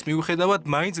ნიუანსის მიუხედავად,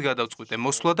 მაინც გადავწყვიტე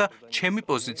მოსვლა და ჩემი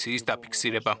პოზიციის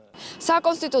დაფიქსირება.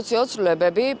 საკონსტიტუციო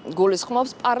ცვლილებები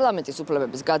გულისხმობს პარლამენტის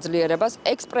უფლებების გაძლიერებას,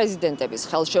 ექს-პრეზიდენტების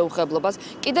ხელშეუხებლობას,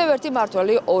 კიდევ ერთი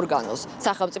მმართველი ორგანოს,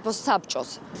 სახელმწიფო საბჭოს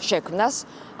შექმნას,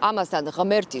 ამასთან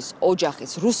ღმერთის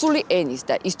ოჯახის რუსული ენის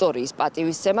და ისტორიის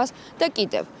პატივისცემას და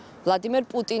კიდევ ვლადიმერ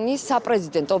პუტინის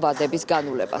საპრეზიდენტო ვადების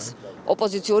განულებას.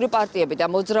 ოპოზიციური პარტიები და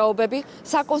მოძრაობები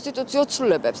საკონსტიტუციო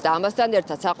ცვლილებებს და ამასთან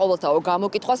ერთად საყოველთაო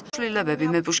გამოკითხვას ცვლილებები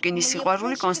მე პუშკინის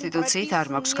სიყვარული კონსტიტუციით არ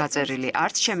მაქვს გაწერილი.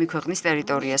 არც ჩემი ქვეყნის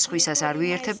ტერიტორიას ხვისას არ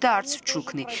ვიერთებ და არც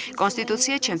ვჩუქნი.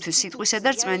 კონსტიტუცია ჩემთვის სიტყვისა და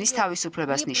რწმენის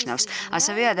თავისუფლებას ნიშნავს.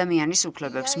 ასევე ადამიანის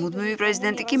უფლებებს. მუდმივი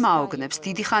პრეზიდენტი კი მაოგნებს.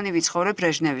 დიდი ხანი ვიცხოვრე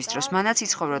ბრეჟნევის დროს. მანაც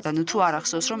იცხოვრა და ნუ თუ არ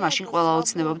ახსოვს, რომ მაშინ ყველა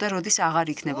ოცნებობდა, როდის აღარ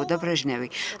იქნებოდა ბრეჟნევი.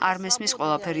 არ მესმის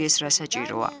ყველაფერი ეს რა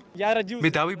საჭიროა. მე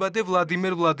დავიბადე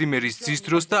ვლადიმერ ვლადიმერის ძის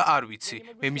დროს და არ ვიცი.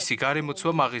 მე მისი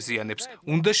გარემოცვა მაღიზიანებს.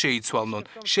 უნდა შეიცვალნონ.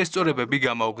 შესწორებები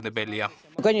გამაოგნებელია.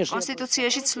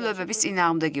 კონსტიტუციაში ცვლილებების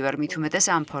წინააღმდეგი ვარ მით უმეტეს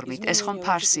ამ ფორმით. ეს ხომ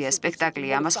ფარსია,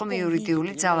 სპექტაკლია, ამას ხომ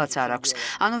იურიდიული ძალაც არ აქვს.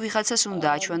 ანუ ვიღაცას უნდა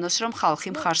აჩვენოს, რომ ხალხი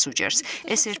მხარს უჭერს.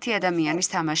 ეს ერთი ადამიანის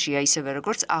თამაშია, ისევე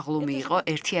როგორც აღლუმი იყო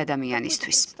ერთი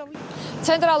ადამიანისთვის.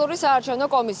 ცენტრალური საარჩევნო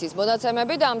კომისიის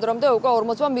მონაცემებით ამ დრომდე უკვე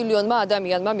 40 მილიონმა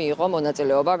ადამიანმა მიიღო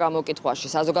მონაწილეობა გამოკითხვაში.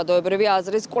 საზოგადოებრივი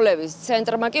აზრის კვლევის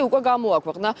ცენტრმა კი უკვე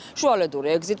გამოაქვეყნა შუალედური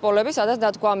ეგზიტ პოლები, სადაც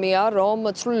ნათქვამია, რომ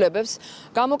ცვლილებებს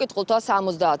გამოკითხულთა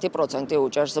 70%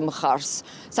 უჭერს მხარს.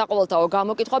 საყოველთაო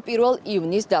გამოკითხვა 1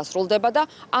 ივნისს დასრულდება და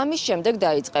ამის შემდეგ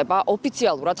დაიწყება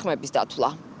ოფიციალურად ხმების დათვლა.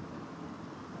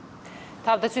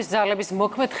 თავდაცვის ძალების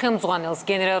მოქმედ ხელმძღვანელს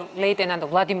გენერალ-ლეიტენანტ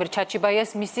ვლადიმერ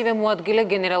ჩაჩიბაიას მისივე მოადგილე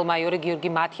გენერალ-მაიორი გიორგი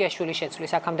მათიაშვილი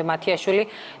შეცვლის. აქამდე მათიაშვილი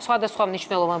სხვადასხვა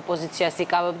მნიშვნელოვან პოზიციას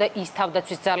იკავებდა ის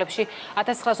თავდაცვის ძალებში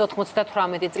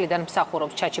 1998 წლიდან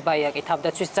მსახურობს. ჩაჩიბაია კი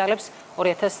თავდაცვის ძალებს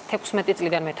 2016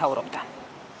 წლიდან მეთაურობდა.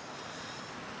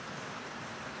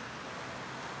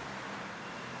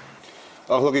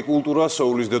 ახლა კი კულტურა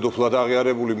სოულის დედოფლად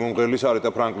აღიარებული მომღერლის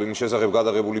არეთა ფრანკლინის შესახებ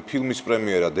გადაღებული ფილმის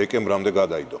პრემიერა დეკემბრამდე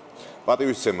გადაიდო.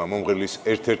 პატივისცემა მომღერლის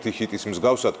ერთ-ერთი ჰიტის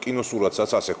მსგავსად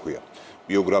კინოსურათსაც ასე ჰქვია.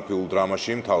 ბიოგრაფიულ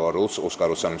დრამაში მთავარ როლს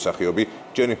ოსკაროსანი მსახიობი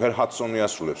ჯენიფერ ჰადსონი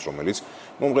ასრულებს, რომელიც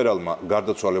მომღერალმა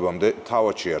გარდაცვალებამდე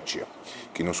თავად შეარჩია.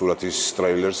 კინოსურათის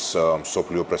ტრეილერს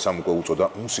მსოფლიო პრესამ უკვე უწოდა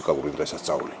მუსიკალური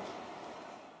დღესასწაული.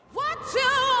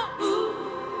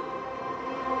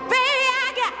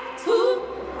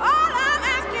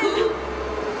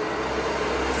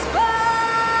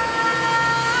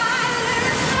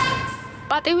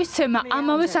 პატივისცემა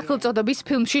ამავე სახელწოდების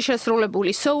ფილმში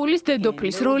შესრულებული სოულის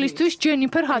დედოფლის როლისთვის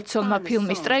ჯენიფერ ჰადსონმა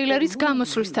ფილმის ტრეილერის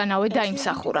გამოსვლისთანავე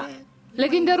დაიმსახურა.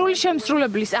 ლეგენდარული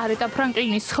შემსრულებლის არეთა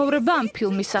ფრანკლინის ცხოვრება ამ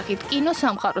ფილმის სახით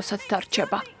კინოსამყაროსაც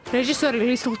დარჩება. რეჟისორი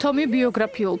რისლ თომი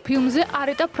ბიოგრაფიულ ფილმზე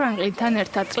არეთა ფრანკლინთან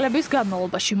ერთად წლების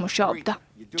განმავლობაში მუშაობდა.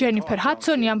 ჯენიფერ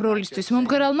ჰადსონი ამ როლისთვის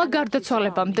მომღერალმა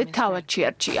გარდაცვალებამდე თავად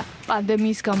შეარჩია.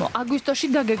 პანდემიის გამო აგვისტოში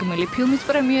დაგეგმილი ფილმის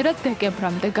პრემიერა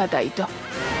დეკემბრამდე გადაიდო.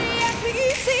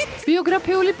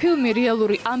 ბიოგრაფიული ფილმი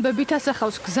რეალური ამბებით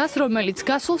ასახავს გზას, რომელიც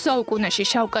გასულ საუკუნეში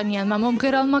შავკანიანმა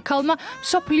მომღერალმა ქალმა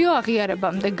მსოფლიო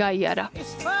აღიარებამდე გაიარა.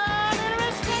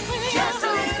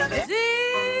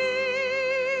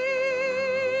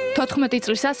 14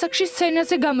 წლის ასაკში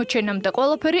სცენაზე გამოჩენამდე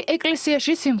ყველაფერი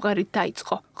ეკლესიაში სიმღერით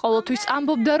დაიწყო. ყოველთვის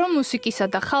ამბობდა, რომ მუსიკისა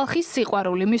და ხალხის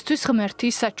სიყვარული მისთვის ღმერთი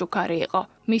საჩუქარი იყო.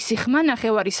 მისი ხმა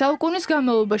ნახევარი საუკუნის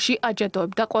განმავლობაში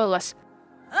აჯადოებდა ყველას.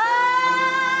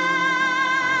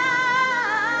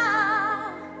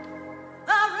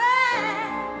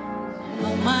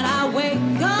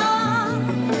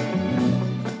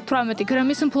 18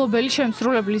 გრემის მფლობელი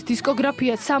შემსრულებლის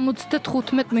დისკოგრაფია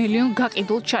 75 მილიონ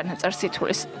გაყიდულ ჩანაწერს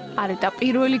ითვლის. არეთა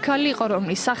პირველი ქალი იყო,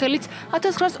 რომლის სახელიც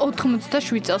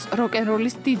 1987 წელს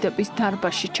როკ-ენ-როლის დიდების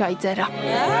დარბაზში ჩაიწერა.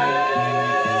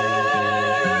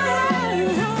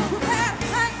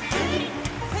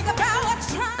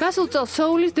 გასულ წელს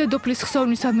სოულის დედოფლის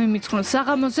ხსოვნისა მიმიწყნულ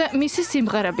საღამოზე მისი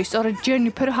სიმღერები სწორედ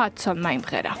ჯენიფერ ჰადსონმა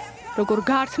იმღერა. როგორ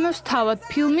გაართმევს თავად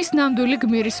ფილმის ნამდვილი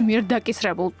გმირის მიერ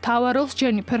დაკისრებულ მთავარ როლს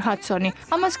ჯენიფერ ჰადსონი.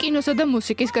 ამას კინოსა და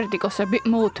მუსიკის კრიტიკოსები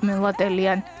მოუთმენლად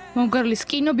ელიან. მომღერლის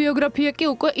კინობიოგრაფია კი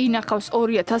უკვე ინახავს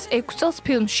 2006 წელს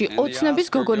ფილმში ოცნების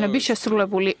გოგონების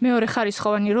შესრულებული მეორე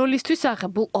ხარისხოვანი როლისთვის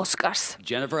აღებულ ოსკარს.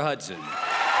 Jennifer Hudson.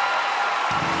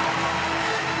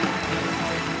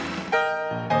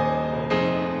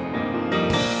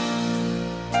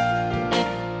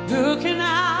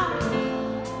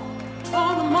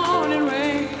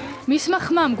 მისმა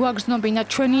ხმამ გვაგრძნობინა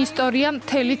ჩვენი ისტორია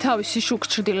მთელი თავისი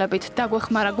შუქჩრდილებით.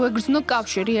 დაგვეხმარა გვეგრძნო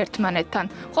კავშირი ერთმანეთთან.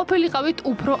 ყოფილიყავით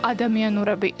უფრო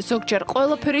ადამიანურები. ზოგჯერ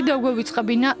ყველაფერი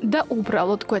დაგვევიწყებინა და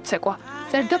უბრალოდ გვეცეკვა.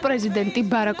 წერდა პრეზიდენტი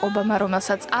ბარაკ ობამა,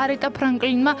 რომელსაც არეთა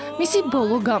ფრანკლინმა მისი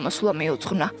ბოლო გამოსვლა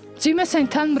მიუძღვნა. მძიმე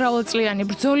სენთან მრავალწლიანი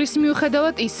ბრძოლის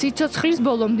მიუხედავად ის სიცოცხლის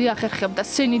ბოლომდე ახერხებდა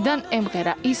სცენიდან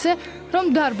ემღერა ისე, რომ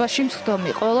დარბაზში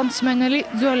მსხდომი ყველა მსმენელი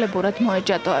ძველებურად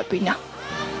მოეჯადოებინა.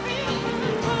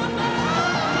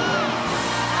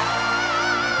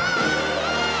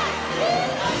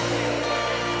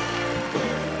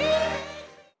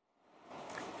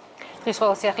 დღის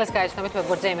ყველა სიახლეს გაიცნობით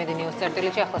ვებგვერდზე იმედი ნიუს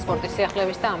წერტილში, ახლა სპორტის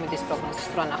სიახლეების და ამედის პროგნოზის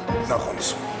დრო ნახავთ.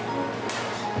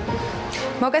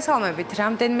 მოგესალმებით,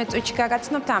 რამდენიმე წუთში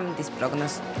გაგაცნობთ ამედის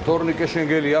პროგნოზს. თორნიკე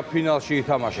შენგელია ფინალში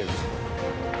ითამაშებს.